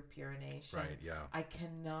the group urination. Right, yeah. I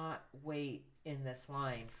cannot wait in this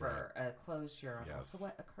line for a closed urinal. Yes. So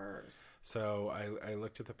what occurs? So I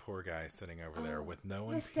looked at the poor guy sitting over there with no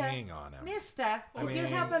one Mister, peeing on him. Mister, can you mean-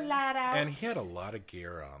 help a lad out? And he had a lot of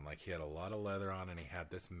gear on, like he had a lot of leather on, and he had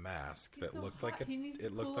this mask that so looked like hot. He needs to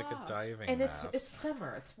it looked cool like off. a diving And mask. it's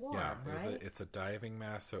summer, it's warm, yeah, right? it's a diving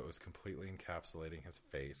mask, so it was completely encapsulating his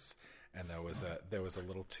face, and there was a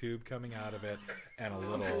little tube coming out of it, and a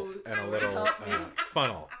little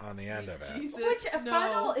funnel on the end of it. Jesus, Which a no.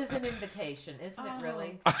 funnel is an invitation, isn't it?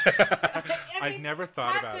 Really? I've never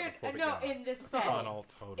thought had about there- it before. But no, yeah, in this setting, funnel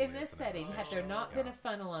totally. in this is an setting, had there invitation. not been a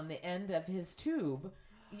funnel on the end of his tube,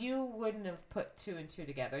 you wouldn't have put two and two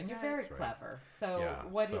together. And you're very That's right. clever. So Yeah,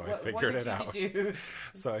 what, so I what figured did it you out. do?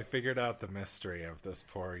 So I figured out the mystery of this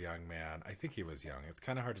poor young man. I think he was young. It's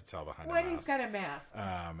kind of hard to tell behind a When mask. he's got a mask.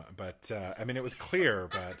 But I mean, it was clear,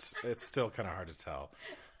 but it's still kind of hard to tell.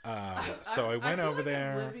 So I went feel over like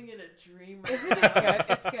there. I'm living in a dream. Isn't it good?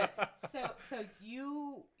 It's good. So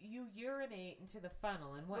you urinate into the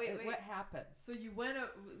funnel, and what Wait. what happens? So you went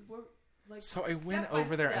like. So I went step by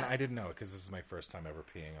over there, and step. I didn't know it because this is my first time ever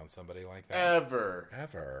peeing on somebody like that. Ever.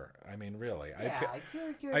 I mean, really. Yeah,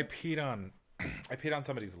 you're I peed on I peed on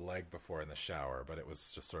somebody's leg before in the shower, but it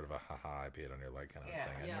was just sort of a haha, I peed on your leg kind of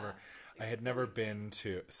thing. I had never been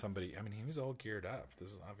to somebody. I mean, he was all geared up.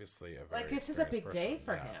 This is obviously a very this is a big experienced day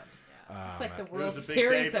for person. him. Yeah. It's like the It World was a big day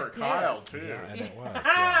Series for of Kyle piss. too. Yeah, and it was.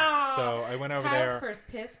 Yeah. So I went over Kyle's there. first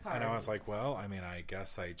piss party. And I was like, well, I mean, I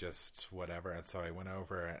guess I just whatever. And so I went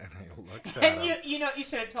over and I looked at and him. you know, you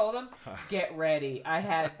should have told him, get ready. I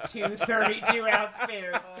had 2 32-ounce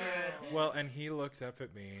beers, dude. Well, and he looked up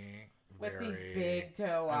at me With very, these big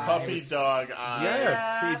toe eyes. Puppy dog eyes.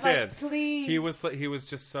 Yes, he did. Like, please. He was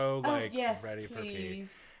just so like yes, ready for pee.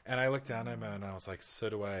 please. And I looked down at him and I was like, so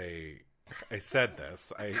do I said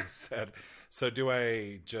this. I said, so do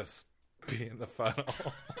I just be in the funnel?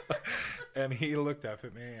 And he looked up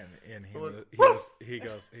at me and he goes Because he's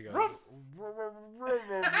got a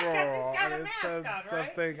I mask said on, right?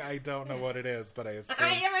 something, I don't know what it is, but I assume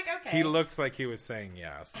I'm like, okay. he looks like he was saying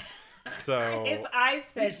yes. So His eyes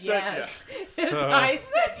said He said yes. yes. His So- eyes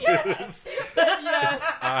said yes. Yes.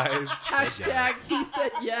 I Hashtag said yes. he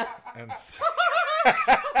said yes. And so,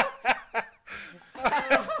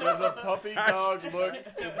 Does a puppy dog look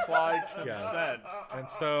imply Yes. consent? and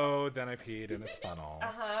so then I peed in his funnel.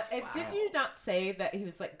 And did you not say that he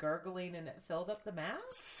was like gurgling and it filled up the mask?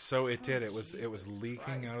 So it did. It was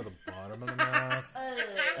leaking out of the bottom of the mask,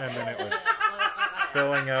 and then it was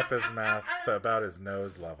filling up his mask to about his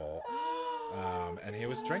nose level. And he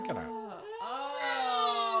was drinking it.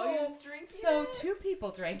 Oh, he was drinking. So 2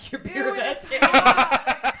 people drank your beer Ew, that it's day.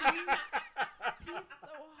 hot. He's so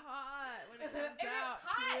hot when it comes It is out.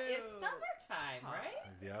 hot. Too. It's summertime, right?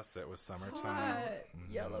 Yes, it was Hot, summertime.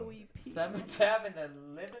 yellowy pee. Summertime and the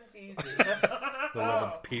living's easy. The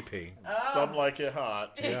living's pee-pee. Some like it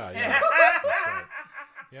hot. Yeah, that's right.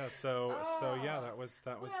 Yeah, so yeah, that was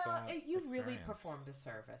Well, that. you really experience. performed a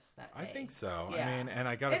service that I day. think so. Yeah. I mean, and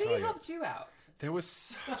I gotta And tell he you, helped you out. there was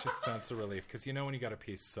such a sense of relief because you know when you got to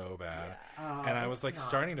pee so bad, Oh, and I was it's like not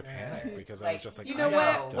starting to good. panic because I was just like, You know I what?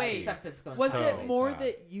 have to Wait. pee. Something's going Was So it more bad.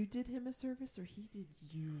 that you did him a service or he did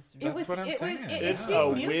you a service? It was what I'm saying. It's seemed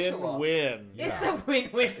a mutual. win-win. Yeah. It's a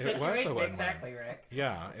win-win It was a situation. win-win. Exactly, Rick.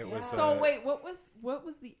 Yeah, it was. So wait, what was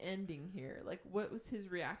the ending here? Like, what was his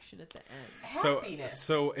reaction at the end? Happiness.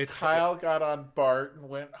 So it's Kyle got on Bart and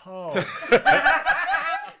went home. That's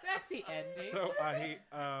the ending. So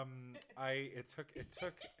it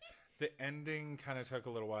took the ending kind of took a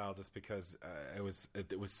little while just because it was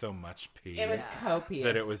so much pee It was copious.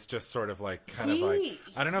 that it was just sort of like kind of like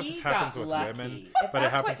I don't know if he this happens got with lucky. women, If but it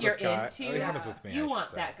that's happens what you're with guys. into, It happens with me. you I should want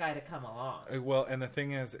say. that guy to come along. Well, and the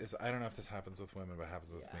thing is I don't know if this happens with women, but it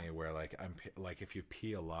happens with me where like like if you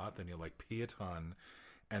pee a lot, then you like pee a ton.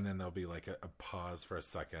 And then there'll be like a pause for a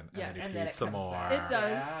second, and Yes. then you And pee then it some comes more. out. It does.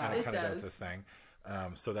 Yeah. And it It kind of does does. this thing.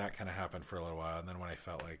 So that kind of happened for a little while, and then when I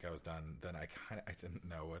felt like I was done, then I didn't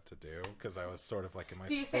know what to do because I was sort of like, am I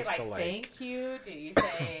Do you say supposed like, to like? thank you? Do you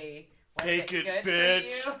say, was Take it, good for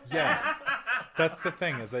bitch. you? Yeah, that's the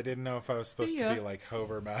thing is I didn't know if I was supposed See to ya. be like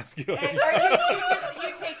hover masculine. And, or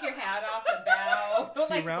you take your hat off and bow.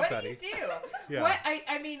 Like, round, what Betty. do you do? Yeah. What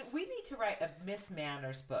I mean, we need to write a Miss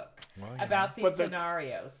Manners book Well, you about know. these But the-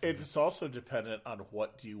 scenarios. It's also dependent on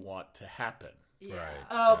what do you want to happen. Yeah. Right.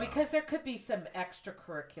 Oh, Yeah. because there could be some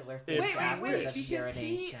extracurcular things Wait, after wait, the because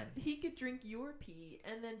urination. he could drink your pee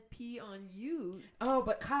and then pee on you. Oh,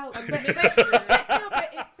 but Kyle, but, mixture. no, but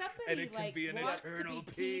if somebody And it can like be an wants eternal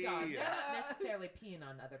to be peed on, pee. they're not necessarily peeing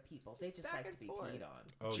on other people. They Just just back like to be and forth. peed on.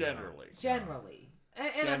 Oh, yeah. Generally. Generally.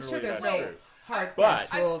 And I'm sure Generally, there's that's no true. hard But-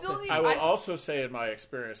 fast I rules. still with need- I will I s- also say in my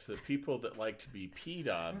experience that people that like to be peed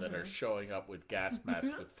on that are showing up with gas masks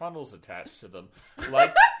with funnels attached to them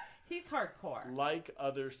He's hardcore. like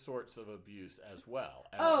other sorts of abuse as well.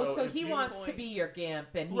 And Oh, so if he you- wants to be your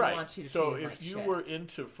gimp, and he right. wants you to so treat him if like you shit. were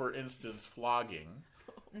into, for instance, flogging,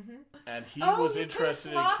 and he Oh, was you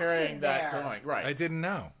interested in could've carrying flogged that him there. going, right? I didn't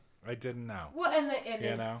know. well, and You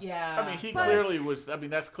his, know? yeah. I mean, he But clearly was. I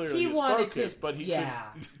mean, that's clearly he his wanted focus, to- but he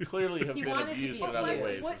yeah. could clearly have He been wanted to abused be in other abused.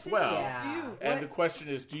 ways What as did well. he Yeah. do? And What- the question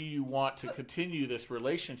is, do you want to continue this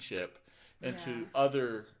relationship into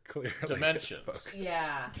other Clearly his dimensions? focus.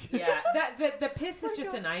 yeah. The piss is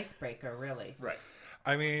just an icebreaker, really. Right.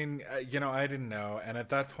 I mean, I didn't know, and at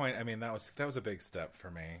that point, I mean, that was a big step for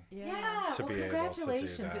me. Yeah. To Well, be able to do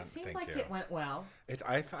congratulations. that. It seemed Thank like you. it went well. I And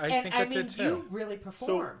think I it mean, did too. you really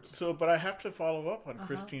performed. So, but I have to follow up on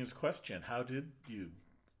Christine's question. How did you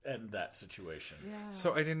end that situation? Yeah.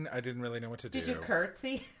 So I didn't really know what to do. Did you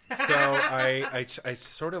curtsy? So I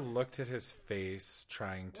sort of looked at his face,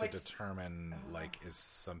 trying to Which- determine, like, is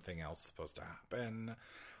something else supposed to happen?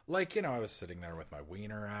 Like, I was sitting there with my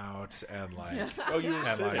wiener out, and like, Oh, you were and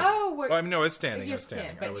sitting like, Oh, I mean, no, I was standing. I You're was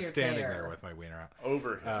standing. but I was you're standing there. there with my wiener out.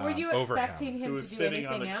 over him. Were you over expecting Who him was to do sitting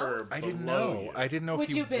on anything the curb. else? I didn't below know. you. I didn't know Would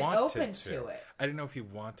if you he been wanted open to it? I didn't know if he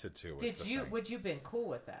wanted to. Was the thing. Would you been cool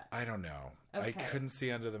with that? I don't know. I Okay. couldn't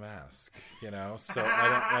see under the mask, so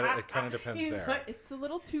I don't. It kind of depends He's there. like- It's a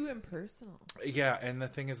little too impersonal. Yeah, and the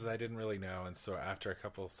thing is, I didn't really know, and so after a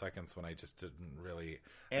couple of seconds, when I just didn't really,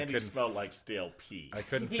 And he couldn't- smelled like stale pee. I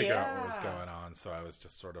couldn't figure out what was Yeah. going on, so I was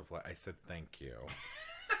just sort of like, I said, "Thank you."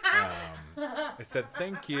 I said,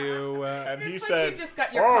 "Thank you." And he It's like said, you just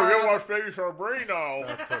got your "Oh, car you out. want baby Sabrino?"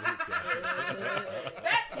 That's what he's got.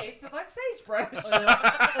 That tasted like sagebrush.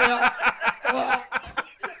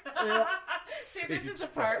 See, this is the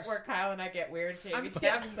part where Kyle and I get weird. Jamie I'm just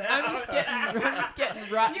taps getting, out. I'm just getting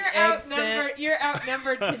rotten You're accent. outnumbered. You're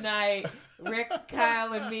outnumbered tonight. Rick,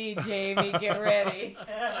 Kyle, and me, Jamie. Get ready.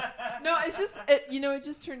 No, it's just it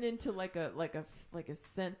just turned into like a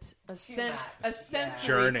sense a much. sensory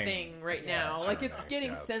Journey. thing right Yeah, now. Like it's journey, getting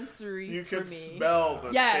yes. sensory You for could me. smell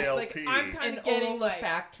the Yes, stale like, pee. I'm kind An of getting like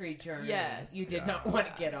olfactory journey. Yes. You did Yeah. not want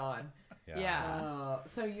to get on. yeah. Oh,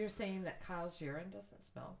 so you're saying that Kyle's urine doesn't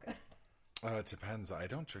smell good? It depends. I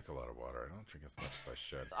don't drink a lot of water. I don't drink as much as I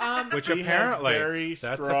should. Which He has apparently, very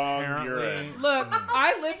that's strong apparently. urine. Look,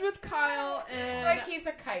 I lived with Kyle, and Like he's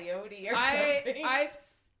a coyote or something.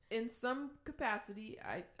 in some capacity,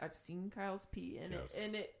 I've seen Kyle's pee, and Yes.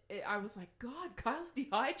 it I was like, God, Kyle's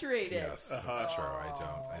dehydrated. Yes, it's true.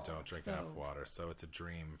 I don't drink So- enough water, so it's a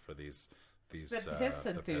dream for these the piss the pisser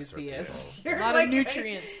enthusiast. people. A lot of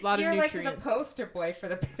nutrients. A lot of You're like nutrients. the poster boy for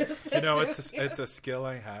the piss It's a skill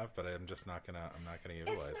I have, but I'm just not gonna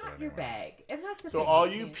utilize It's it not anymore. your bag, and that's the So thing. all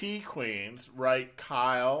you pee queens, write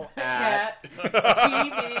Kyle at at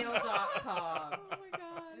gmail.com. Oh my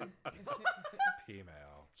God. P-mail.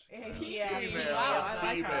 Yeah, P-mail. Wow, I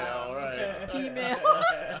like P-mail, right. P-mail.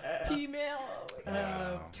 P-mail.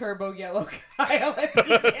 Turbo Yellow Kyle at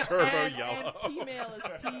gmail. Turbo yellow. And P-mail is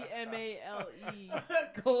P-M-A-L-E.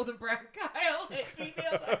 Golden Brown Kyle at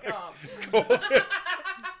gmail.com. Golden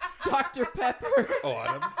Dr. Pepper.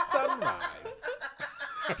 autumn sunrise.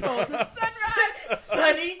 Golden Sunrise.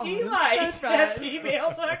 Sunny D Light Sunrise. at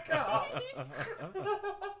gmail.com.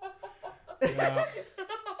 Yeah.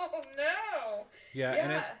 Oh no. Yeah,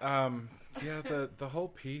 and it Yeah. the whole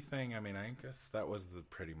P thing. I mean, I guess that was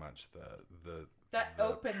pretty much the That the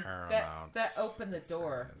opened paramount that opened the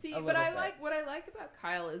door. experience. See, a but little bit. what I like about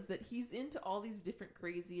Kyle is that he's into all these different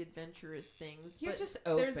crazy adventurous things. You're but just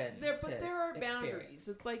there's, open there, to but there are boundaries.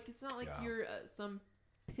 experience. It's not like Yeah. you're some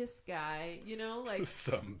piss guy, like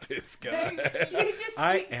Some piss guy. You just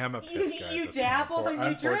I am a piss guy. You at this dabbled point,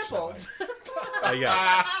 and you unfortunately. dribbled.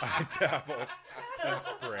 Yes, I dabbled and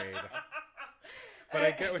sprayed. But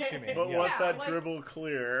I get what you mean. But yes. once that like- dribble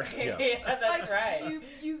clear, Yes. Yeah, that's like right.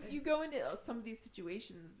 you go into some of these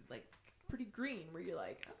situations like pretty green where you're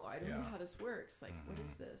like, oh, I don't know Yeah. how this works. Like, what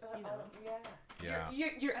is this? Yeah.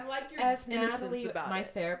 You're, I like your as innocence Natalie, about my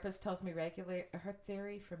it. therapist tells me regularly, her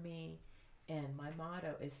theory for me and my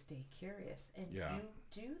motto is stay curious, and Yeah. you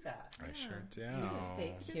do that. I sure do. You stay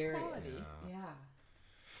It's a good curious. quality. Yeah.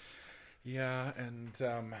 Yeah, and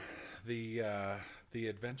the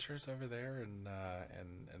adventures over there in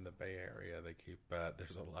the Bay Area, they keep.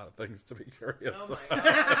 There's a lot of things to be curious. Oh my about.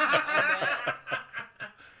 god!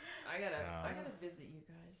 I gotta visit you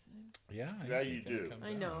guys. Yeah, you do. come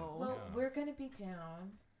I down. know. Well, Yeah. we're going to be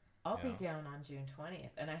down. I'll be Yeah. down on June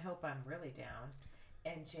 20th, and I hope I'm really down.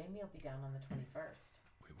 And Jamie will be down on the 21st.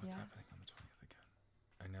 Wait, what's Yeah. happening on the 20th again?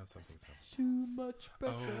 I know something's happening. Too much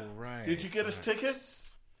Oh right. did you get us sorry.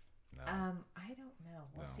 tickets? No. I don't know.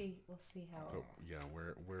 We'll No. see. We'll see how. But yeah,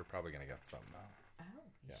 we're probably gonna get some now. Oh,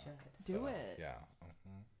 you Yeah. should. Do So, it. Yeah.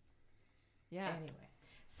 Yeah. Anyway,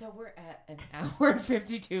 so we're at an hour and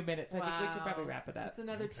 52 minutes. I think we should Wow. probably wrap it up. That's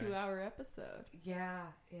another Okay. 2-hour episode.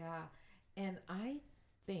 Yeah, yeah. And I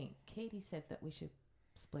think Katie said that we should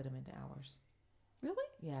split them into hours. Really?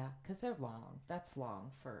 Yeah, because they're long. That's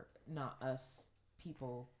long for not us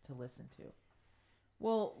people to listen to.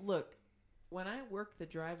 Well, look, when I work the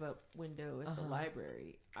drive-up window at the Uh-huh.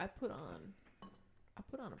 library, I put on a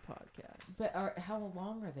podcast. But how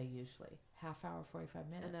long are they usually? Half hour, 45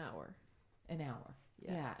 minutes? An hour. An hour.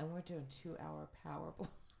 Yeah. Yeah, and we're doing 2-hour power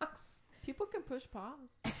blocks. People can push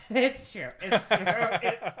pause. It's true. It's true.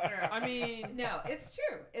 It's true. I mean, No, it's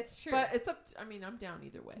true. It's true. but it's up. I'm down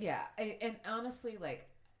either way. yeah, and honestly, like,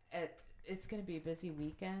 it's going to be a busy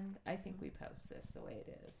weekend. I think we post this the way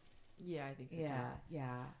it is. Yeah, I think so Yeah, too.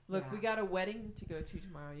 yeah. Look, yeah. we got a wedding to go to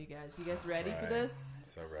tomorrow, you guys. You guys ready for Right. this?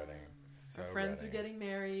 So ready. So Our friends ready. are getting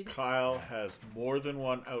married. Kyle has more than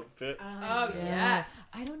one outfit. Oh, do. yes.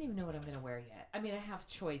 I don't even know what I'm going to wear yet. I mean, I have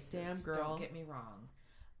choices. Damn, girl. Don't get me wrong.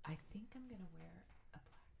 I think I'm going to wear a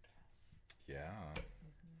black dress. Yeah.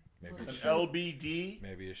 Maybe, An LBD.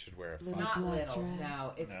 maybe you should wear a Little fun. Not black little. dress.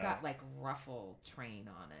 No, it's No. got like ruffle train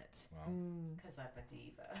on it. Well, Because I'm a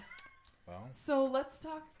diva. well. So let's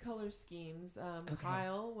talk color schemes. Okay.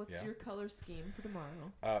 Kyle, what's Yeah. your color scheme for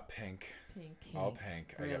tomorrow? Pink. Pink. All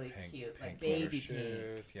pink. I Really got pink, cute, like pink glitter baby pink.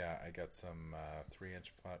 shoes. Yeah, I got some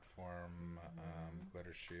 3-inch platform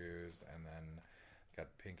glitter shoes, and then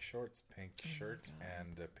got pink shorts, pink shirt,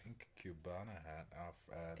 and a pink Cubana hat off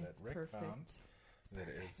that It's Rick perfect. found. That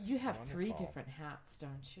is You have 3 wonderful. different hats,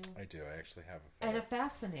 don't you? I do. I actually have a And feather. a I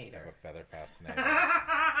fascinator. have a feather fascinator.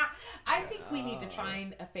 I think we need to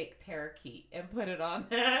find a fake parakeet and put it on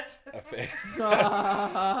that. a fa-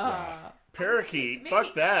 Parakeet. Maybe-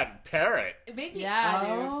 Fuck that. Parrot. Maybe. Yeah, dude.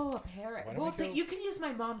 Oh, a parrot. Why don't Well, we go- you can use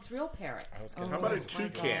my mom's real parrot. I was gonna How say, about a just-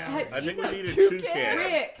 toucan? God. I think we need a Toucan? toucan.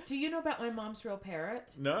 Rick, do you know about my mom's real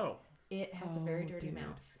parrot? No. It has a very Oh, dirty dude.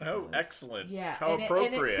 mouth. Oh, excellent. Yeah. How and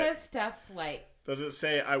appropriate. It says stuff like, Does it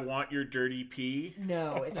say, I want your dirty pee?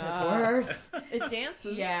 no, it says No. worse. It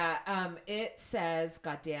dances. Yeah, it says,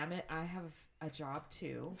 God damn it, I have a job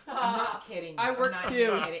too. I'm not kidding. I you. work I'm not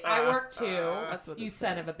too. kidding. I work too. That's what You it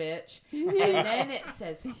son says. of a bitch. And then it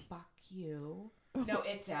says, fuck you. No,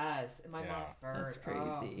 it does. My Yeah. mom's bird. That's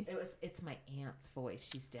crazy. Oh, it's my aunt's voice.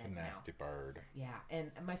 She's It's dead a now. nasty bird. Yeah,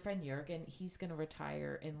 and my friend Jurgen, he's gonna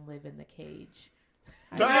retire and live in the cage.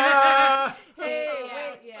 Ah! Hey, Yeah,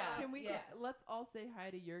 wait. yeah, Can we yeah. let's all say hi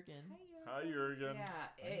to Jurgen. Hi, Jurgen.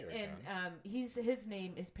 Yeah, Jurgen. and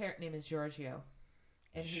his parent name is Giorgio,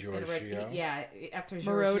 and he's Giorgio? after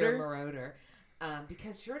Marauder? Giorgio Moroder,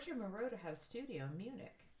 because Giorgio Moroder had a studio in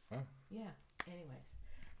Munich. Oh. Yeah. Anyways,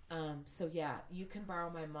 so yeah, you can borrow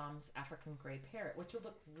my mom's African gray parrot, which will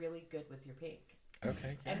look really good with your pink.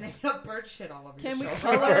 Okay. And then you have bird shit all over Can we your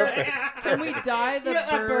shoulder. color? Perfect. Can we dye the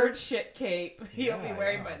Yeah, a bird? bird shit cape he'll be Yeah,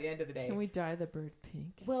 wearing yeah. by the end of the day. Can we dye the bird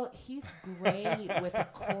pink? Well, he's gray with a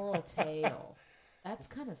coral tail. That's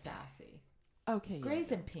kind of sassy. Okay. Yeah.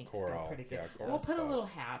 Grays and pinks Coral, go pretty good. yeah, we'll coral's put a little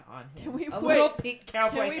close. hat on him. Can we- a wait, little pink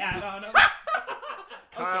cowboy can we hat on him?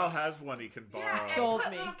 Kyle has one he can borrow. Yeah, and Sold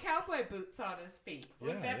put me. little cowboy boots on his feet.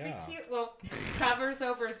 Wouldn't Yeah, that yeah. be cute? Little covers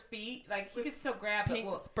over his feet. Like, he could still grab it. Pink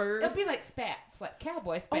Well, spurs. it'll be like spats, like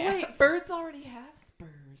cowboy spats. Oh wait, birds already have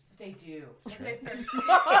spurs. They do. 'Cause true. they've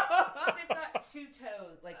got 2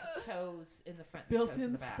 toes, like toes in the front, and toes in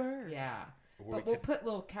Built-in the back. spurs. Yeah. We But we'll could- put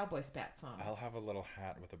little cowboy spats on. I'll have a little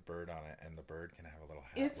hat with a bird on it, and the bird can have a little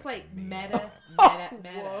hat. It's with like me meta, on it.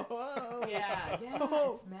 meta. Whoa. Yeah,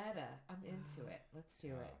 Whoa. it's meta. I'm into it. Let's do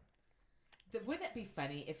it. Wouldn't it be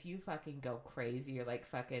funny if you fucking go crazy? You're like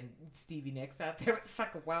fucking Stevie Nicks out there with a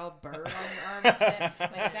fucking wild bird on your arm and shit.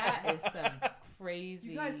 Like, that is some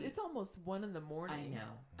crazy. You guys, it's almost 1 in the morning. I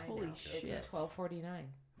know. I Holy know. shit. It's 12:49.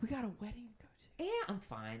 We got a wedding to go to. Yeah, I'm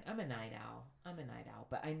fine. I'm a night owl.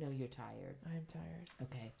 But I know you're tired. I'm tired.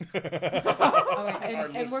 Okay. All right, Our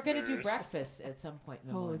and we're gonna do listeners. breakfast at some point in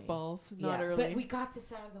the Holy morning. balls! Not Yeah, early. but we got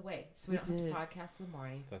this out of the way, so we We don't did. have to podcast in the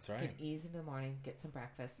morning. That's Can right. ease into the morning, get some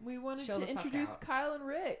breakfast. We wanted Chill to the fuck introduce out. Kyle and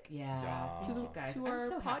Rick. Yeah, Yeah. thank you To- guys. to I'm our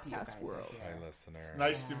so happy you podcast guys are world. here. Hi, listener. It's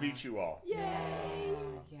nice to Yeah. meet you all. Yay!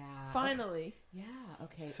 Yeah. Finally. Yeah.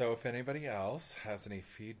 Okay. So, if anybody else has any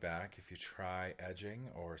feedback, if you try edging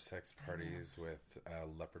or sex parties with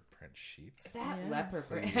leopard print sheets, that Yeah. leopard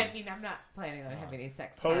print. I mean, I'm not planning on having any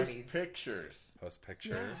sex Post parties. pictures. post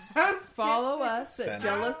pictures. Follow us at Send-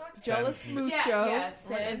 Jealous send- Mucho Yeah, on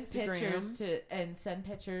send Instagram.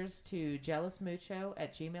 pictures to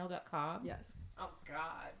jealousmucho@gmail.com. Yes. Oh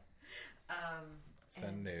God.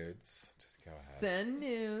 Send nudes. Just go ahead. Send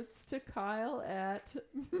nudes to Kyle at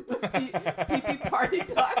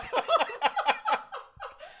ppparty.com.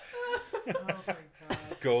 Oh my God.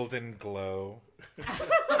 Golden Glow.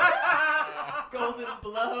 Golden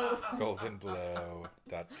blow.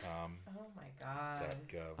 goldenblow.com. Oh my God.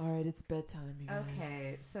 .gov. All right, it's bedtime, you guys.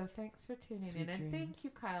 Okay, so thanks for tuning Sweet in, and thank dreams.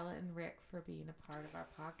 you, Kyla and Rick, for being a part of our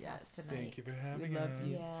podcast Yes. tonight. Thank you for having love us.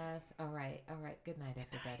 you. Yes. All right. Good night,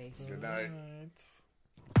 everybody. Good night.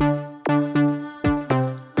 Good night.